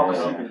you're like, Yeah, how can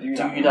yeah. you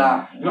even do do that?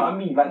 that. You know what I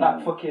mean? Like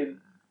that fucking.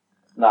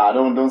 Nah,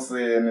 don't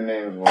say any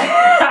names, bro.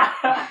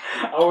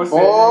 I was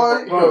Boy,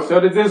 saying, bro. So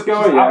did this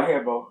girl, She's out yeah?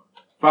 here, bro.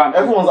 Fam,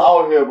 Everyone's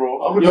out here,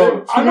 bro.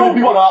 Yo, I know,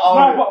 people are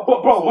out here.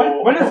 but bro,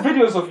 So- when there's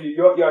videos of you,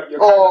 you're kind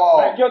Oh.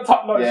 of, like you're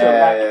top notch. Yeah,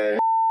 Like,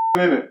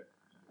 yeah. Innit?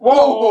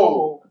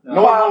 whoa.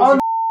 No one knows.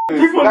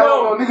 People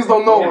know. Niggas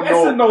don't know. Yeah,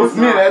 Edson knows. It's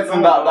me and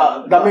Edson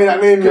That made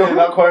that name, yo.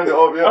 that coined it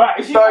up, yeah. Alright,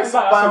 if she Starts finds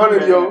out,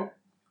 500, yo.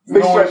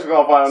 Make No sure one should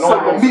go find. No so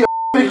one knows. me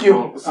pick you.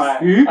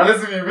 Alright.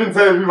 Unless if you've been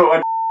telling people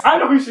about I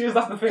know who she is.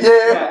 That's the thing.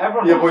 Yeah.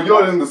 Everyone. yeah, knows but who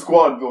you're she in the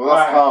squad though. is.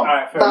 That's calm.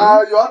 Alright, fair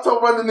Nah, yo, I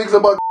told random niggas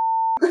about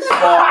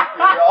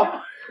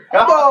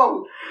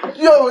bro.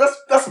 Yo,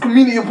 that's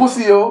community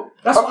pussy, yo.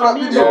 That's After what I that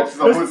mean, video, bro. she's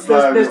a hood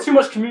slide, There's yo. too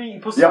much community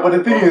pussy. Yeah, but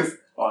the thing is,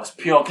 Oh, it's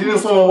pure. didn't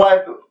someone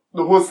wipe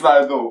the hood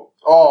slide though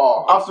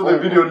Oh, after the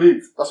video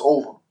leaked? that's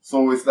over.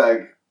 So it's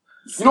like,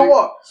 You know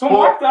what? Someone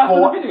But- wiped it after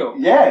the but- video.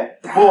 yeah,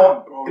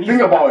 but bro,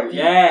 think about it.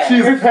 Yeah.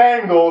 She's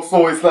paying though,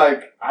 so it's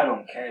like I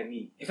don't care,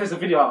 me. If there's a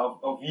video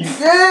of you,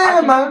 Yeah, I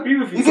can man. agree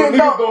with you. You So get niggas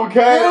down. don't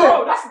care. Yeah.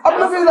 Bro, that's I'm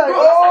gonna be like,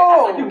 bro, that's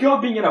oh. like a girl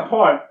being in a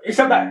porn.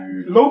 Except that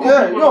local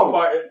Yeah, people yo. know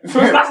about it. So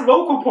that's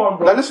local porn,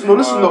 bro. Now listen though.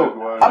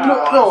 I'm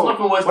not There's no.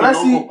 nothing worse When than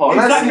I see, local porn. when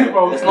I Exactly, see,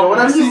 bro. It's yo, when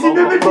I not see, local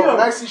porn. bro, when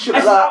I see shit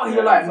It's like out that,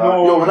 here like,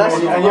 no. Yo, when I no,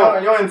 see- no, and no.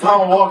 you're in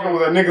town walking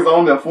with the niggas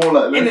on their phone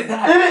like In this. it,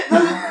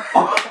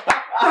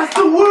 that's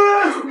the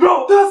worst,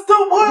 bro. That's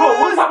the worst.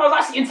 Bro, one time I was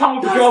actually in town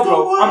with a That's girl, the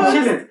bro. I'm worst.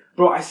 chilling.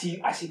 Bro, I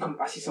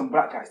see some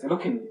black guys. They're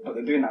looking, but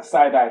they're doing that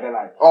side eye. They're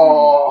like,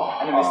 oh,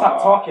 and then they start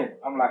talking.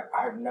 I'm like,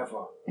 I've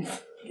never get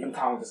in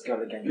town with this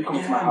girl again. You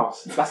come to my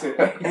house. That's it.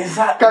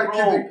 Exactly, can't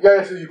give it.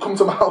 Yeah, so you come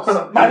to my house. I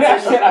did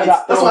that shit like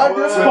that. That's what I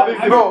did. That's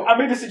what, bro. I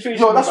made the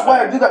situation. Yo, that's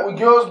why I did that with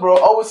girls, bro.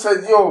 I always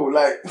said, yo,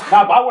 like,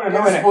 Nah, but I want to know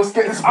get this innit? supposed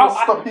get this supposed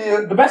to stop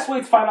here. The best way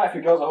to find out if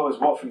your girl's a hoe is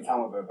walk through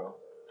town with her, bro.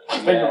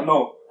 Then you'll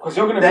know. Because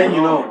you're gonna Then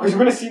you know. Because you're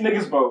gonna see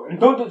niggas, bro. And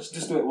don't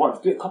just do it once.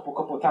 Do it a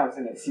couple of times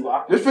and see what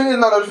happens. The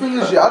thing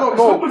is, yeah, I don't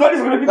know. That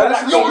is gonna be Now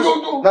like, listen,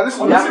 yo. Now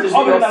listen, You have to listen,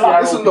 do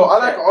your listen though. I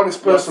like an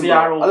honest person,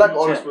 bro. I like an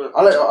honest person.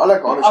 I like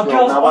an honest Our girl.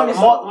 girls- Nah, but honest.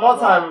 more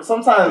time,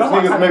 sometimes That's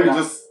what niggas I'm maybe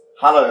talking just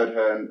hollered at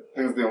her and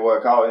things didn't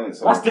work out, innit?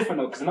 So That's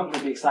different though, because they're not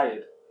gonna be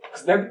excited.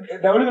 Because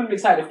they're only gonna be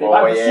excited if they've Oh,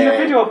 either seen a yeah.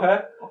 video of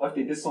her or if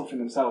they did something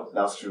themselves.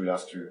 that's true.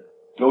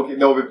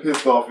 They'll be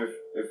pissed off if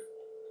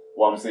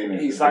what I'm saying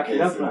is Exactly.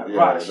 the That's case. like, Yeah,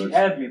 right, she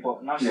aired me,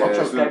 but now she's Yeah,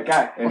 just a dead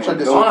guy. innit? tried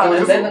this They'll- one. they'll And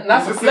just- then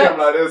that's just a see them flex.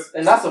 like this.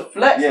 And that's a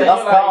flex. Yeah, then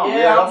that's you're like, calm. yeah,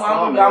 Yeah, I'm that's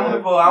calm, yeah.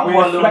 with one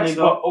Weird little flex, nigga.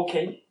 but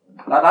okay.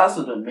 That's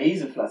an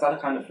amazing flex. That's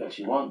the kind of flex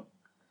you want.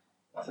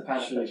 That's the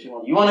kind of flex you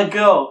want. You want a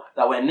girl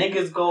that when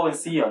niggas go and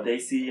see her, they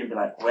see you and be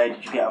like, where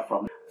did you get her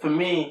from? For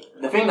me,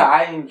 the thing that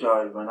I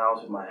enjoyed when I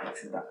was with my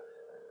ex is that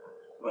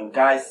when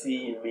guys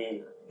see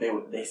me,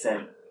 they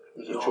said,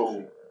 It's a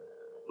trophy.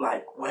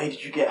 like, where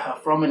did you get her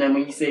from? And then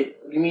when you say,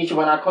 you meet her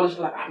when I college,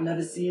 like, I've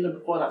never seen her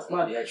before. That's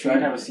mad. Yeah, true. I've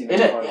never seen Innit?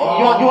 it. You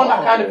want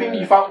that kind of thing.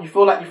 yeah. You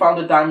feel like you found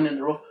a diamond in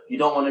the rough. You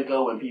don't want to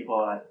go when people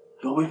are like,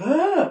 you're with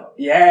her.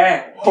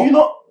 Yeah.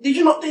 Did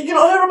you not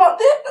hear about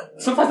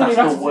this? Sometimes they That's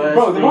don't the even worst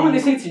bro, the moment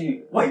they thing. say to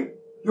you, wait,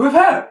 you with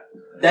her?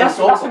 That's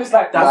when it's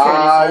like, That's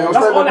Nah, when yo, it's it's that's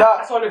not all even it- that.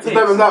 that's all it It's takes.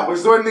 not even that, but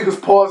it's when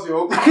niggas pause,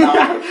 yo.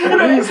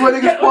 It's when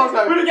niggas pause,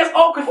 when like, it gets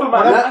awkward for man,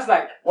 Whenever- that's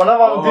like,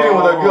 Whenever I'm dealing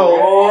with a girl,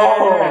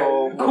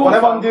 yeah. Cool.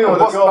 whenever I'm dealing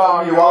with a bust girl down,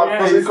 from me, yo. wild Yeah.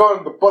 What's face, it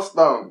called? The bust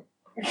down.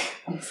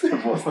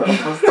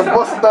 The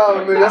bust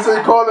down, nigga. That's what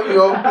you call him,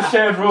 yo.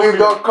 Nigga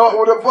got caught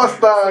with a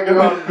bust down,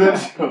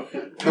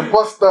 nigga. The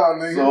bust down,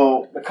 nigga.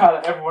 So, the car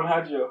that everyone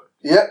had, yo.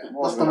 Yep,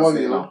 that's the one,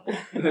 you know.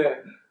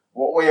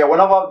 Well, yeah,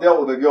 whenever I've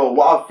dealt with a girl,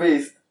 what I've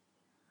faced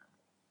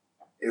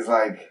is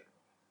like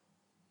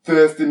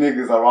thirsty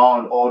niggas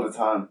around all the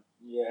time.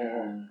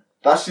 Yeah.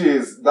 That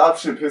shit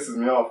pisses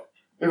me off.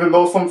 Even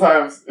though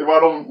sometimes if I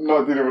don't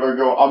not dealing with a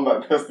girl, I'm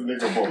that thirsty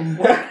nigga.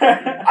 But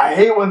I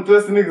hate when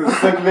thirsty niggas is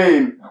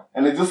circulating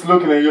and they're just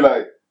looking at you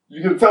like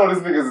you can tell this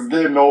niggas is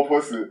getting no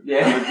pussy.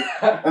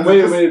 Yeah. And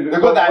they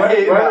got that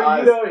hate in their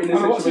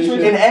eyes.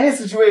 In any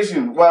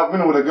situation where I've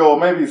been with a girl,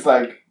 maybe it's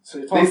like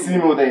they see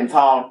me when they're in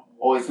town,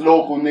 or it's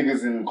local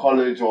niggas in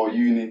college or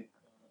uni.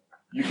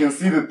 You can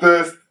see the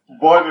thirst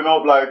boiling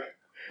up like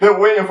they're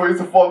waiting for you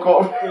to fuck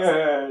up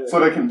so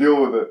they can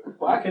deal with it.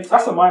 But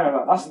that's a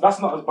minor. That's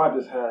not as bad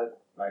as her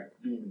like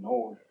being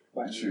old.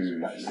 Like, True.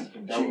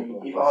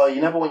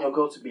 You never want your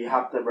girl to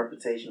have the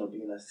reputation of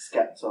being a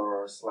skeptor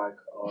or a slag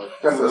or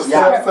That's a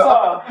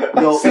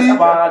skeptor. Yo, it's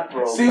bad,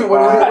 bro. See,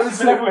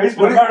 he's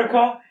been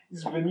America,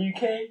 he's been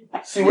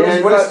UK. See,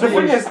 the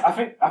thing is, I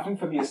think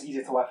for me it's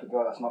easier to wife a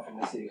girl that's not from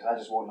the city because I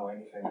just won't know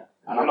anything,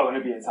 and I'm not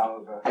gonna be in town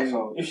with her.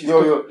 So if she's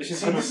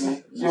good with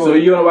me, so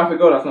you wanna wife a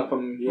girl that's not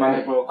from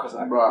yeah, bro, because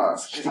I'm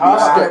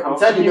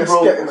telling you,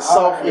 bro.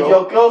 If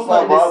your girl's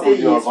not in the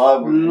city, it's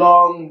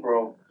long,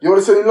 bro. You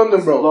want to stay in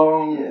London, bro?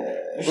 Long.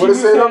 Yeah. You want to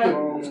stay in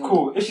London? It's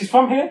cool. If she's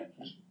from here,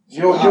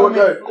 you want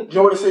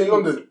to stay in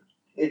London?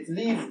 It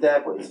leaves there,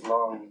 but it's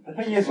long. The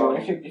thing is, bro,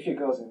 if your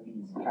girl's in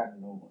Leeds, you kind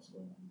of know what's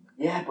going on.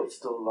 Yeah, but it's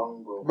still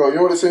long, bro. Bro, you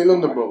want to stay in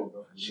London, bro?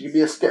 She could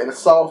be a sket in the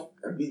south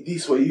and be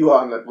this where you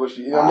are, and like, what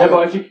she, you know yeah,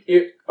 but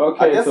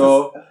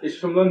if she's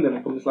from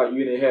London, from this like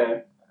uni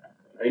here,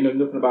 and you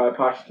know nothing about her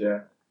past, yeah.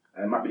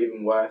 And it might be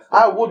even worse.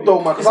 I would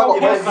though, man, because I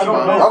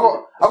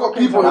got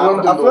people in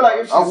London. I feel like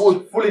if I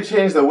would she's fully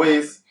changed the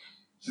ways,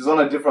 she's on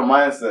a different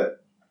mindset,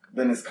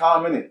 then it's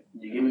calm, innit?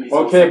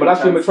 Okay, but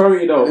that's your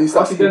maturity though.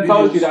 What she then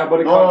tells you that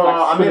body count's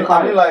like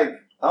I mean like,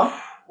 huh?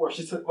 What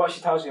she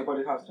tells you your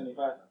body count's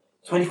 25.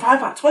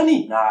 25 at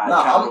 20?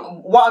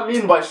 Nah, what I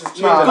mean by she's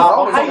changed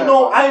life. I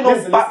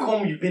know back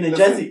home you've been in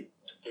Jersey.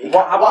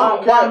 What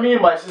I mean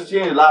by she's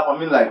changed life, I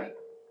mean like,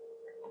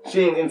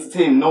 she ain't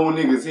entertaining no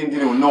niggas, she ain't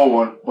dealing with no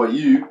one but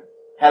you.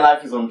 Her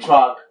life is on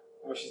track.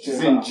 She's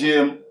in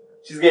gym.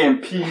 She's getting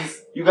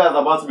peas. You guys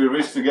are about to be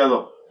rich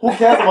together. Who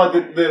cares about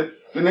the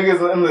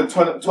niggas in the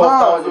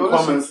 12,000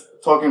 comments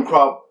talking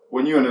crap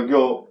when you and a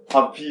girl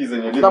have peas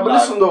and you're living but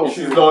listen though.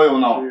 She's loyal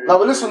now. Nah,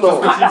 but listen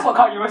though. That's what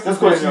Kanye West is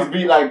doing. Just because she's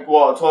beat like,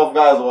 12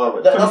 guys or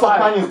whatever. That's what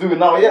Kanye's doing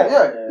now,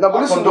 yeah. Nah,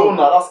 but listen though.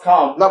 That's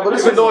calm. Nah, but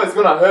even though it's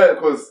gonna hurt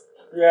because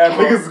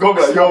niggas is gonna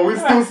be like, yo, we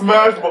still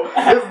smashed, but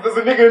there's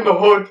a nigga in the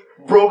hood,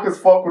 broke as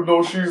fuck with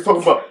no shoes,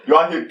 talking about, you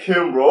out here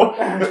Kim, bro.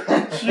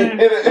 You're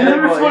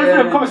gonna respond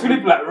to the comments, you're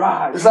gonna be like,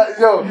 right. It's like,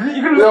 yo.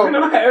 You're gonna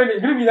look at her and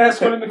you're gonna be there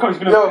scrolling the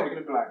comments, you're gonna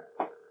be like.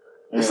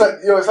 It's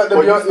like the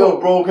Beyonce. You're still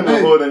broke in the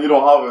hood and you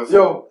don't have it. So.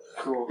 Yo.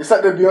 Cool. It's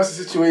like the Beyonce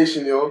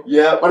situation, yo.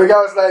 Yeah. But the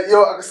guy was like,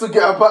 yo, I can still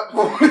get her back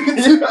for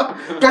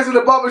guys in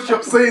the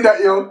barbershop saying that,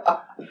 yo.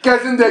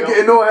 Guys in there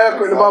getting no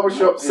haircut in the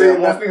barbershop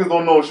saying that. Most niggas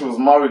don't know she was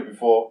married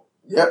before.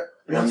 Yep.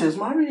 Beyonce's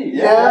married?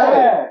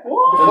 Yeah.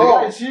 What? The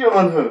guy cheated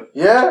on her.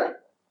 Yeah.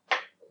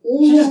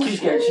 She just keeps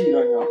getting cheated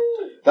on, yo.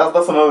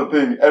 That's another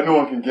thing.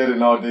 Everyone can get it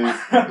nowadays.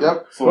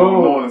 Yep. So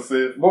no one is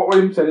safe. What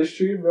William said is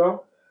true,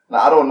 bro.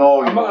 Nah, I don't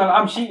know.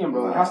 I'm cheating,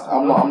 bro.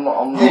 I'm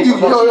not. Yo.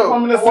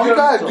 You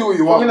guys do what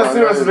you want. I'm in a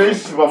serious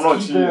relationship. I'm not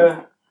cheating.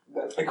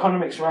 The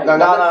economics right. Nah.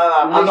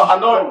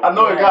 I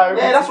know a guy.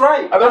 Yeah, that's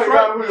right. I know a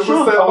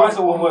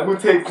guy who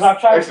takes.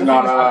 I've tried to I'm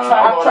not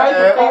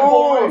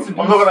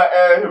gonna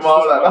air him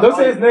out like that. Don't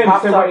say his name.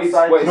 Say what he's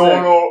saying.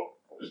 No.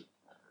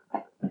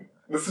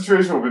 The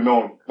situation will be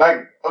known. Like,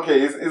 okay,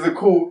 is it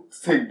cool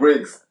to take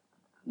breaks?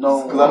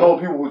 No. Because I know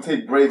people who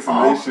take breaks in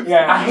relationships.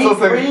 Yeah, I hate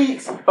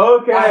breaks.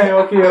 Okay.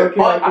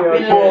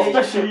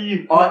 Especially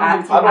you.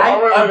 I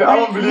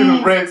don't believe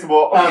in breaks,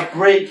 but a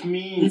break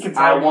means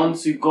I want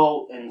to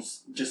go and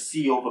just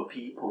see other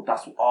people.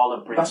 That's all a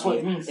break means. That's what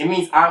it means. It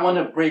means I want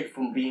to break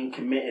from being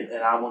committed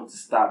and I want to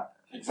start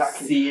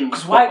seeing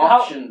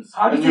options.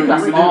 How do you think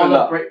that's believe all in a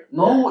that? break?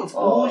 No, it's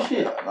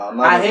bullshit.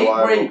 I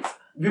hate breaks.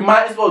 We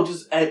might as well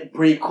just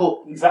break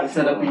up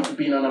instead of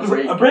being on a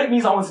break. A break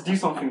means I want to do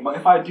something, but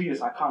if I do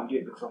this, I can't do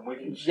it because I'm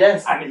with you.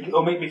 Yes. And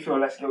it'll make me feel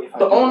less guilty.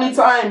 The only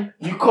time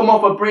you come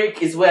off a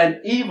break is when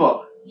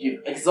either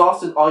you've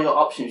exhausted all your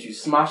options, you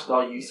smashed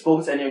or you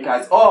spoke to any of your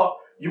guys, or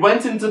you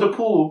went into the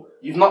pool,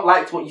 you've not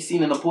liked what you've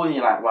seen in the pool, and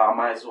you're like, well, I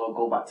might as well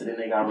go back to the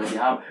nigga I already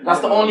have. That's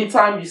the only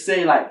time you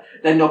say, like,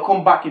 then they'll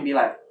come back and be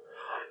like,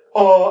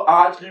 oh,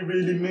 I actually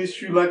really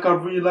miss you, like, I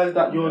realized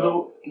that you're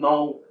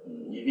no,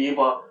 you've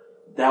either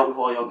dealt with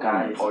all your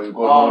guys. Or you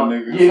got no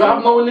niggas. You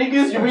have no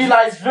niggas, you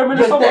realize you're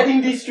dead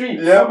in these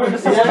streets. Yeah, but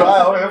it's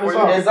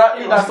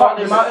exactly, that's what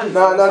it matters.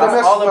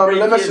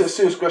 Let me ask you a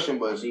serious question,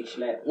 boys.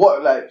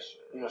 What, like,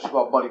 she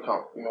got a body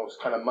count, it's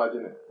kind of mad,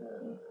 innit?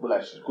 But,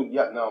 like, she's good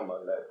yet now,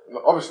 man.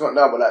 Like, obviously not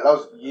now, but, like, that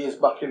was years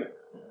back, innit?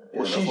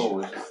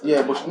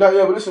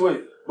 but listen,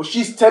 wait. But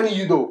she's telling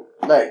you though.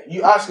 Like,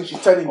 you ask her,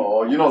 she's telling you.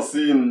 Oh, you're not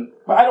seeing.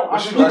 But I don't.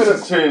 She's Like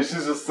she's changed.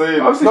 She's just saying.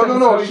 No. She's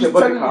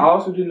telling you. How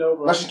else would you know,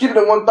 bro? Now she's keeping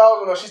it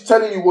 1,000. Now she's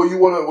telling you what you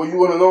wanna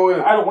know.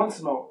 Innit? I don't want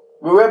to know.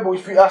 Remember,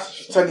 if you ask her,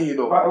 she's telling you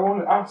though. But I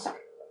want to ask.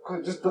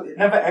 Because it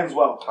never ends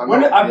well. I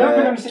know. I've never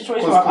been in a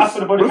situation where I've asked for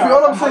the body But count.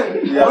 all I'm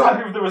saying, I was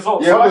happy with the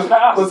results. Yeah, So why should I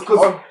ask?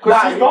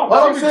 because she's not.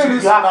 All I'm saying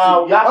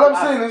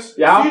is,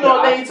 Sooner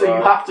or later,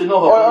 you have to know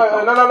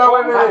her. No,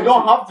 wait. You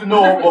don't have to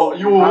know, but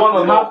you will want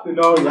to know. have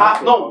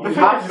to know. You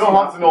don't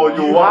have to know.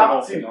 You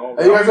want to know.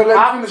 Hey, you guys are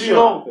letting me finish.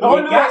 The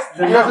only way. You guys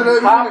are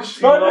letting me finish.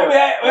 The only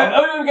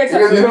way we get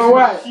to You know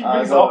why? she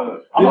brings it up.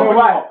 I'm You not know bringing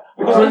why? it up.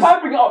 Because if I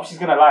bring it up, she's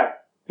gonna lie.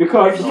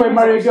 Because if you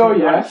marry a girl,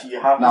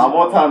 yeah. Nah,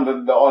 more time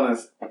than the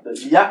honest.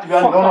 You have to be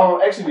honest.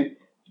 No, actually,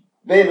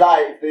 they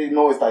lie if they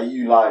notice that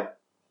you lie.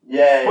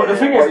 Yeah. But the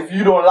thing But is, if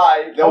you don't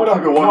lie, they'll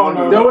keep it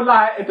 100. They will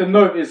lie if they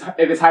know if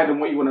it's higher than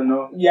what you want to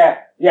know. yeah.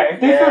 If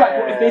they feel like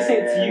if they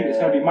say it to you, it's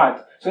gonna be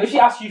mad. So if she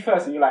asks you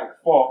first and you're like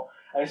 4,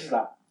 and she's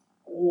like,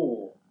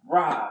 oh,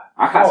 rah.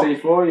 I can't say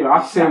 4, you know. I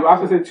have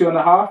to say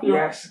 2.5. You know?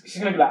 Yeah, she's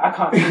gonna be like, I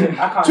can't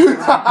see it.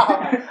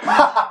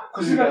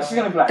 Because she's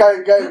gonna be like, Guy,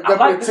 I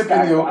like this tip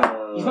guy, in you.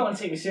 but he's not gonna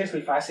take me seriously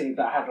if I say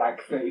that I had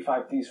like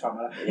 35 Ds from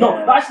her. Yeah.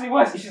 No, but actually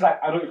worse, she's like,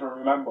 I don't even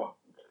remember.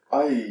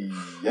 Now,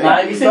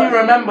 if you say you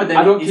remember, then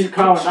I don't it's keep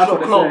count, that's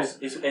what they close.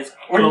 It's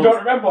When you close. don't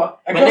remember. A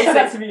When girl they said say-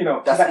 that to me, you know.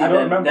 She's that's like, I it, don't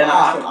then- remember. then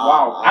I said,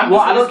 wow. I'm Well,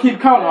 just I don't keep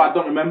count, or I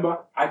don't remember.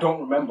 I don't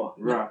remember.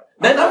 Right.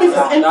 Then that means it's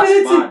That's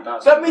infinity. mad,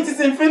 that's That means it's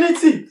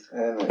infinity.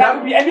 That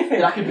could be anything.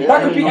 That could be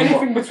any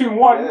anything between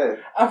 1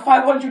 and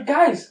 500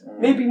 guys.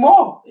 Maybe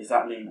more.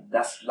 Exactly.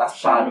 That's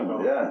Shout me, bad.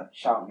 bro. Yeah.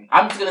 Shout me.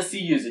 I'm just gonna see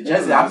you as a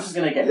Jesse. I'm just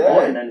gonna get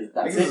bored and then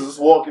that's Niggas it. just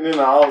walking in and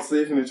out,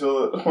 saving each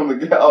other when they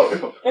get out.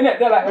 Innit?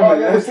 They're like, Yeah, oh,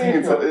 yeah, yeah, safe,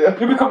 it's- yo. yeah.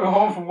 You'll be coming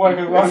home from work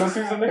as well. And as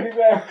soon as the niggas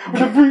there with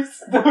the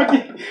boots, the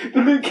hoodie, the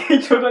Luke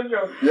Cage on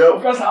yo. Yo.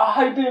 Guys like, oh,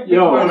 how you doing?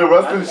 Yo. When the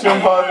wrestling shit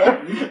out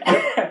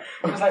there.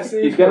 I was like, He's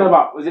safe. getting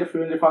about, was it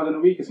 300,000 a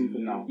week or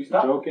something now? Who's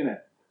that? Joking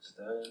it.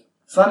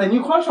 Sign a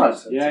new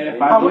contract. Yeah,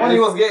 How The money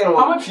 5 was getting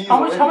How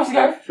much you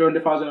get?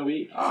 300,000 a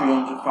week.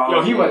 300,000.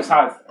 Yo, he works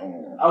hard.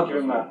 Oh. I'll give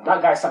him that.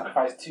 That guy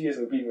sacrificed 2 years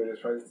of being with his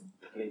friends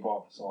to play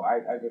ball. So I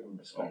give him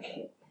respect.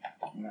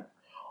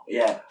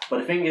 Yeah, but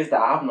the thing is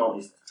that I have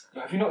noticed.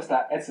 Yo, have you noticed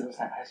that Edson looks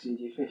like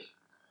SJJ Fish?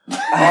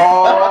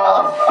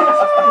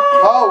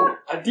 Oh.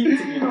 I deep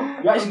it, you know.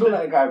 You actually look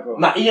like a guy, bro.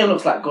 Nah, Ian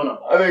looks like Gunner.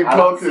 I didn't I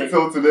clock don't it see.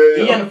 till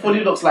today. Ian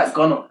fully looks like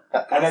Gunner.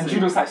 And then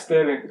Jude looks like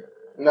Sterling.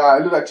 Nah, I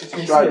look like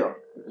Chichi Strider.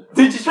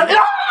 Did you try?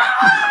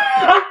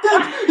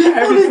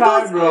 Every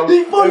time, bro.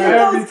 He fully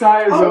Every does.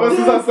 time, Ever bro.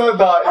 since I said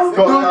that, it's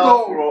got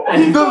out, bro.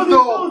 He does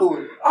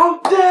know.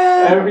 I'm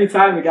dead. Every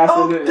time the guy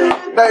I'm says it.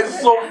 dead. That is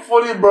so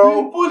funny,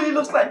 bro. He fully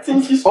looks like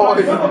Tinky Oh,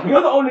 Strider. yeah.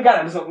 You're the only guy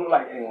that doesn't look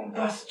like anyone.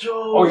 That's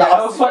Joe. Oh yeah,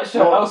 that was sweatshirt.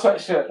 That was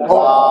sweatshirt. That's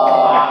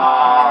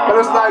It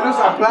looks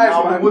like plies,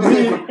 man. With me,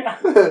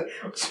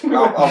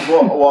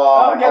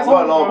 I've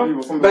got a lot of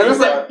people. Some That looks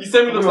like- He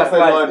said me looks like People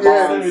say Clyde. like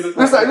Yeah, Barnes.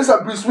 looks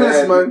like Bruce Willis,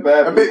 Yeah, man.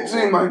 bad A bit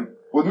people. too, man.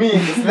 With me,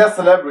 it's less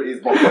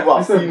celebrities, but people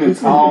I've seen in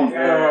town. Yeah,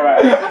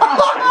 right. You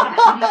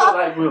look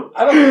like Will.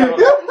 I don't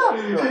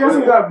think You guys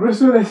see that Bruce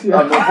Willis, And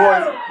yeah? the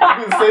boys,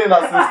 I've been saying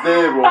that since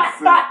day, bro.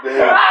 Since day.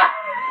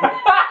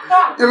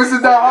 You ever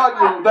seen that hard,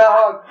 yo? That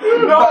hard.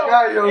 That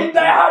guy, yo. He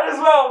die hard as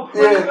well.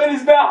 Yeah. When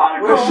he's bare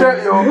hard. With a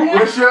shirt, yo.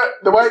 With a shirt,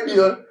 the white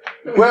beater.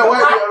 Wear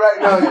white beater right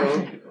now,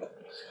 yo.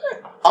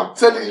 I'm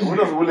telling Who you.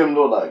 does William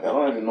look like? I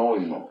don't even know,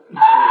 you know.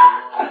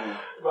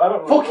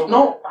 Fuck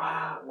no.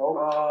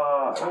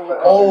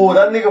 Oh,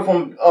 that nigga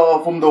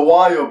from The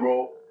Wire,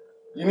 bro.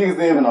 You niggas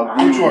didn't even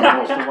agree. Which one?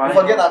 If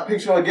I get that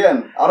picture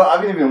again, I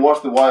haven't even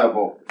watched The Wire,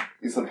 bro.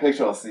 It's a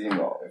picture I've seen,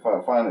 bro. If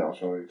I find it, I'll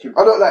show you.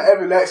 I look like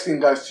every light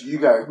skin guys to you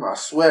guys, man. I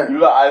swear. You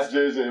look like Ice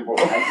JJ, bro.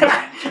 Like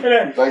you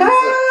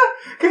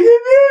said. Can you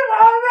be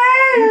my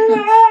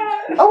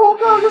man? I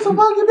woke up just a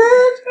fucking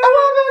bitch. I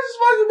woke up just a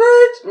fucking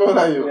bitch. No,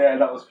 not you. Yeah,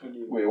 that was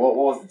funny. Wait, what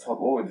was the topic?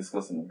 What were we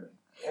discussing again?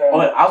 Oh,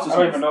 wait, I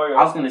don't even know you.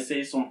 was gonna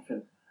say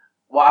something.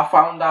 What I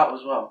found out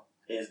as well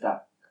is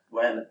that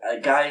when a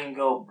guy and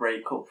girl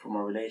break up from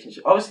a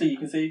relationship, obviously you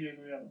can say if you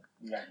agree on it.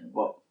 Yeah.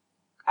 But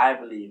I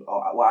believe,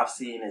 or what I've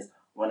seen is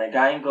when a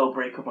guy and girl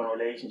break up in a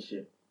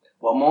relationship,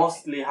 what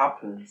mostly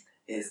happens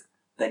is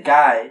the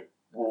guy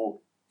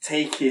will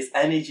take his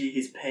energy,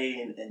 his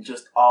pain, and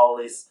just all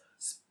his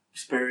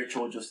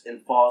spiritual just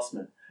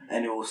enforcement,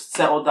 and he will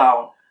settle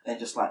down and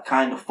just like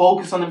kind of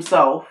focus on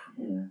himself.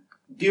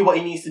 Do what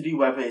he needs to do,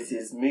 whether it's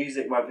his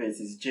music, whether it's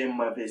his gym,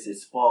 whether it's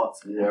his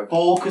sports. Yeah.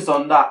 Focus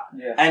on that.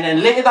 Yeah. And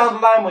then later down the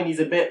line, when he's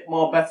a bit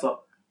more better,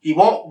 he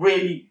won't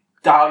really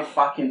dive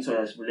back into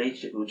a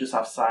relationship. He'll just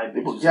have side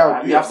bitches.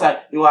 Yeah,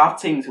 He will have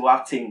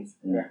things.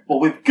 Yeah. But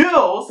with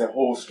girls, The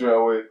whole straight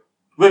away.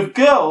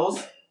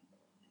 because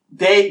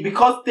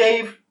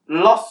they've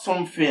lost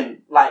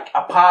something, like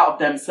a part of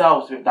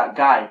themselves with that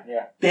guy,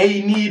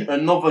 they need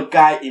another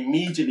guy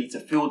immediately to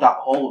fill that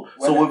hole.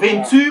 So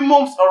within 2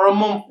 months or a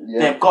month,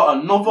 they've got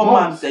another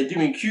man. They're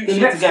doing cute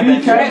shit together.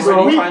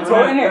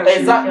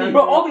 Exactly.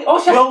 Bro, all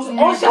she has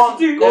to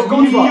do is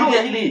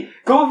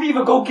go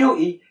Viva, go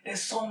guilty.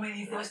 There's so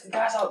many thirsty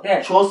guys out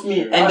there. Trust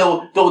me, and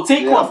they'll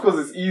take one. That's because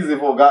it's easy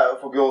for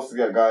girls to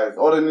get guys.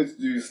 All they need to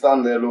do is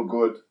stand there, look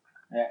good.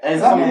 Yeah,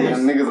 exactly.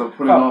 And niggas are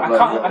pulling up like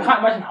that. I can't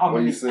imagine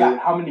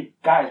how many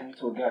guys meet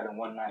to a girl in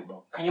one night,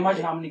 bro. Can you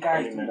imagine how many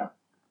guys do that?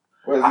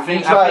 I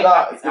think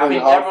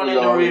everyone in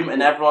the room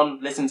and everyone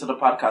listening to the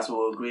podcast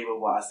will agree with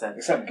what I said.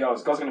 Except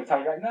girls. Girls are going to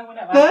tell you like, no, we're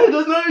not. No,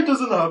 it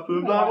doesn't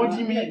happen. Like, what do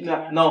you mean?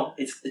 No,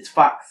 it's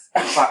facts.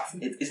 It's facts.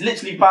 It's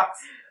literally facts.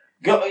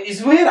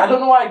 It's weird. I don't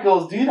know why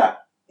girls do that.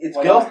 It's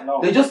girls.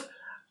 They just,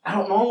 I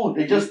don't know.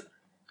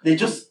 They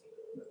just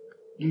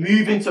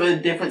move into a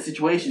different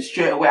situation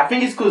straight away. I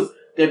think it's because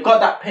they've got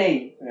that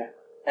pain,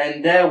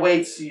 and their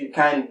way to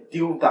kind of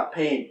deal with that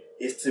pain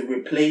is to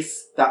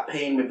replace that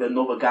pain with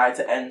another guy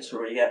to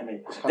enter it, you get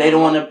me? They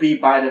don't want to be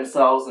by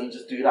themselves and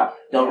just do that.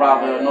 They'll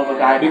rather another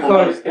guy...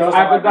 Because it's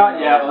either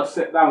that, or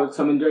sit down with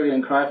Tom and Jerry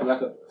and cry for like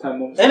 10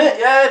 months. Innit?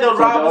 Yeah, they'll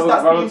rather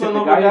start speaking to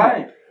another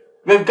guy.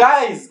 With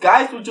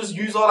guys will just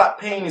use all that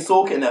pain and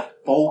soak it in their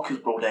focus,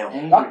 bro. They're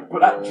hungry.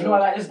 Do you know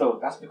what that is, though?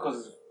 That's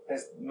because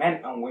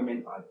men and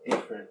women are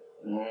different.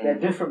 They're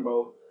different,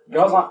 bro.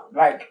 Girls aren't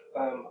like...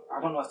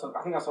 I don't know, I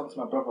think I was talking to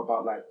my brother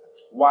about like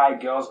why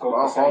girls go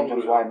for certain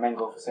jobs, why men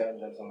go for certain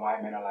jobs, and why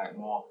men are like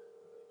more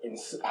in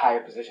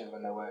higher positions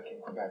when they're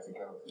working compared to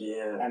girls.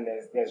 Yeah. And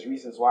there's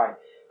reasons why.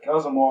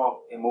 Girls are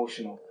more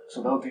emotional,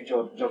 so they'll do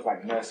jobs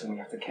like nursing when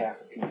you have to care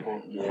for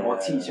people, or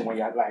teaching when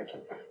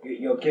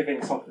you're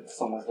giving something to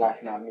someone's life.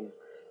 You know what I mean?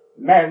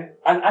 Men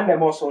and they're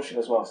more social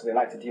as well, so they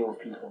like to deal with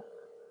people.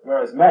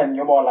 Whereas men,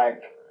 you're more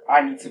like,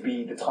 I need to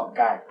be the top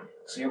guy,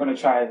 so you're gonna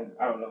try and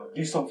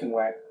do something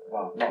where.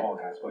 Well, not all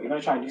guys, but you're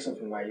gonna try and do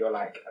something where you're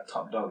like a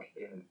top dog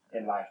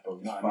in life, bro.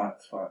 You know what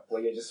I mean?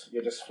 Where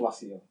you're just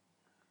flossy.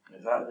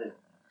 Exactly.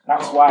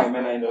 That's why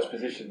men are in those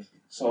positions.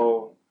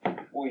 So,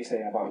 what are you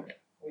saying about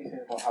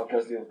how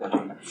girls deal with their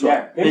pain?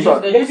 They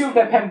deal with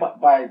their pain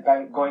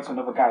by going to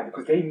another guy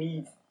because they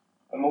need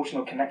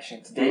emotional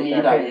connection to deal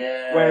with their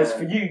pain. Whereas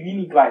for you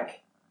need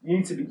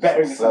to be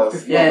better in yourself to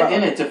feel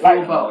better. To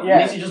feel better. You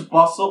need to just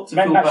boss up to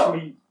feel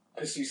better.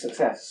 Pursue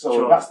success,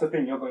 so that's the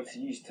thing you're going to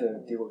use to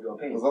deal with your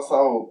pain. Because that's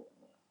how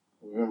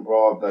we've been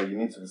brought up, that you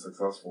need to be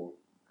successful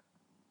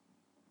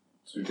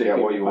to get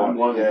what you want.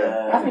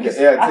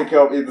 Take care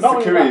of the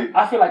security.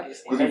 I feel like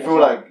it's because you feel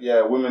like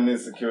women need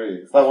security.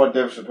 It's like what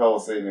Dave Chappelle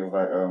was saying. He was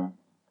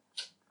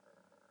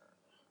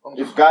like,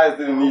 if guys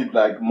didn't need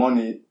like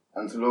money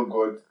and to look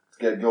good to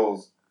get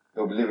girls,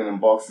 they'll be living in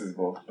boxes,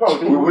 bro.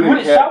 You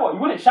wouldn't shower. You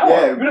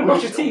wouldn't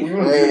brush your teeth. You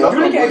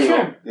wouldn't get a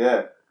trim.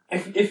 Yeah.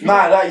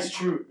 That is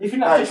true. If you're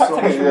not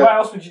attracted, why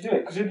else would you do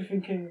it? Because you'd be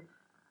thinking,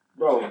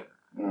 bro,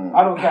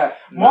 I don't care.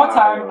 More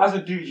time as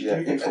a dude, you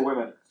do things for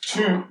women.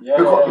 True.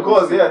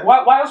 Because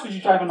Why else would you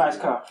drive a nice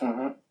car?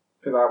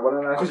 Because I want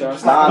a nice It's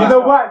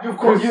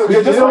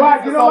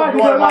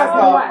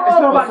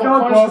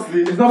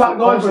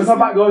not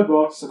about girls,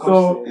 bro.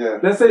 So,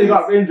 let's say you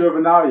got a Range Rover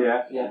now,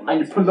 and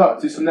you pull up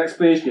to some next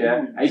place,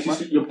 and you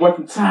see your boy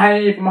from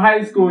time from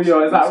high school, It's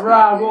like,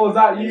 rah, bro, is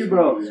that you,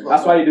 bro?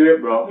 That's why you do it,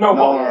 bro. No,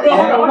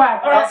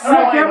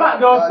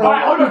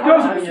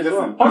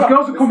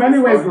 girls will come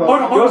anyway,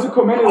 bro. Girls will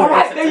come anyway.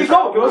 There you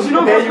go.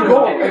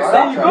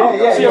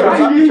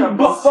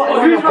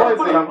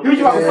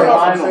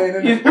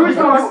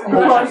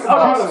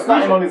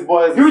 on his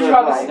boys,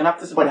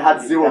 but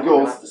had 0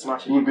 girls,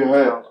 he would be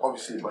hurt.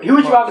 Obviously, but who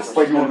would you rather?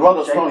 But you would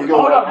rather strong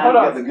girls and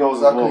get the girls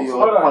as well.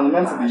 So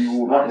fundamentally, you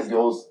would want the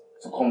girls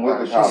to come with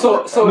the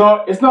child. So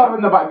no, it's not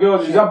even about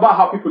girls. It's about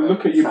how people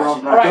look at you,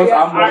 bro. I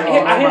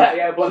hear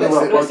that, but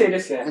let's say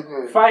this,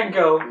 fine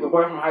girl, your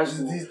boy from high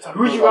school. Who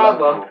would you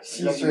rather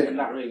sees you in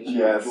that range?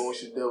 Yes.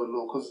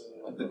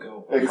 The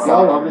girl. Exactly.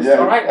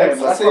 Alright then,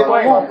 that's the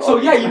point. So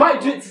you might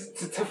do it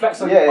to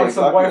flex on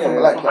some boy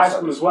from high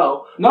school as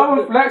well. Not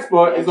with flex,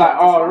 but it's like,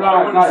 oh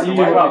right, like you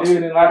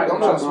doing it like that.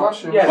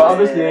 But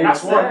obviously,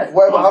 that's one.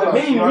 But the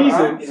main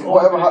reason is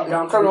whatever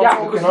happens.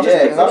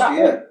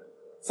 Yeah.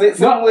 So it's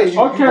some way you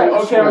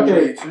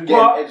okay.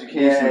 Get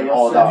education and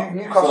all that,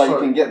 so that you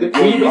can get the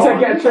girls. You said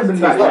get a trim in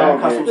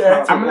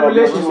that. I'm in a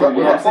relationship. You know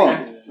what I'm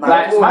saying?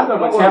 Like, man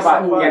don't care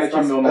about getting a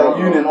trim or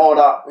union, all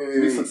that,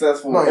 to be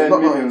successful. So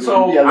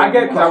I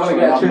get because I want to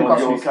get a trim.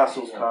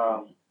 Newcastle's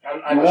car.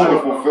 You want to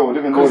fulfill,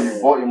 even though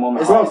you bought your mom a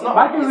house.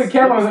 I doesn't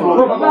care about it.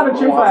 Bro, I'm not a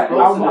trim for like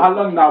how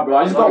long now, bro.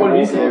 I just got one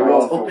recently,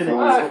 bro.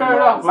 Fair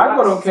enough. My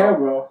girl don't care,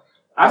 bro.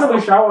 I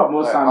don't shower up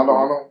most times. I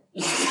know.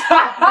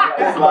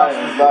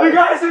 The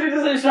guy said he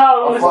doesn't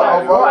shower all the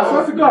time. I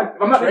swear to God,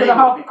 I'm not in the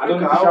house. I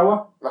don't need to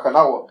shower. Like an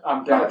hour.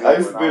 I'm dead. I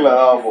used to do like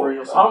that, but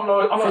I'm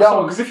not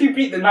sure, because if you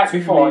beat the night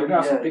before, you're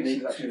gonna have some big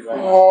shit actually, right?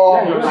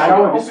 Yeah, you're gonna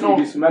shower, it's gonna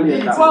be smelly.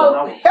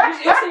 Well, you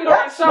say you don't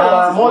like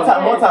shout. More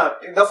time.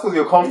 That's because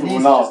you're comfortable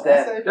now.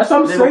 That's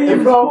what I'm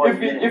saying, bro.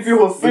 If you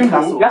were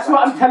single, that's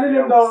what I'm telling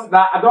him though.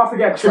 That I don't have to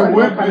get he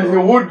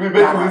would be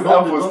making his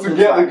efforts to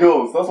get the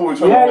girls. That's what we're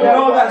trying to do.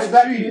 No, that's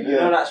true. You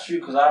know that's true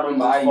because I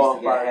remember I used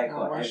to get a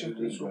haircut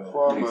every week,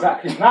 bro.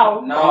 Exactly.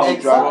 Now.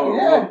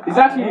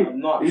 Exactly.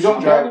 You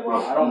don't care, bro.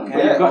 I don't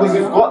care. Because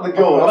you've got the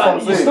girl. That's what I'm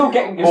saying. You're still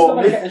getting the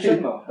trim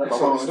though. It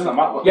doesn't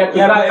matter.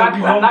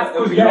 That's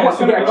because you're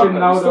still getting a trim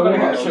now.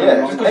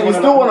 Yeah, and you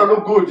still want to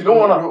look good. You don't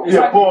want to be a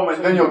bum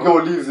and then your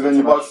girl leaves and then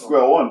you're back to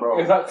square one, bro.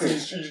 Exactly.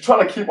 You're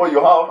trying to keep what you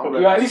have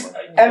At least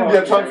and be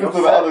attracted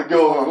to the other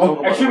girls as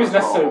well. a trim is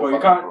necessary, but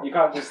you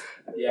can't just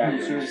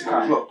you just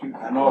can't.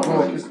 I know,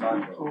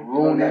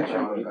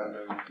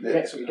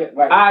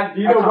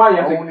 you know why you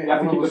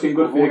have to keep looking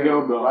good for your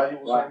girl,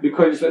 bro?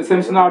 Because it's the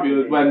same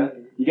scenario as when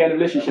you get in a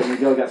relationship and the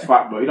girl gets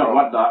fat, bro. You don't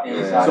want that.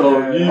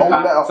 So you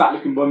can't start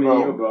looking bummy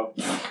either, bro.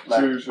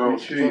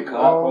 True.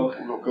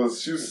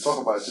 Because she's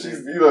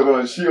either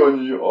gonna cheat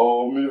on you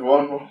or move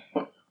on,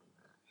 bro.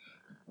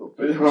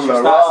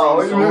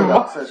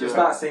 She'll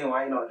start saying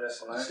why you not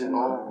dressing like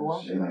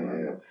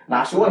that.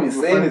 Nah, she won't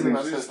even say anything.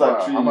 She just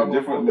start treating you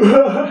differently.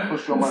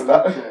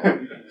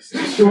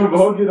 She will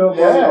hug you though,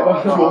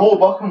 yeah, she'll hold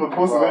back on the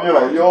pussy and then you're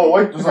like, yo, why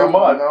you so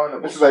mad?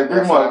 And she's like,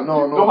 big man, you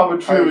don't have a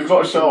trim, you've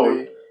not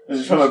showered. And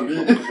you're trying to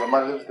beat it.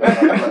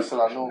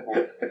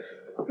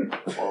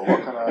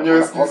 And your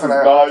excuse is,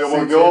 nah, you're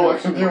my girl, I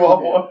can do what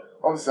I want.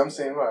 Obviously, I'm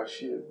saying right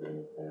shit.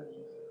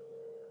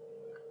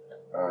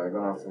 Alright,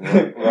 gonna have to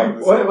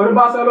work. What did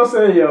Marcelo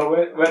say, yo?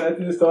 When I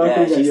did the start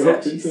thing, you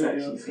locked in.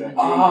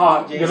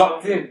 You're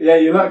locked in. Yeah,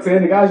 you're locked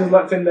in. The guy's just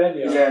locked in then,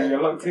 yo. Yeah,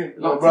 you're locked in.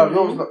 No, bro,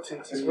 yours locked in.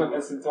 It's when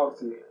Edson talks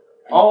to you.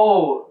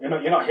 Oh, you're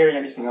not hearing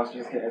anything else.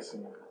 You just hear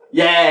Edson.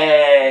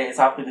 yeah, it's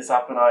happened. It's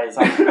happened.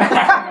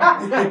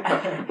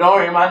 Don't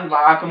worry, man.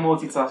 I can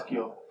multitask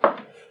you.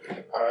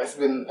 Alright, it's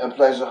been a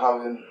pleasure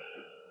having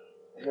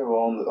you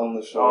on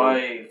the show.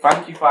 Oi,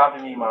 thank you for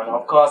having me, man.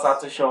 Of course, I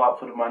have to show up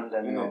for the man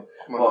then, you know.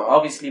 But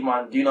obviously,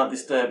 man, Do Not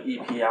Disturb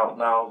EP out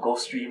now. Go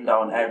stream that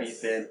on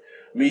everything.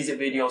 Music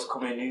videos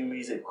coming, new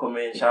music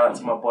coming. Shout out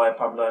to my boy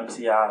Pablo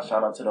MCR.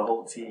 Shout out to the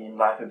whole team.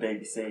 Life of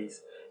Baby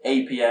Says.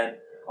 APN.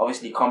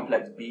 Obviously,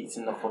 Complex Beats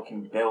in the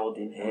fucking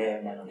building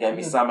here. Get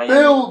me some.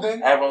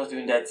 Everyone's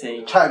doing their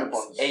thing. China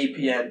bonds.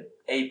 APN.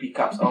 AP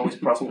Caps. Always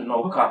prosper,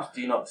 no caps.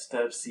 Do Not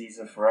Disturb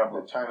season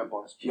forever. China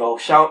bonds. Yo,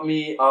 shout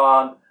me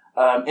on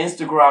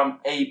Instagram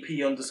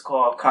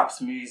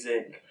AP_Caps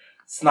Music.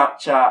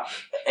 Snapchat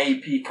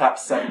AP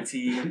Caps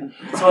 17.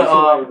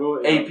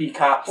 Twitter AP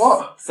Caps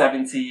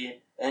 17.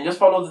 And just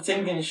follow the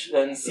thing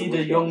and see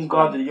the young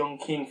god, the young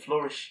king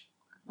flourish.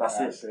 That's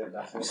it.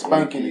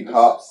 Spanking the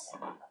cops.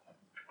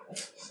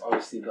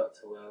 Obviously got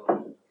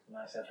to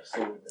nice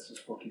episode. This was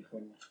fucking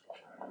funny.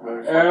 I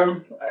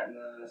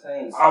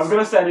was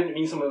gonna say I didn't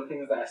mean some of the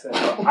things that I said,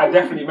 but I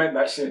definitely meant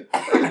that shit.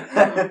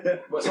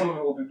 But some of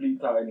it will be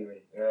bleeped out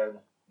anyway.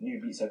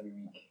 New beats every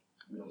week.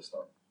 We don't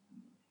stop.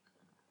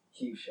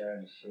 Keep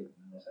sharing shit. You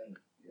know what I'm saying?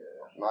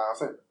 Yeah. Nah, I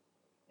said.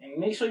 And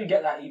make sure you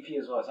get that EP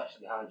as well. It's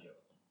actually hard, yo.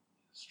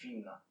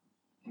 Stream that.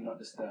 Do Not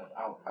Disturb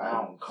out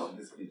now. Cut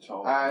this bitch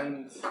off.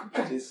 And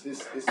Cut this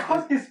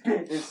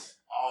bitch.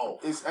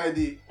 It's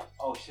Eddie.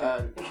 Oh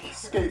shit.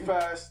 Skate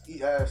fast,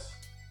 eat ass.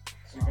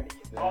 So you're gonna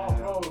eat this. Oh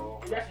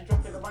bro, you actually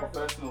dropped in the mic.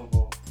 Professional,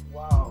 bro.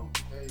 Wow.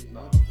 Hey, this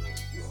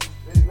is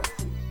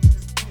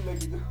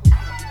 3-legged.